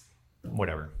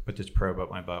 whatever, put this probe up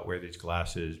my butt, wear these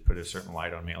glasses, put a certain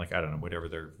light on me. Like, I don't know, whatever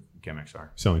their gimmicks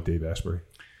are. Sound like Dave Asprey.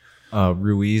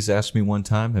 Ruiz asked me one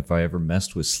time if I ever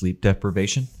messed with sleep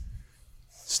deprivation,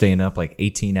 staying up like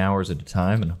 18 hours at a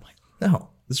time, and I'm like, no,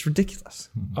 this is ridiculous.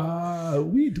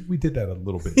 We did that a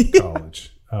little bit in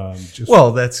college.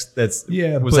 Well, that's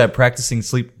yeah. Was that practicing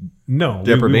sleep no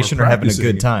deprivation we or having a practicing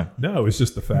good it. time? No, it's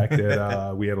just the fact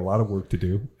that we had a lot of work to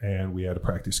do, and we had a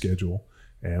practice schedule,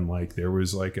 and like there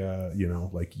was like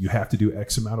like you have to do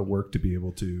X amount of work to be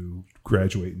able to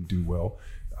graduate and do well.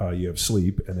 You have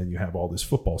sleep, and then you have all this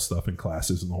football stuff and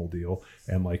classes and the whole deal.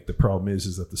 And like the problem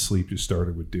is that the sleep just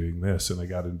started with doing this, and I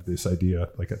got into this idea.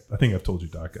 Like I think I've told you,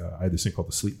 Doc. I had this thing called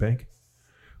the sleep bank,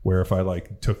 where if I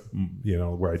like took,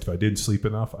 if I didn't sleep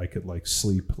enough, I could like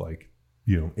sleep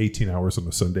 18 hours on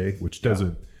a Sunday, which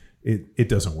doesn't it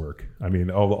doesn't work. I mean,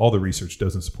 all the research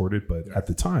doesn't support it, but at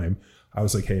the time I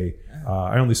was like, hey,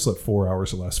 I only slept 4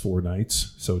 hours the last 4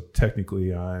 nights, so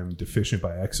technically I'm deficient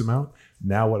by X amount.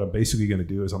 Now what I'm basically going to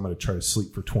do is I'm going to try to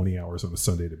sleep for 20 hours on a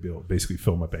Sunday to basically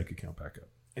fill my bank account back up.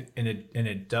 And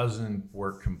it doesn't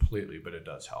work completely, but it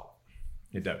does help.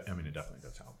 It definitely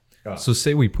does help. So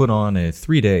say we put on a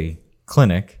 3-day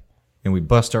clinic and we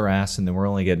bust our ass and then we're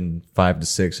only getting 5 to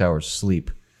 6 hours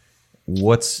sleep.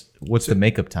 What's the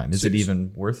makeup time? Is it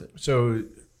even worth it? So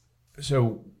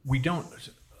we don't.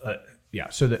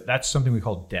 So that's something we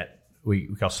call debt. We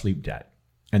call sleep debt.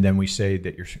 And then we say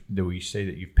that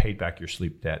you've paid back your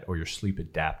sleep debt or your sleep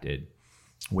adapted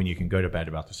when you can go to bed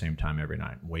about the same time every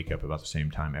night, wake up about the same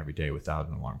time every day without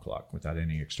an alarm clock, without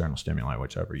any external stimuli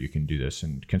whatsoever. You can do this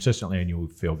and consistently, and you'll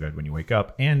feel good when you wake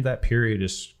up. And that period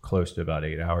is close to about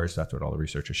 8 hours. That's what all the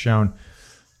research has shown.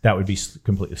 That would be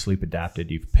completely sleep adapted.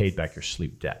 You've paid back your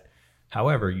sleep debt.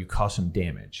 However, you cause some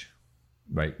damage,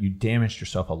 right? You damaged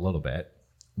yourself a little bit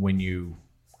when you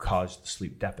caused the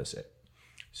sleep deficit.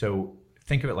 So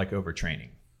think of it like overtraining.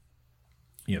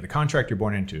 The contract you're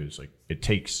born into is like it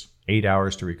takes 8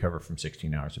 hours to recover from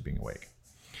 16 hours of being awake.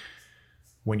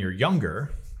 When you're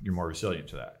younger, you're more resilient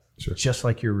to that. Sure. Just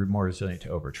like you're more resilient to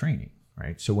overtraining,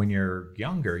 right? So when you're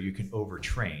younger, you can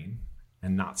overtrain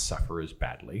and not suffer as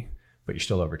badly, but you're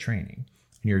still overtraining.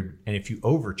 And if you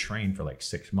overtrain for like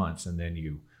 6 months and then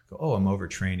you go, oh, I'm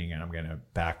overtraining and I'm going to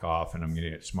back off and I'm going to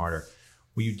get smarter.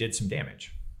 Well, you did some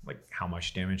damage. Like how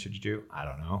much damage did you do? I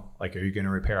don't know. Like, are you going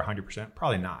to repair 100%?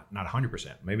 Probably not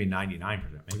 100%, maybe 99%,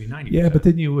 maybe 90%. Yeah, but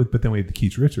then we have the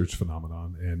Keith Richards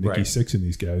phenomenon and Nikki Sixx and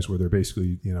these guys where they're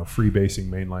basically, freebasing,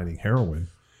 mainlining heroin.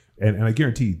 And I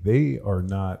guarantee they are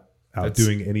not out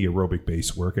doing any aerobic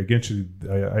based work. I guarantee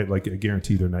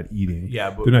they're not eating. Yeah,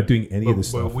 but they're not doing any of this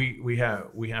stuff. But we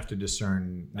have to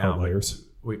discern now. Outliers.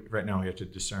 Right now we have to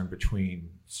discern between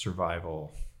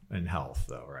survival and health,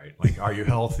 though, right? Like, are you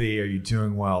healthy? Are you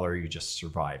doing well? Or are you just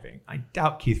surviving? I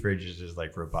doubt Keith Richards is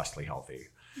like robustly healthy.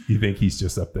 You think he's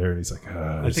just up there and he's like,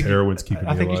 this heroin's keeping me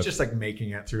alive? I think he's just like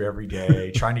making it through every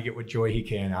day, trying to get what joy he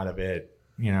can out of it.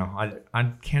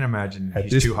 I can't imagine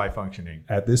he's too high functioning.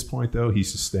 At this point, though,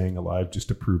 he's just staying alive just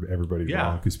to prove everybody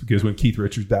wrong. Because when Keith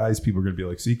Richards dies, people are going to be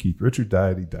like, see, Keith Richards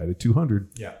died. He died at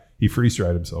 200. Yeah. He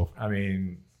freeze-dried himself. I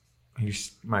mean, he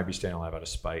might be staying alive out of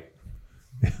spite.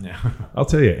 Yeah. I'll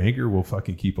tell you, anger will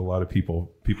fucking keep a lot of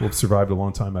people. People have survived a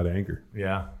long time out of anger.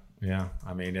 Yeah.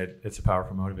 I mean, it's a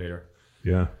powerful motivator.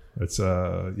 Yeah. It's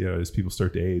as people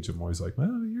start to age, I'm always like,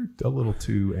 well, you're a little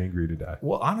too angry to die.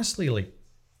 Well, honestly, like,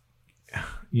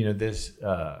 this,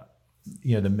 the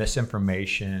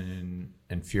misinformation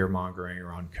and fear mongering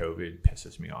around COVID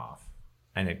pisses me off,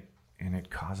 and it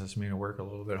causes me to work a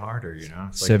little bit harder. It's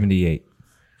like, 78,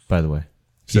 by the way.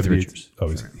 Keith Richards.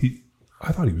 Oh,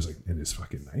 I thought he was like in his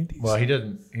fucking 90s. Well,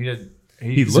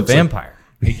 He's a vampire.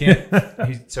 He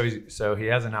can't. So he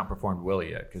hasn't outperformed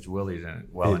Willie yet because Willie's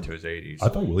into his 80s. I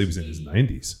thought Willie was in his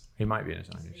 90s. He might be in his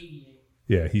 90s.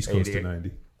 Yeah, he's close 88. to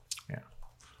 90.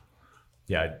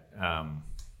 Yeah.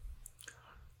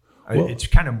 It's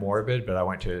kind of morbid, but I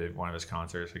went to one of his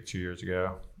concerts like 2 years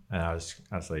ago, and I was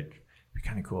like, it'd be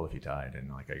kind of cool if he died,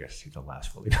 and like I guess he's the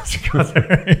last Willie Nelson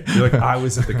concert. You're like, I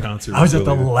was at the concert. I was at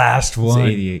the last one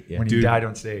 88, when he died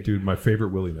on stage. Dude, my favorite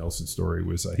Willie Nelson story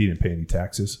was he didn't pay any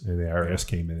taxes, and the IRS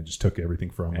came in and just took everything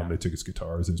from him. They took his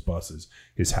guitars and his buses,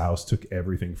 his house, took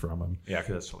everything from him. Yeah,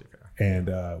 because that's totally fair.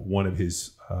 And one of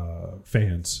his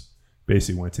fans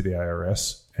basically went to the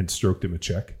IRS and stroked him a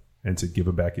check and said, give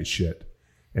him back his shit.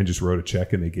 And just wrote a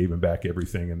check, and they gave him back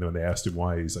everything. And then they asked him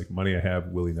why, he's like, money I have,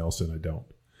 Willie Nelson I don't.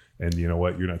 And you know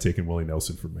what? You're not taking Willie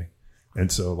Nelson from me. And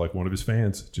so like one of his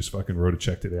fans just fucking wrote a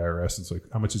check to the IRS. And it's like,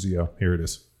 how much does he owe? Here it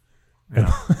is.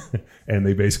 Yeah. And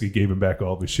they basically gave him back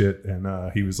all the shit.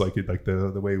 And he was like,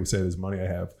 the way he said his money I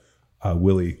have,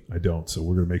 Willie I don't. So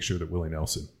we're going to make sure that Willie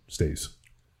Nelson stays.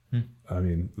 I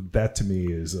mean, that to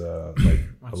me is like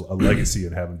a legacy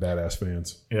in having badass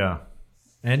fans. Yeah,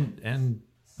 and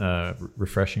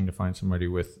refreshing to find somebody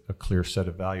with a clear set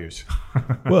of values.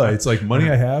 Well, it's like money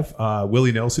I have.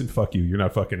 Willie Nelson, fuck you. You're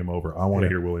not fucking him over. I want to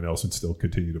hear Willie Nelson still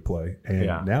continue to play.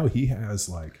 And now he has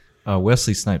like...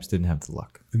 Wesley Snipes didn't have the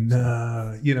luck.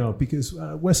 Nah, because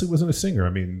Wesley wasn't a singer. I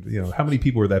mean, how many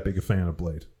people were that big a fan of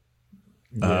Blade?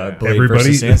 Blade everybody.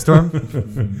 versus Sandstorm?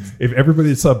 If everybody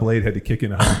that saw Blade had to kick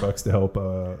in $100 to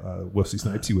help Wesley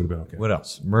Snipes, he would have been okay. What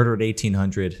else? Murder at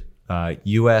 1800.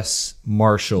 U.S.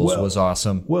 Marshals was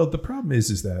awesome. Well, the problem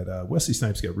is that Wesley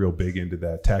Snipes got real big into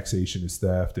that taxation is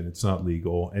theft and it's not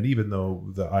legal. And even though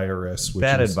the IRS...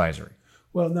 Bad advisory.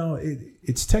 Well, no,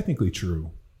 it's technically true.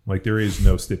 Like there is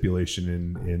no stipulation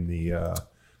in the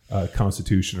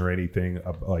Constitution or anything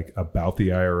about the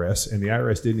IRS, and the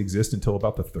IRS didn't exist until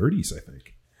about the 30s, I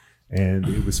think, and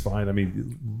it was fine. I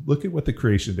mean, look at what the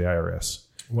creation of the IRS.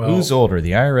 Well, who's older,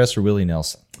 the IRS or Willie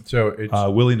Nelson? So it's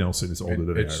Willie Nelson is older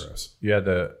than the IRS. Yeah,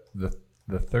 the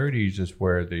 30s is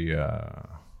where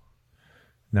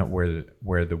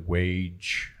where the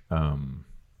wage.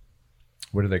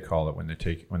 What do they call it when they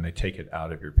take it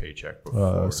out of your paycheck?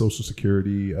 Before? Social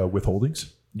Security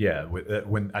withholdings. Yeah,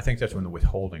 when I think that's when the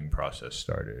withholding process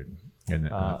started in the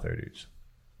 30s.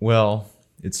 Well,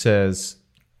 it says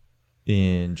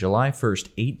in July 1st,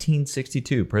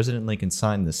 1862, President Lincoln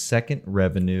signed the second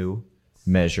revenue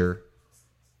measure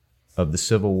of the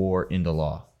Civil War into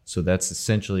law. So that's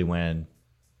essentially when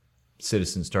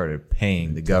citizens started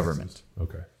paying the government.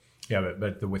 Okay. Yeah,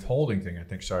 but the withholding thing I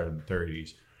think started in the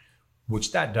 30s.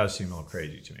 Which that does seem a little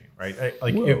crazy to me, right?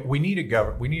 We need a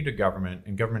government,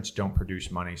 and governments don't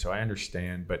produce money, so I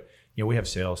understand. But we have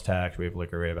sales tax, we have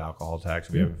liquor, we have alcohol tax,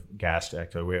 we have gas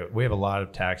tax. So we have a lot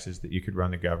of taxes that you could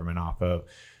run the government off of,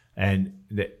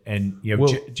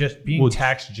 just being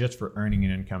taxed just for earning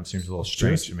an income seems a little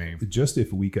strange to me. Just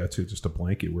if we got to just a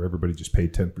blanket where everybody just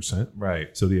paid 10%,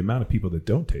 right? So the amount of people that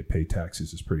don't pay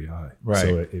taxes is pretty high, right?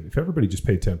 So if everybody just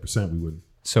paid 10%, we wouldn't.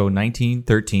 So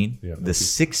 1913, the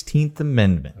 16th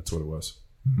Amendment. That's what it was.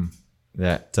 Mm-hmm.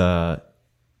 That the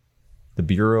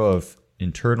Bureau of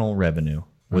Internal Revenue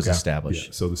was established.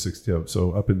 Yeah, so the 16th.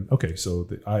 So up in so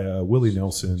the Willie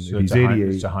Nelson. So he's 88.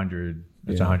 It's 100.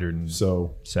 It's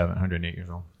 107, 108 years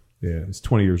old. Yeah, he's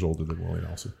 20 years older than Willie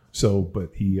Nelson. So,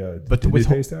 but he but did he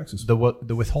pay his taxes. The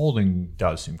withholding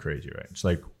does seem crazy, right? It's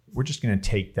like we're just going to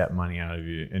take that money out of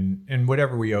you, and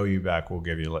whatever we owe you back, we'll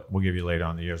give you later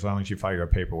on in the year, as long as you file your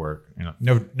paperwork.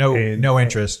 No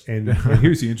interest. And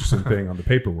here's the interesting thing on the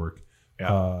paperwork.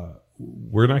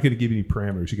 We're not going to give you any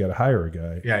parameters. You got to hire a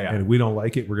guy. Yeah. And if we don't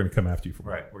like it, we're going to come after you for it.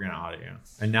 Right. We're going to audit you.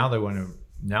 And now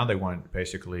they want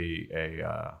basically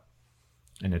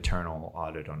an eternal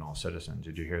audit on all citizens.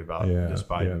 Did you hear about this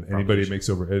Biden? Yeah. Anybody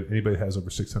has over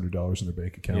 $600 in their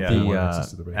bank account.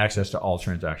 Access to all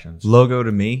transactions. Logo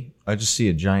to me, I just see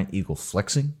a giant eagle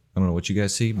flexing. I don't know what you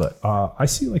guys see, but I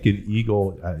see like an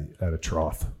eagle at a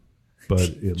trough, but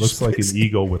it looks like an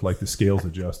eagle with like the scales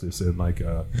of justice and like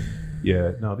the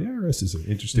IRS is an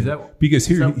interesting because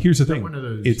here's the thing.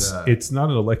 It's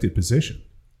not an elected position.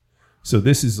 So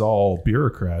this is all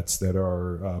bureaucrats that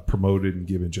are promoted and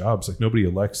given jobs. Like nobody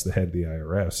elects the head of the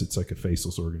IRS. It's like a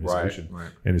faceless organization, right.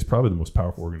 And it's probably the most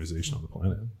powerful organization on the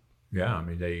planet. Yeah, I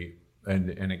mean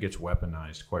and it gets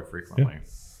weaponized quite frequently.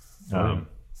 Yeah.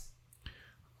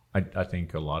 I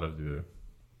think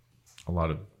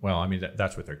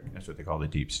that's what they call the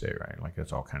deep state, right? Like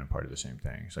that's all kind of part of the same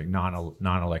thing. It's like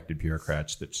non-elected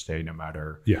bureaucrats that stay no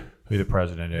matter who the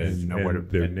president is,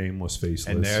 they're nameless, faceless,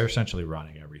 and they're essentially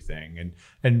running everything.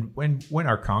 And when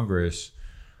our Congress,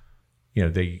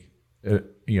 at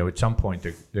some point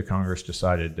the Congress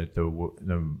decided that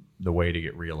the way to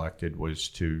get reelected was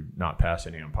to not pass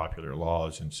any unpopular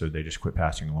laws, and so they just quit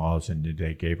passing laws, and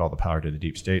they gave all the power to the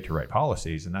deep state to write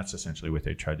policies, and that's essentially what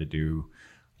they tried to do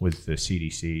with the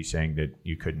CDC, saying that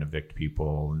you couldn't evict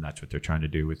people, and that's what they're trying to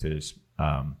do with this,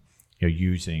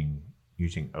 using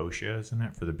OSHA, isn't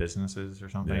it, for the businesses or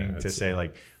something, to say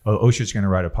like, OSHA's going to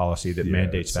write a policy that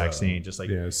mandates vaccine, just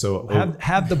like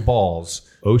have the balls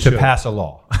to pass a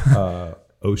law.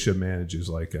 OSHA manages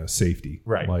like safety,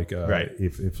 right? Like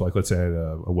if like let's say at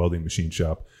a welding machine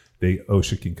shop,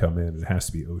 OSHA can come in. It has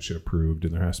to be OSHA approved,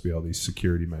 and there has to be all these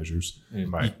security measures.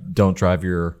 Right. Don't drive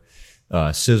your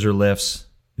scissor lifts.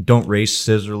 Don't race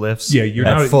scissor lifts. Yeah, you're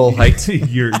at not full height.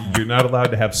 You're not allowed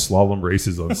to have slalom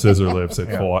races on scissor lifts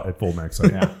at full max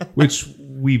height, which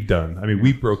we've done. I mean,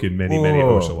 we've broken many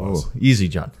OSHA laws. Easy,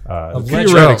 John.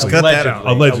 Theoretical. Cut that out.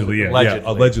 Allegedly.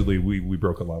 Allegedly, we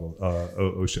broke a lot of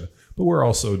OSHA, but we're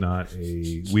also not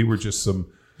we were just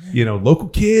some local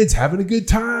kids having a good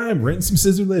time, renting some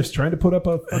scissor lifts, trying to put up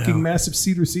a fucking massive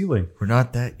cedar ceiling. We're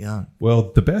not that young.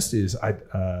 Well, the best is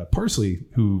Parsley,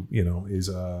 who is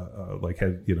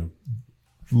had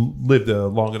lived a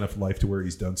long enough life to where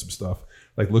he's done some stuff.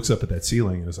 Like looks up at that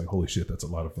ceiling and is like, holy shit, that's a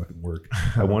lot of fucking work.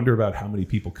 I wonder about how many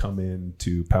people come in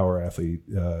to Power Athlete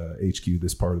HQ,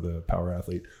 this part of the Power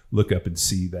Athlete, look up and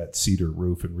see that cedar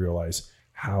roof and realize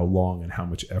how long and how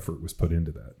much effort was put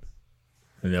into that.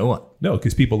 No one. No,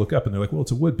 because people look up and they're like, well,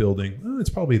 it's a wood building. Oh, it's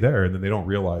probably there. And then they don't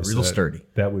realize Real sturdy.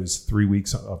 That was 3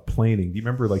 weeks of planing. Do you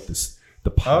remember like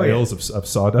the piles of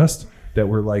sawdust that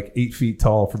were like 8 feet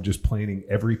tall from just planing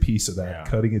every piece of that,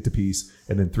 cutting it to piece,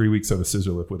 and then 3 weeks on a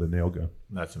scissor lift with a nail gun?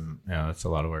 That's a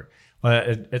lot of work. Well,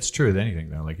 it's true with anything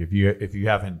though. Like if you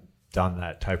haven't done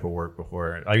that type of work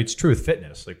before, like it's true with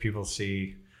fitness. Like people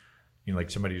see, like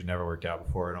somebody who's never worked out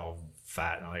before and all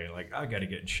fat, and they're like, I got to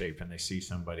get in shape, and they see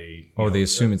somebody. They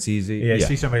assume it's easy. Yeah,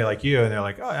 see somebody like you, and they're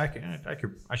like, I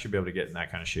should be able to get in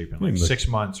that kind of shape in like 6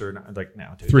 months or like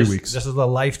now, dude, 3 weeks. This is a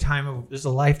lifetime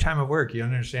of work. You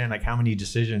don't understand like how many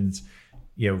decisions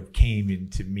came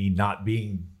into me not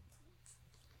being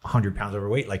 100 pounds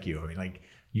overweight like you. I mean, like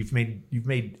you've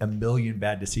made a million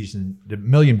bad decisions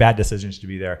to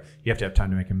be there. You have to have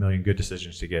time to make a million good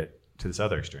decisions to get to this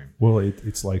other extreme. Well,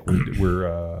 it's like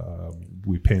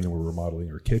we painted, we're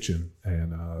remodeling our kitchen,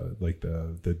 and like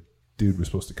the dude was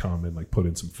supposed to come and like put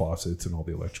in some faucets and all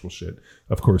the electrical shit.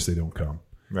 Of course they don't come.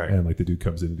 Right. And like the dude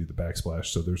comes in to do the backsplash,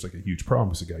 so there's like a huge problem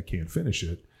because the guy can't finish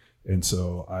it. And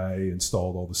so I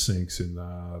installed all the sinks and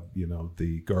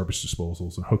the garbage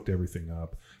disposals and hooked everything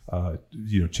up.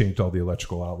 Changed all the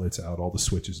electrical outlets out, all the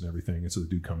switches and everything. And so the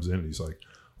dude comes in and he's like,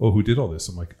 "Oh, who did all this?"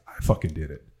 I'm like, "I fucking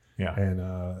did it." Yeah. And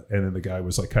then the guy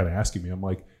was like kind of asking me. I'm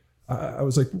like, I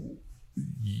was like,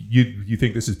 you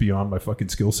think this is beyond my fucking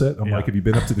skill set? I'm like, have you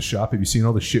been up to the shop? Have you seen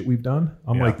all the shit we've done?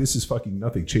 I'm like, this is fucking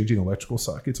nothing. Changing electrical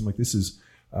sockets. I'm like, this is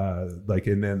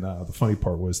and then the funny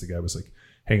part was the guy was like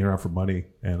hanging around for money,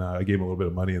 and I gave him a little bit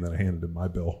of money, and then I handed him my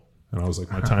bill, and I was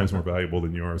like, my time's more valuable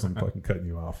than yours. I'm fucking cutting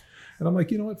you off. And I'm like,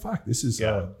 you know what? Fuck, this is.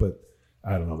 But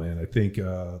I don't know, man. I think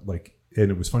and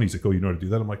it was funny. He's like, oh, you know how to do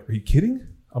that? I'm like, are you kidding?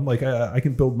 I'm like, I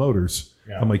can build motors.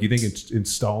 Yeah. I'm like, you think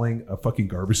installing a fucking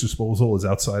garbage disposal is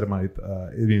outside of my,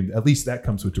 at least that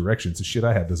comes with directions. The shit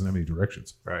I had doesn't have any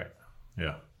directions. Right.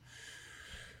 Yeah.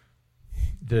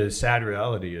 The sad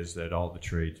reality is that all the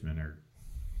tradesmen are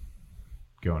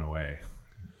going away.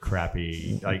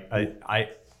 Crappy.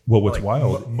 Well, what's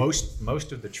wild?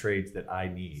 Most of the trades that I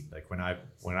need, like when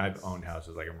I've owned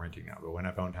houses, like I'm renting now, but when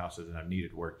I've owned houses and I've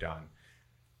needed work done,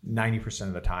 90%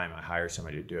 of the time I hire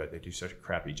somebody to do it. They do such a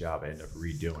crappy job, I end up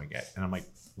redoing it. And I'm like,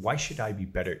 why should I be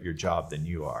better at your job than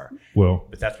you are? Well,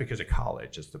 but that's because of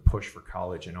college. It's the push for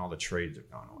college, and all the trades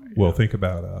have gone away. Well, think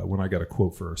about when I got a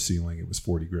quote for our ceiling, it was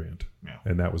 $40,000. Yeah.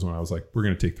 And that was when I was like, we're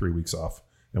going to take 3 weeks off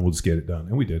and we'll just get it done.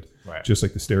 And we did. Right. Just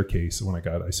like the staircase. When I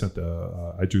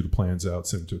drew the plans out,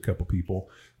 sent it to a couple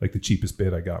people. Like the cheapest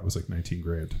bid I got was like $19,000.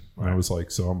 Right. And I was like,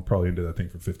 so I'm probably into that thing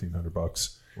for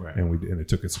 $1,500. Right. And it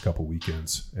took us a couple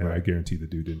weekends, and right. I guarantee the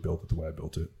dude didn't build it the way I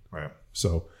built it. Right.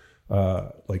 So, I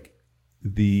think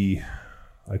the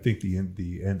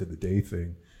end of the day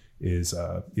thing is,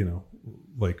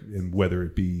 and whether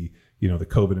it be, the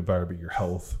COVID environment, your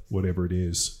health, whatever it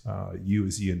is, you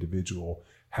as the individual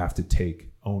have to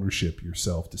take ownership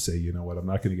yourself to say, you know what, I'm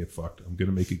not going to get fucked. I'm going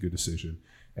to make a good decision.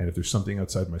 And if there's something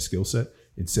outside my skill set,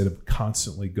 instead of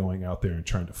constantly going out there and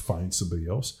trying to find somebody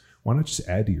else, why not just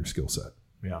add to your skill set?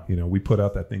 Yeah. We put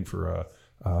out that thing for,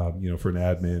 for an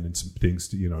admin and some things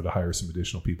to, to hire some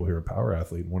additional people here at Power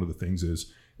Athlete. And one of the things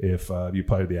is, if you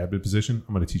apply to the admin position,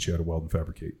 I'm going to teach you how to weld and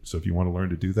fabricate. So if you want to learn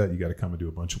to do that, you got to come and do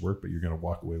a bunch of work, but you're going to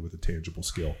walk away with a tangible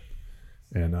skill.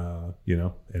 And,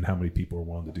 and how many people are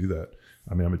willing to do that?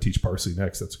 I mean, I'm going to teach Parsley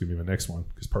next. That's going to be my next one,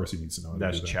 because Parsley needs to know how to do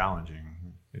that. That's challenging.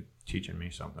 It's teaching me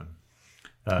something.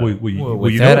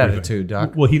 With that attitude,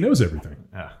 Doc. Well, he knows everything.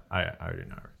 Yeah, I already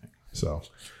know everything. So,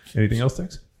 anything else,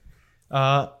 Tex?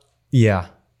 Yeah.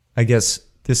 I guess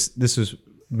this was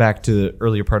back to the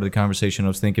earlier part of the conversation. I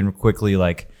was thinking quickly,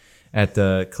 like at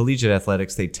the collegiate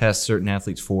athletics, they test certain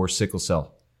athletes for sickle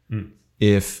cell. Mm.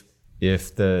 If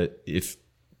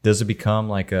does it become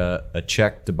like a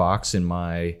check the box in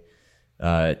my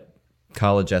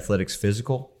college athletics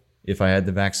physical if I had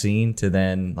the vaccine to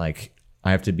then like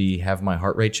I have to have my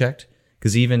heart rate checked?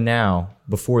 Because even now,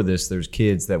 before this, there's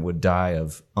kids that would die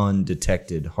of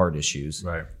undetected heart issues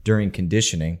right. during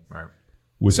conditioning. Right.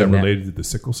 Was that related to the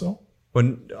sickle cell?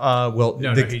 Well,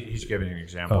 No, he's giving an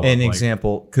example. an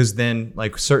example, because then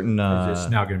like certain it's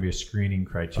now going to be a screening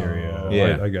criteria.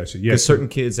 Yeah. I got you. Yeah, because certain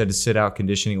kids had to sit out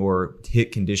conditioning or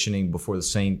hit conditioning before the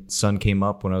sun came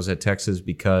up when I was at Texas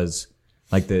because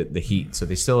like the heat. So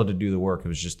they still had to do the work. It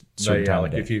was just a certain time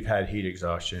of day. If you've had heat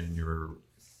exhaustion, you're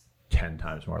 10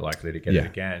 times more likely to get it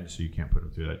again. So you can't put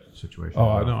them through that situation.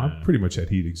 Oh, no, I'm pretty much at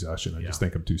heat exhaustion. I just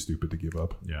think I'm too stupid to give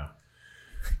up. Yeah.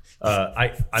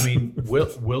 I mean,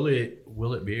 will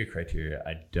it be a criteria?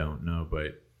 I don't know,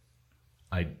 but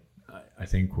I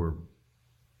think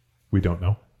we don't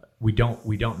know. We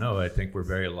don't know. I think we're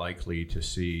very likely to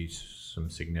see some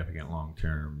significant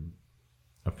long-term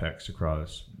effects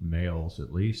across males,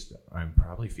 at least. I'm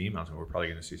probably females, and we're probably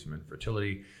going to see some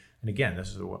infertility. And again,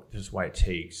 this is why it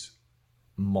takes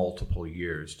multiple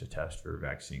years to test for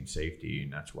vaccine safety,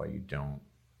 and that's why you don't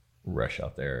rush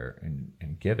out there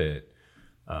and give it.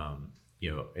 And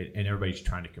everybody's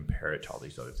trying to compare it to all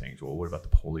these other things. Well, what about the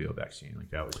polio vaccine?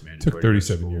 Like that was It mandatory. took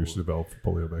 37 years to develop the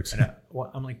polio vaccine. And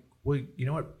I'm like, well, you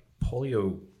know what?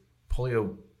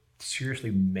 Polio seriously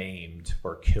maimed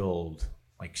or killed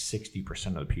like 60%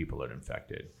 of the people it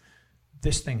infected.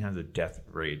 This thing has a death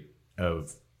rate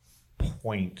of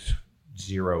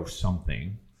 0.0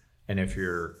 something, and if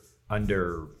you're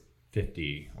under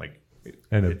 50, like.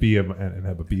 And have a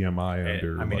BMI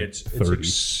under. I mean, like it's 30.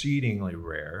 exceedingly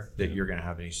rare that you're going to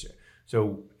have any.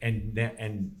 So and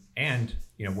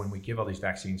when we give all these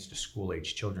vaccines to school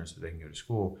age children so they can go to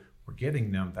school, we're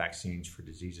giving them vaccines for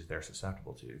diseases they're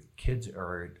susceptible to. Kids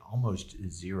are at almost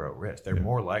zero risk. They're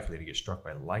more likely to get struck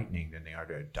by lightning than they are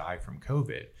to die from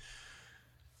COVID.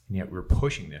 And yet we're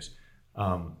pushing this.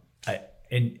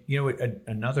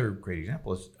 Another great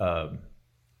example is of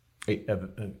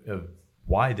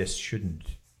why everybody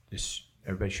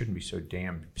shouldn't be so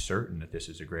damn certain that this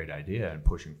is a great idea and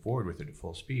pushing forward with it at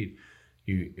full speed.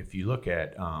 If you look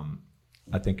at,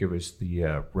 I think it was the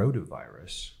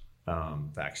rotavirus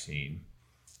vaccine,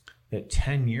 that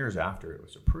 10 years after it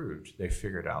was approved, they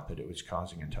figured out that it was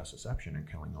causing intussusception and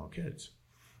killing little kids,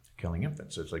 killing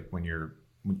infants. So it's like when your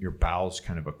bowels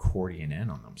kind of accordion in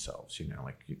on themselves,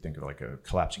 like you think of like a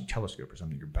collapsing telescope or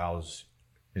something, your bowels,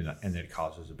 and it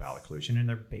causes a bowel occlusion, and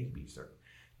they're babies.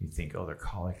 You think, they're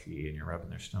colicky, and you're rubbing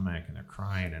their stomach, and they're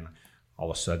crying, and all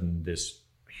of a sudden this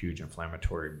huge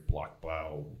inflammatory blocked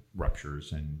bowel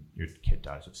ruptures, and your kid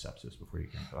dies of sepsis before you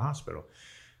get into the hospital.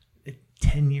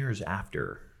 10 years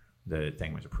after the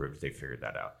thing was approved, they figured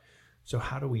that out. So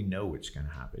how do we know it's going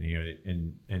to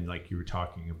happen? And like you were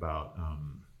talking about,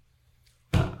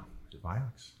 was it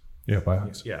Vioxx? Yeah,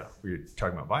 Vioxx. Yeah, we were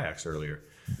talking about Vioxx earlier.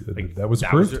 Like, that was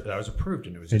approved. That was approved,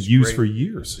 and it was used for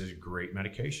years. It was a great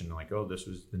medication. Like, this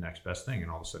was the next best thing, and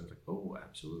all of a sudden, it's like,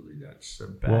 absolutely, that's so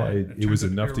bad. Well, it was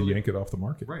enough to yank it off the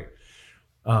market, right?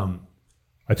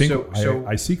 I think.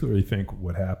 I secretly think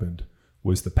what happened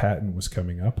was the patent was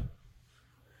coming up,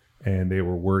 and they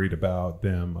were worried about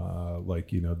them,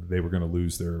 they were going to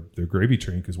lose their gravy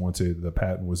train because once the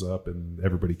patent was up and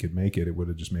everybody could make it, it would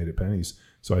have just made it pennies.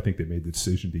 So I think they made the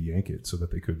decision to yank it so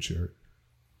that they couldn't share it.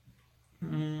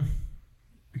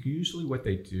 Usually what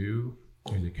they do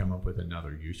is they come up with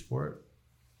another use for it.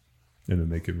 And then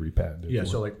they can repatent it. Yeah,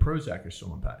 so like Prozac is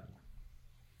still on patent.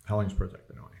 How long has Prozac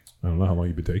been on? I don't know how long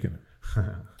you've been taking it.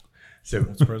 So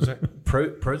what's Prozac?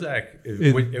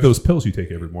 Prozac. Those pills you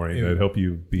take every morning that help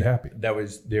you be happy. That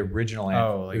was the original.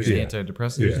 It was the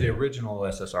antidepressant? It was the original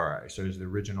SSRI. So it was the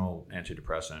original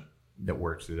antidepressant that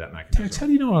works through that mechanism. Tex, how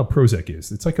do you know how Prozac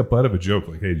is? It's like a butt of a joke.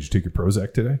 Like, hey, did you take your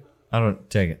Prozac today? I don't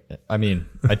take it. I mean,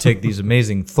 I take these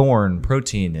amazing Thorne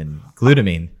protein and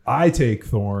glutamine. I take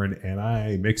Thorne and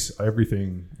I mix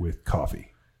everything with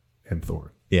coffee and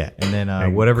Thorne. Yeah, and then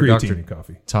And whatever creatine Dr. and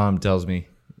coffee. Tom tells me,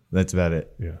 that's about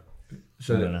it. Yeah.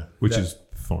 So Which is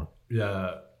Thorne.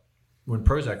 When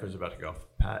Prozac was about to go off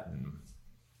patent,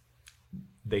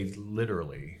 they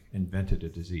literally invented a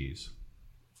disease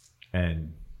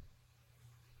and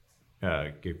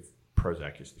gave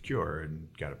Prozac as the cure and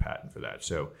got a patent for that.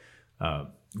 So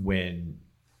when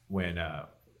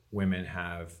women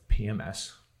have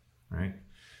PMS, right,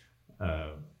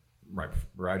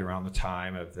 right around the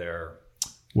time of their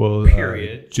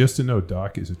period. Just to know,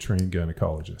 Doc is a trained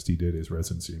gynecologist. He did his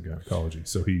residency in gynecology,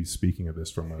 so he's speaking of this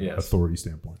from an authority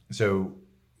standpoint. So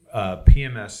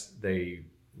PMS they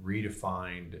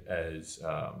redefined as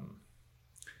I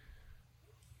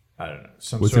don't know.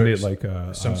 Some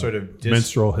sort of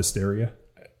menstrual hysteria?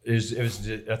 I think it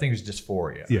was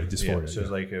dysphoria. Yeah, dysphoria. So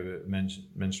it's like a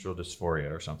menstrual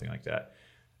dysphoria or something like that.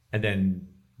 And then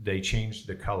they changed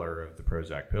the color of the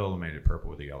Prozac pill and made it purple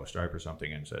with a yellow stripe or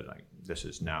something and said, like, this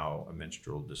is now a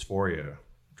menstrual dysphoria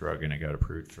drug, and it got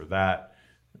approved for that.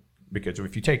 because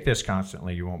if you take this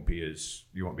constantly, you won't be as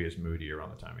moody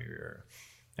around the time of year.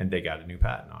 And they got a new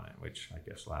patent on it, which I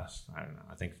guess lasts, I don't know,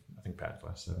 I think patents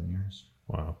last 7 years.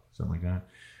 Wow. Something like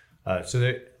that. So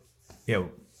that,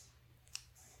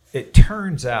 it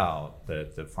turns out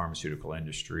that the pharmaceutical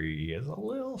industry is a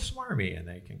little smarmy, and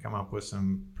they can come up with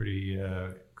some pretty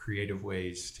creative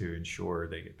ways to ensure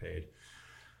they get paid.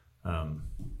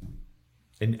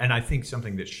 And I think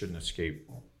something that shouldn't escape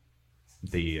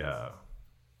the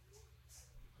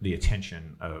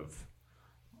attention of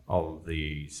all of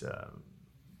these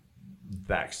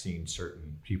vaccine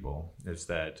certain people is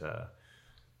that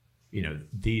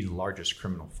the largest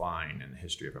criminal fine in the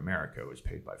history of America was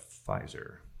paid by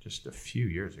Pfizer just a few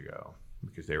years ago,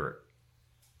 because they were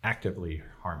actively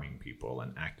harming people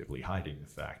and actively hiding the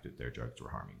fact that their drugs were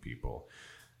harming people.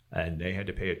 And they had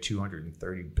to pay a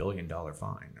 $230 billion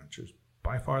fine, which was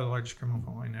by far the largest criminal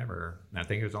fine ever. And I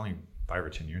think it was only 5 or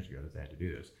 10 years ago that they had to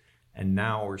do this. And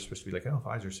now we're supposed to be like, oh,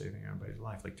 Pfizer's saving everybody's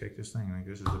life. Like, take this thing. Like,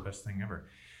 this is the best thing ever.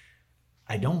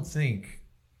 I don't think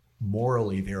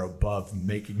morally they're above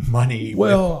making money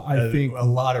with I think a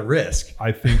lot of risk.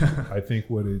 I think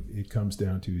what it comes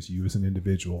down to is you as an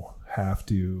individual have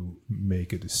to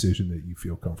make a decision that you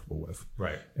feel comfortable with.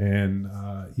 Right. And,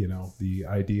 the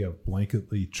idea of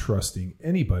blanketly trusting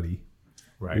anybody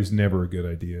is never a good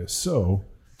idea. So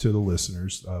to the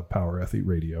listeners of Power Athlete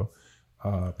Radio,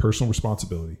 personal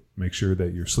responsibility. Make sure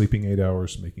that you're sleeping 8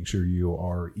 hours, making sure you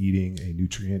are eating a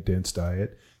nutrient-dense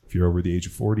diet. If you're over the age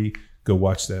of 40, go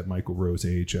watch that Michael Rose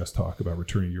AHS talk about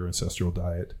returning to your ancestral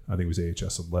diet. I think it was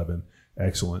AHS 11.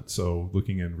 Excellent. So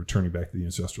looking and returning back to the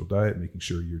ancestral diet, making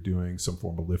sure you're doing some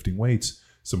form of lifting weights,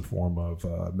 some form of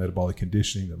metabolic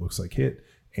conditioning that looks like HIIT,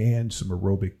 and some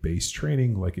aerobic-based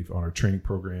training, like if on our training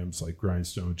programs like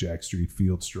Grindstone, Jack Street,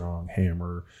 Field Strong,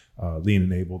 Hammer, Lean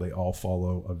and Able, they all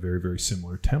follow a very, very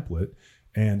similar template.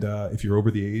 And if you're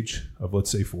over the age of, let's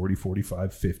say, 40,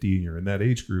 45, 50, and you're in that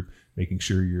age group, making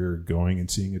sure you're going and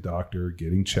seeing a doctor,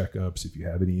 getting checkups. If you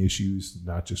have any issues,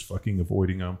 not just fucking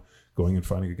avoiding them, going and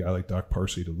finding a guy like Doc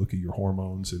Parsley to look at your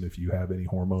hormones. And if you have any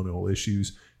hormonal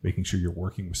issues, making sure you're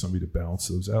working with somebody to balance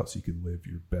those out so you can live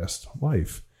your best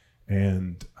life.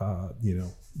 And,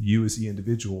 you as the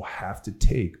individual have to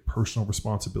take personal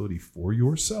responsibility for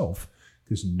yourself,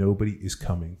 because nobody is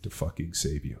coming to fucking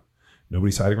save you.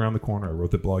 Nobody's hiding around the corner. I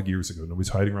wrote that blog years ago. Nobody's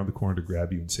hiding around the corner to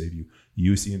grab you and save you.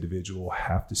 You as the individual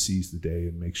have to seize the day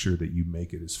and make sure that you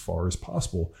make it as far as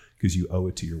possible, because you owe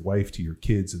it to your wife, to your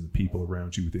kids, and the people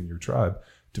around you within your tribe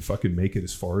to fucking make it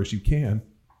as far as you can.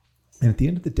 And at the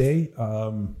end of the day,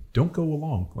 don't go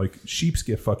along. Like, sheeps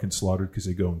get fucking slaughtered because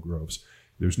they go in groves.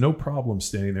 There's no problem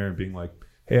standing there and being like,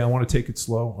 hey, I want to take it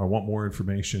slow. I want more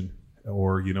information.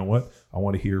 Or, you know what? I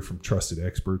want to hear from trusted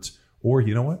experts. Or,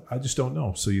 you know what? I just don't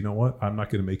know. So, you know what? I'm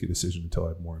not going to make a decision until I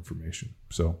have more information.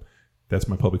 So that's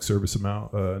my public service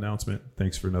announcement.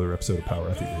 Thanks for another episode of Power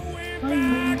Athlete Radio.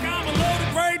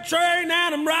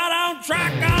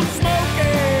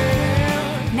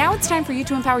 Now it's time for you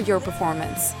to empower your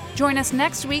performance. Join us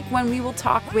next week when we will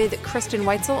talk with Kristen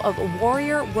Weitzel of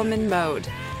Warrior Woman Mode.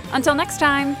 Until next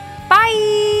time,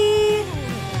 bye!